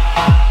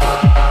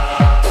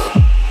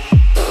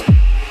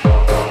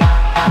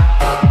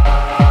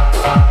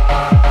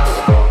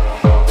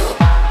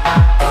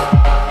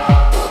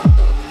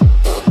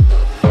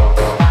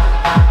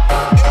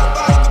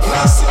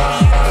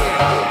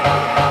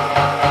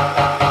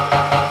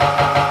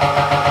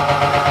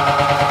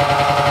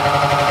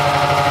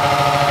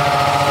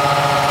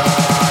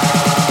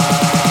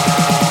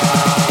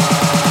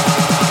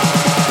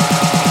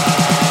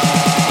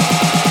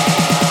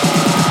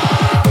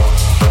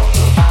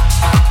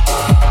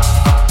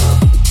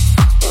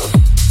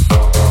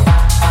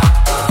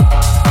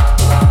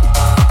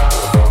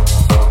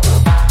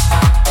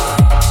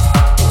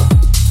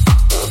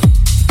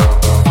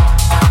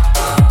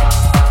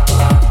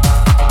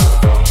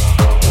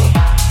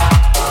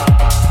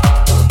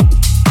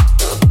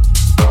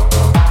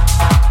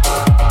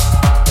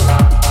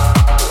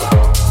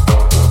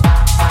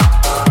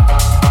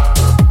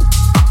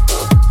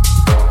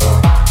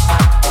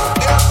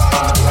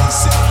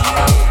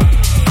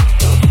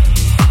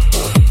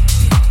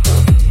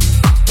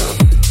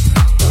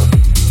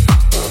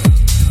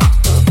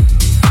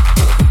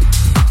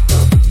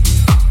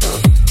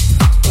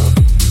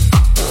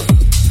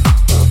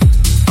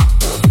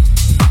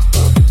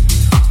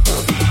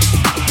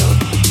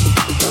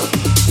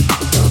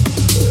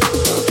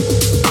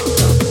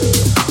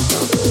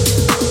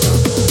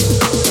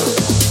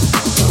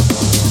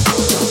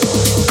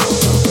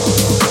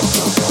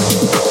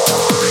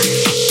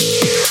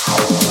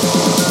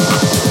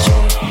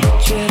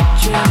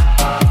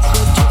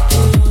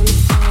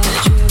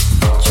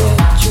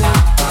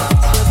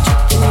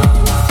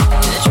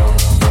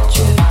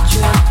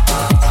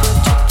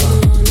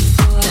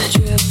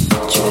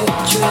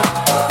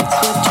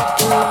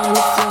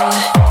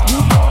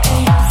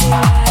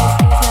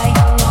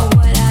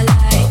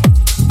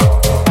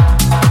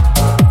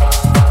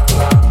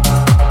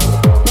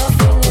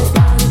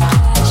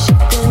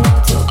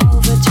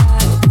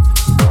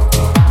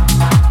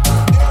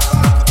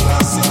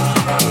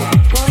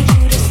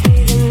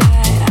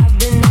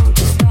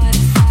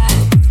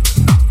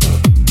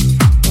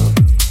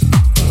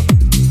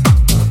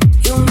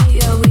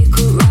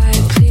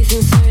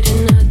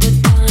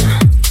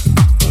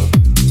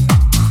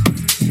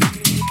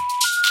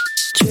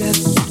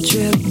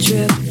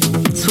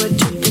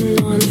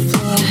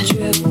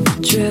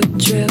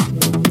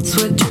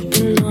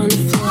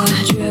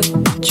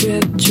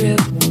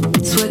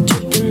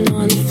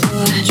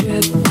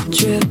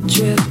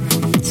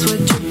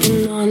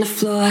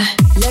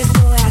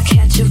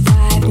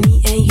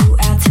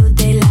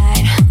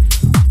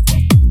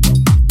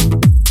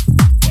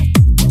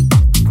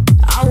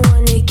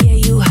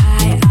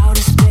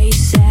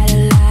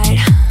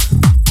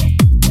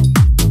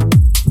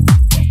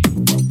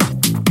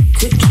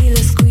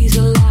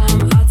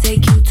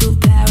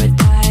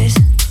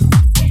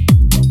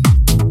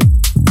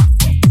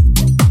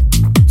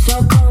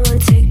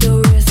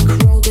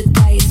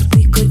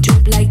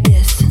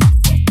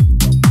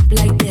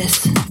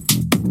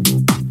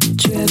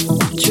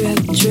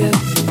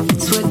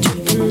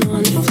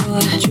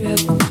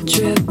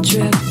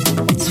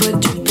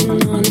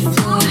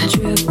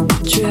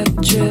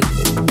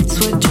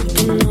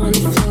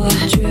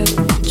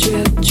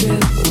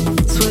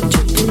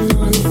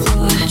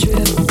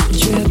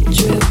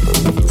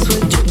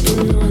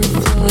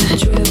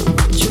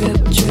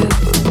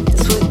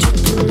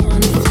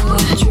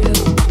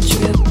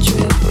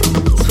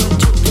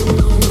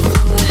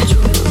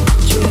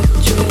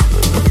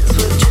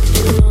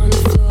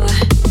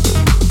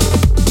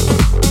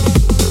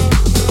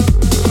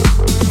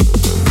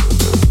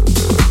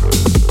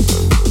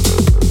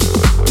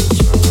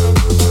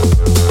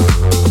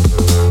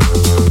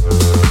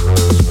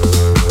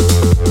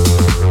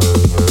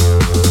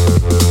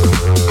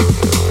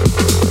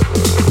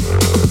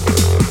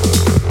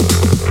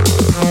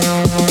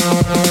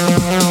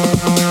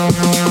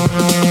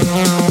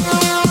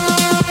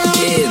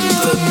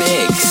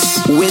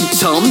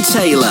 Tom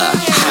Taylor,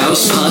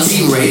 House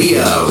Party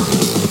Radio.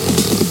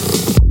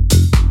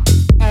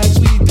 As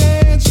we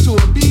dance to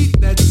a beat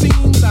that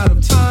seems out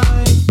of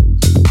time,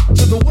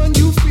 to the one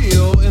you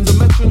feel in the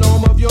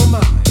metronome of your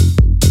mind,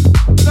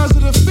 does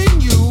it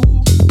offend you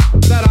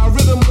that our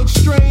rhythm looks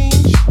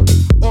strange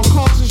or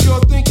causes your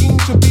thinking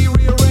to be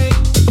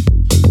rearranged?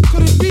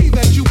 Could it be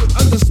that you would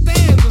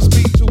understand this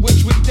beat to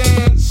which we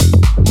dance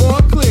more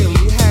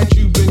clearly had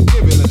you been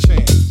given a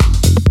chance?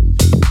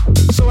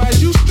 So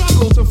as you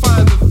struggle to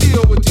find the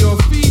feel with your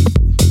feet,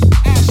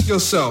 ask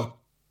yourself,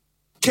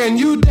 can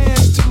you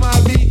dance to my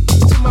beat,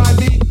 to my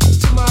beat,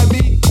 to my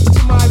beat,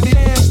 to my beat,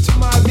 dance to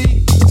my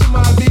beat, to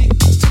my beat,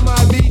 to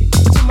my beat,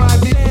 to my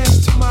beat,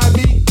 dance to my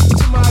beat,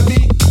 to my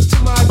beat, to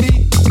my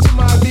beat, to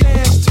my beat,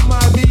 dance to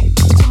my beat,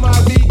 to my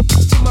beat,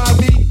 to my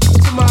beat,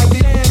 to my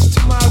beat, dance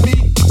to my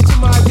beat, to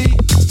my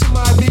beat, to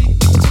my beat,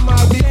 to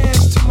my beat,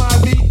 dance to my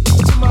beat,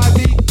 to my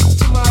beat, to my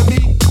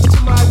beat,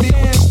 to my beat,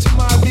 dance to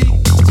my beat,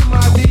 to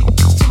my beat,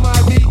 to my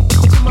beat,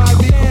 to my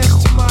beat, dance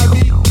to my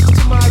beat,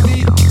 to my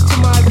beat, to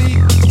my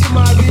beat, to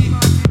my beat.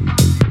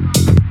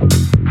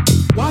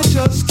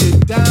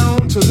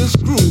 to this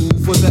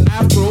groove with the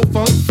Afro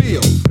funk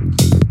feel,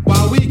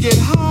 while we get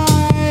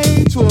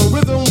high to a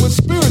rhythm with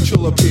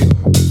spiritual appeal.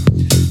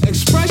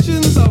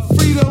 Expressions of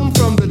freedom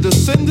from the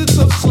descendants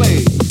of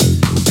slaves.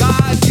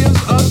 God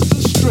gives us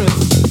the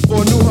strength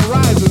for new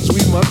horizons we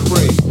must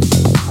break.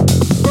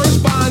 First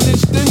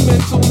bondage, then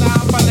mental,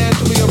 now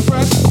financially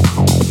oppressed.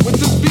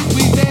 With this beat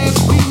we dance,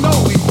 we know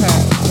we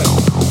pass the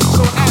test.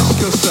 So ask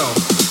yourself,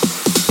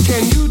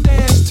 can you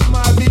dance to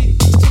my beat,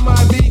 to my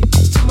beat,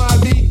 to my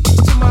beat,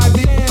 to my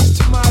beat, dance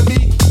to my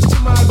beat, to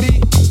my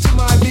beat, to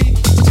my beat,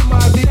 to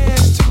my beat,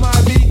 dance to my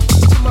beat,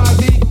 to my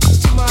beat,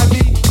 to my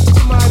beat,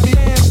 to my beat,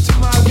 dance to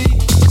my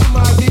beat, to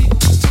my beat,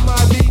 to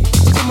my beat,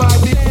 to my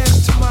beat,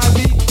 dance to my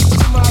beat,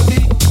 to my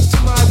beat,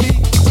 to my beat,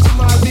 to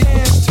my beat,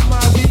 dance to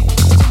my beat,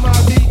 to my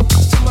beat,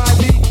 to my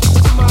beat,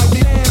 to my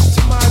beat, dance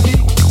to my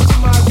beat, to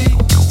my beat,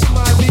 to my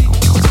beat,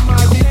 to my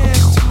beat,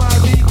 dance to my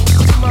beat,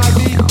 to my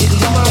beat, to my beat, to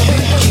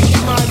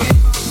my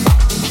beat.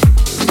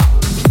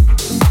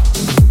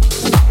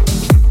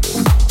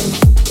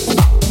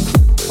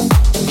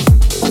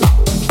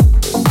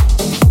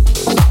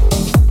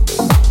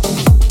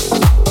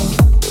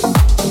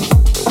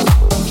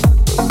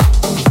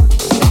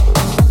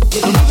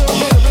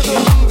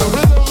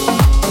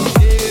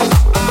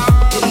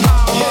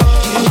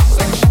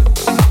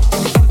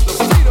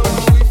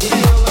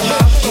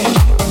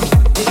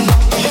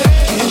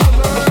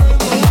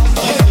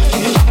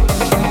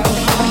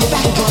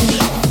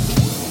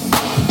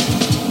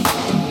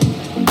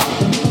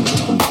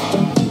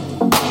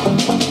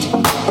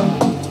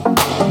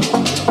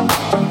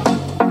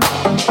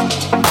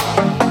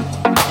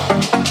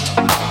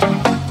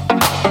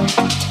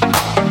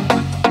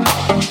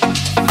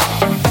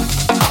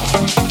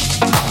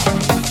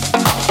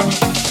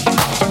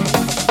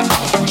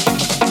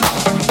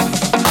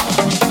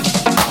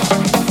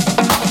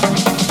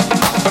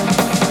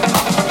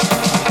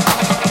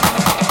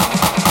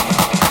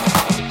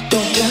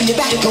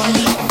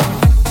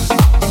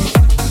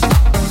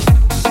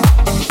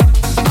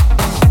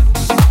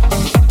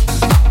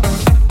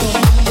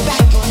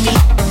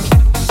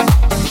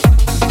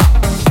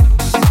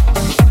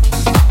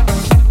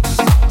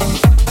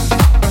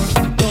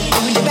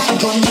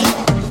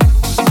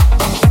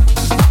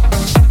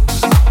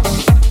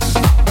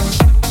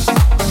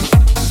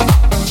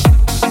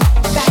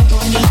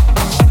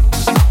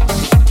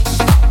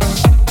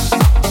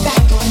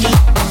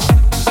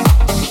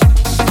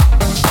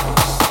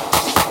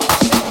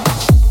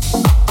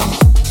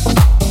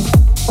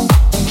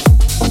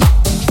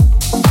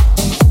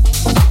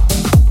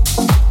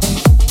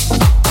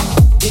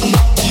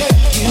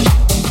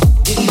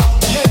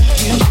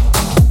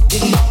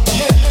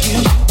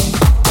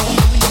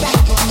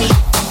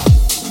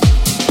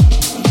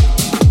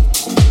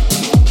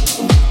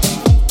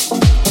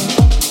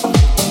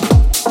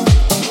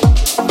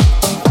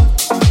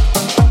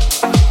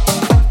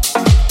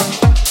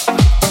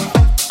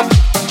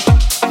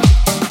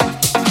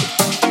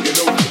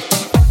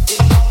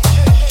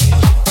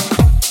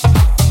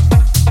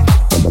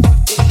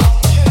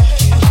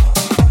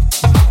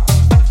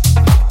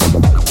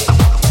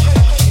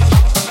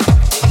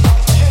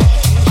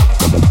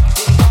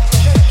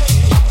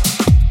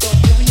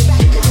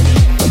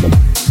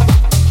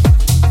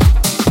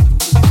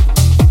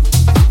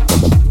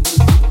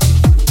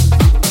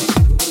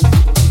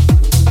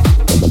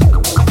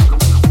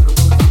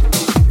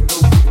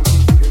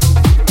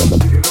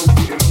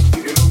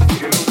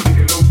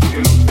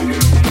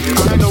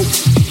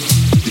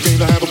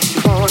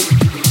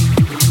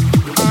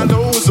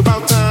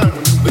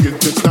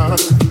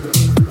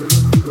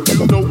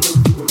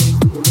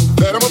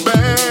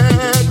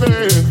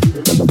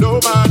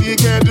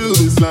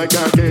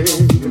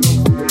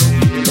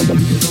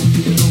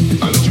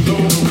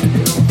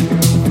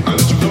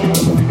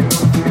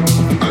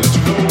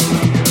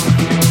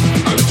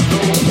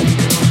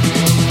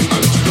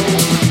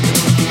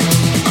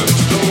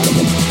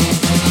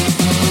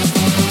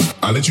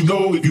 I'll let you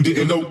know if you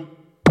didn't know.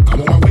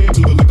 I'm on my way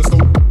to the liquor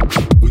store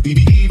with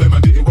DBE and my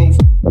didn't roll.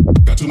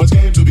 Got too much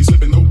game to be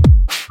slipping though.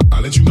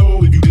 I'll let you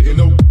know if you didn't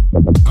know.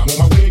 I'm on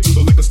my way to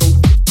the liquor store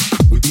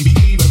with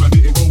DBE and my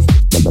didn't roll.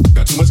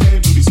 Got too much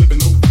game to be slipping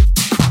though.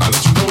 I'll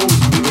let you know if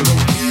you didn't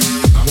know.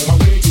 I'm on my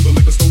way to the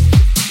liquor store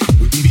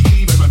with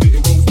DBE and my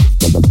didn't roll.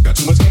 Got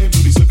too much game to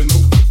be slipping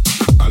though.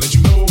 I'll let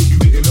you know if you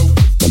didn't know.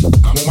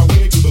 I'm on my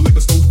way to the liquor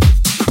store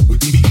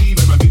with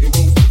DBE and my didn't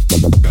roll.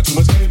 Got too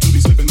much game to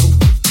be slipping though.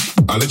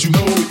 I'll let you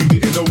know if you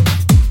didn't know.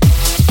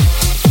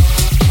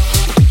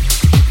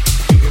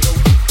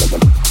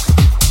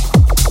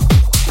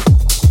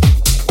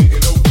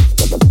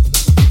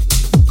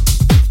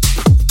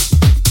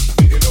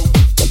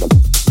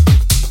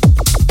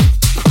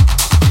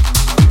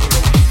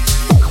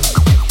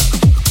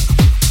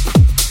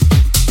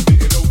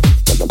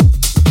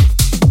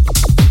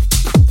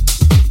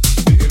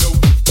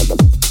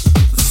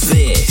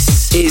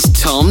 This is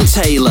Tom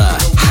Taylor,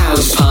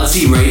 House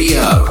Party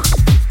Radio.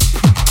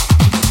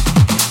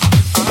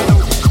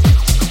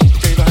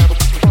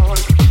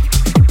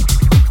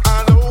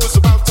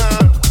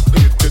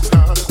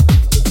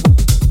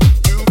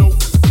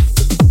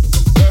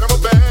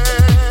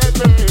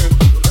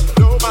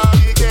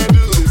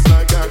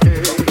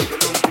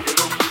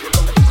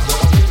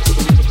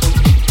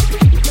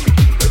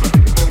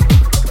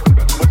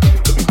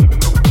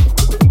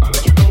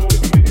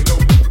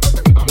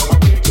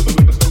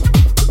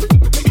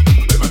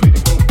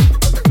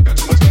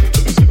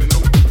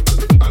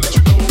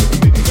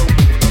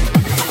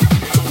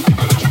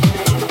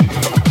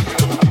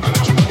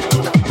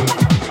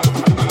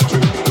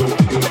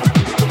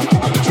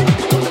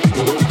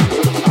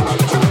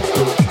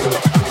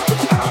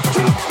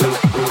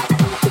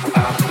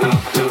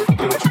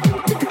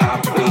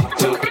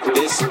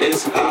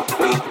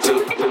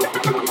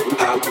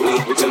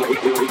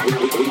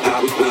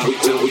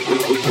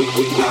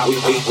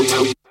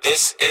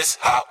 This is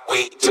how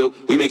we do.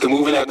 We make a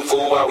move and act a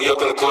fool while we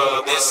up in the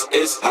club. This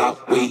is how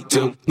we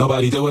do.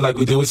 Nobody do it like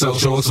we do it, so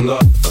show us some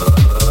love.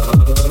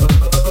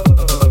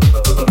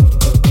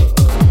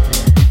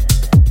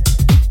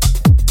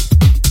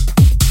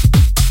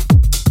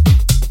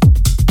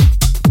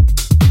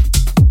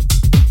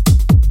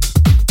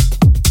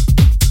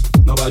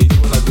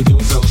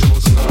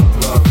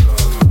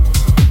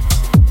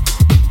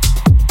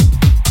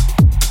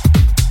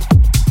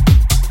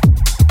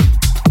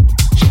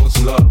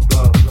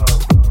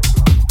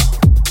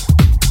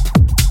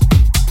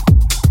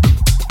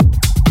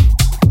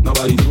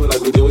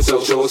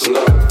 Show us some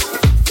love.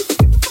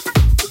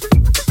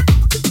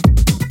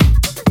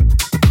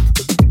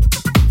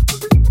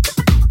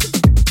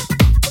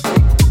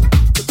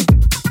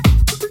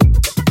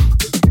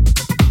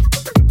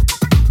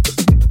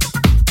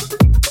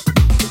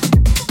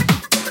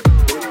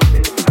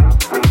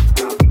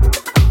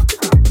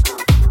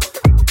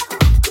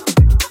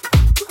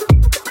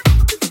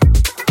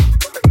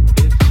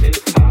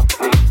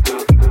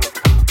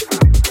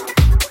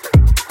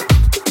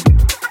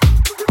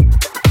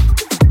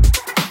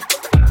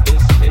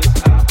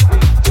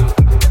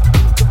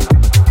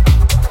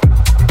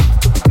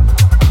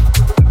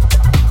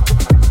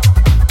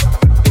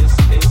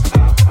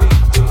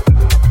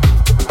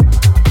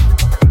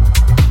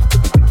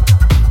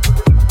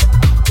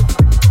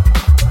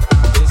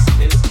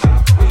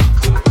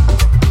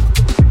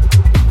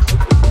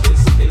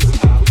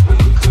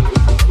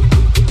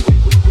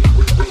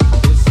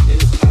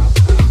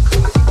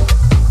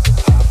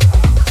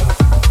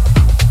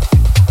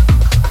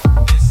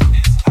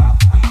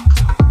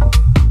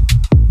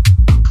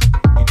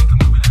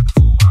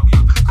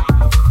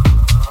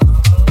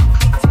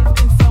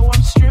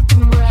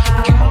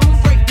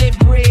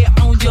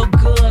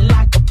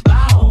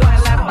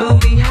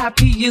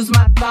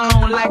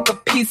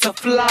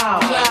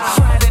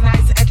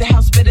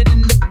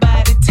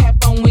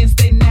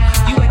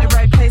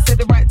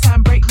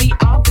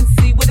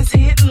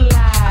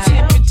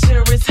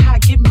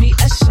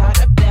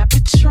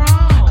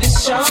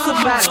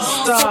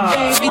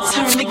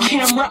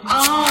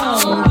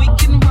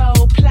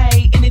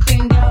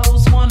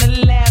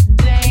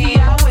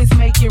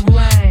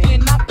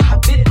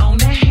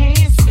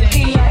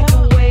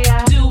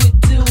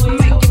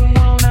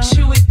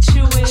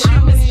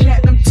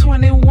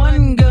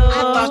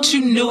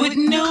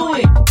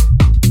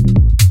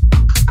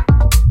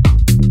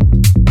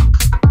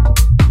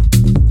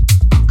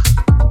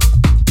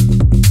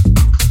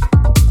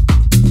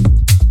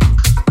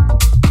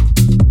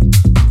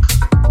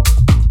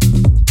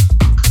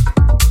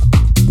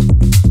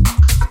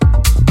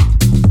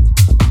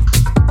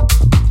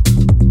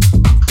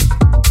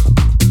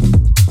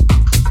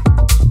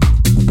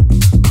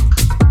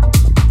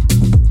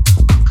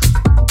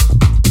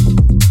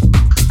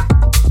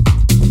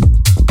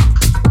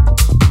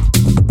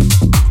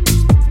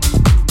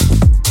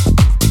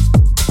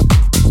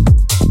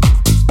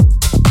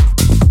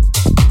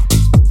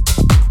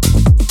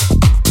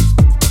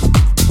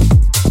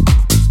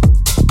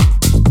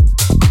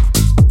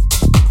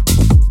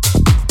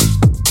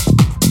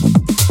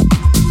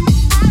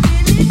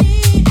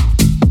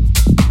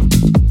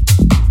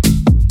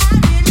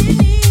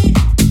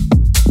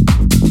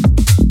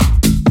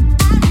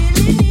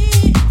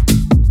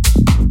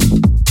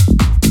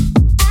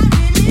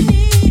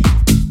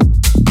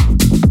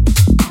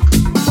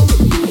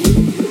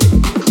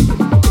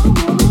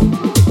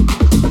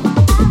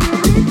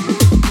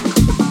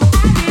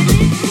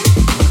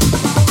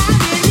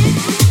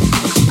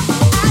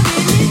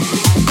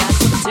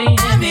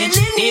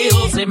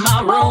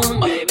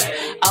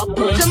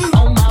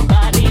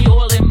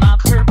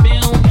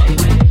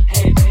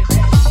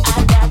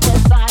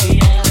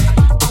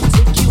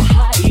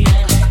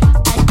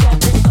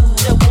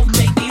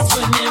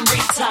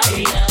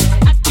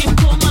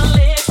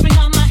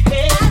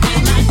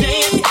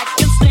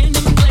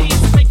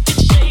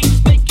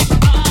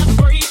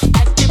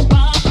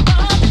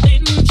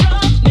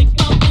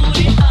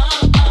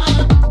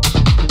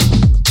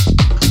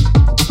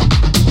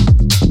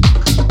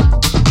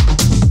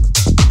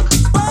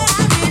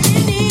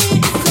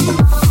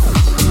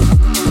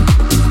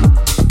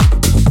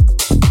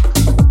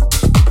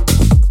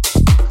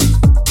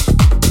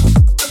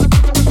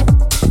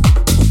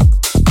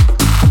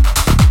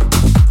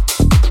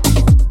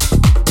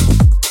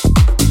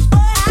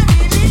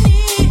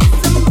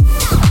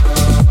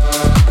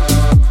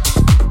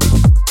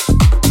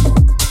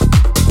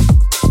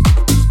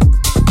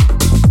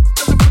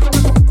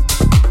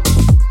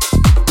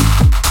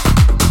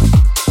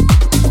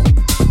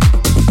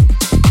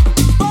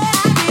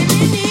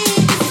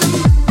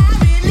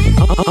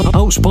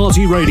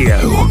 Party Radio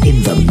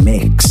in the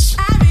mix.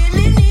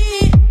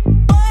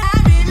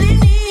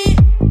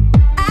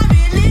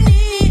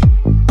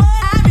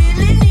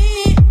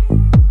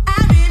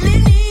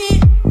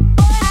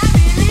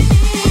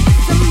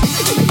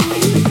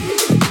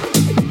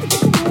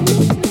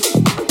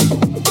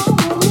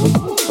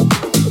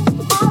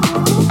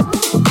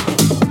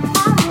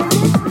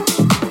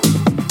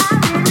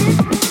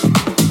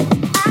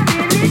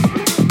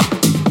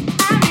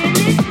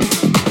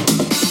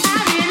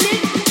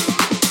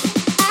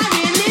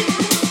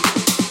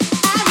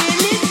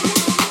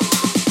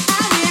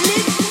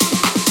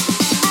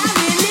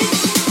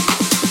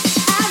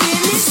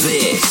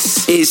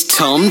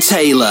 Tom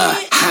Taylor.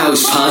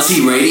 House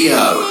Party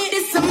Radio.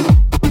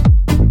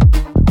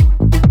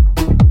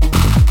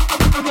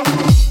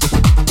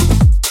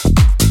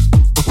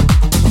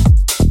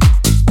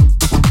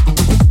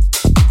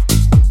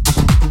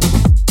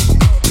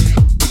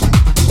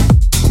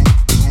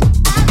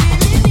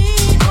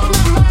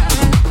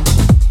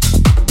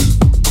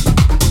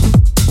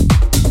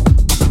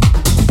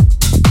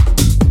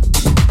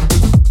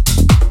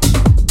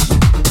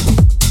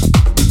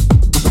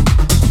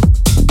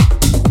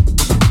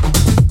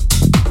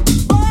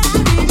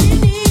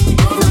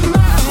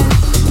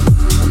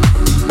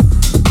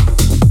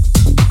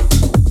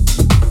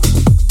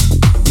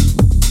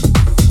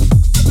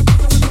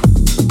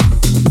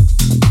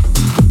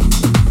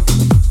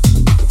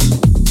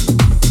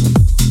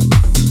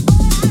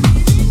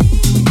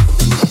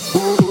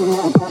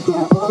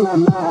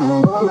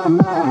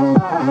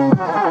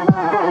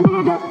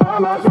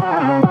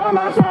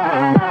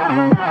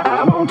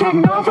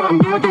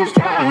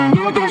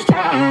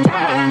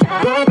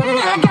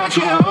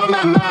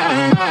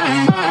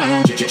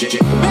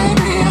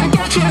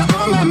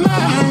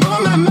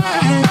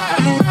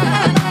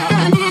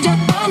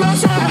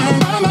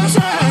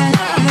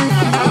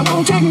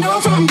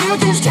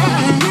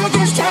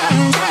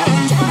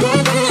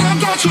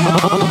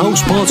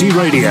 House Party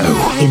Radio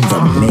in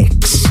the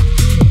mix.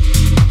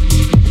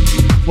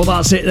 Well,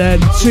 that's it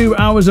then. 2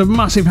 hours of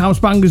massive house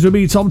bangers with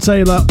me, Tom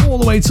Taylor, all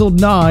the way till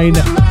 9.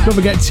 Don't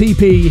forget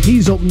TP,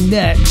 he's up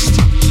next.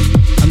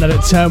 And then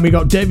at 10 we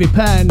got David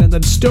Penn, and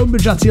then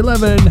Stonebridge at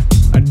 11,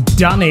 and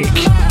Danik,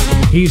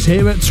 he's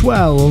here at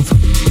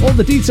 12. All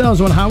the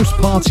details on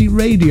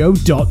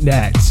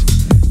housepartyradio.net.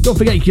 Don't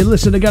forget you can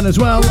listen again as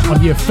well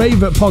on your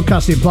favourite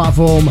podcasting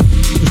platform.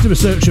 Just do a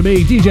search for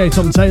me, DJ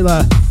Tom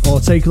Taylor, or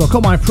take a look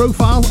on my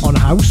profile on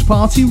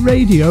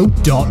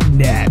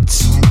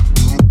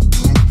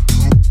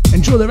housepartyradio.net.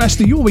 Enjoy the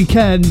rest of your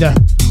weekend.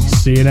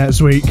 See you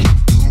next week.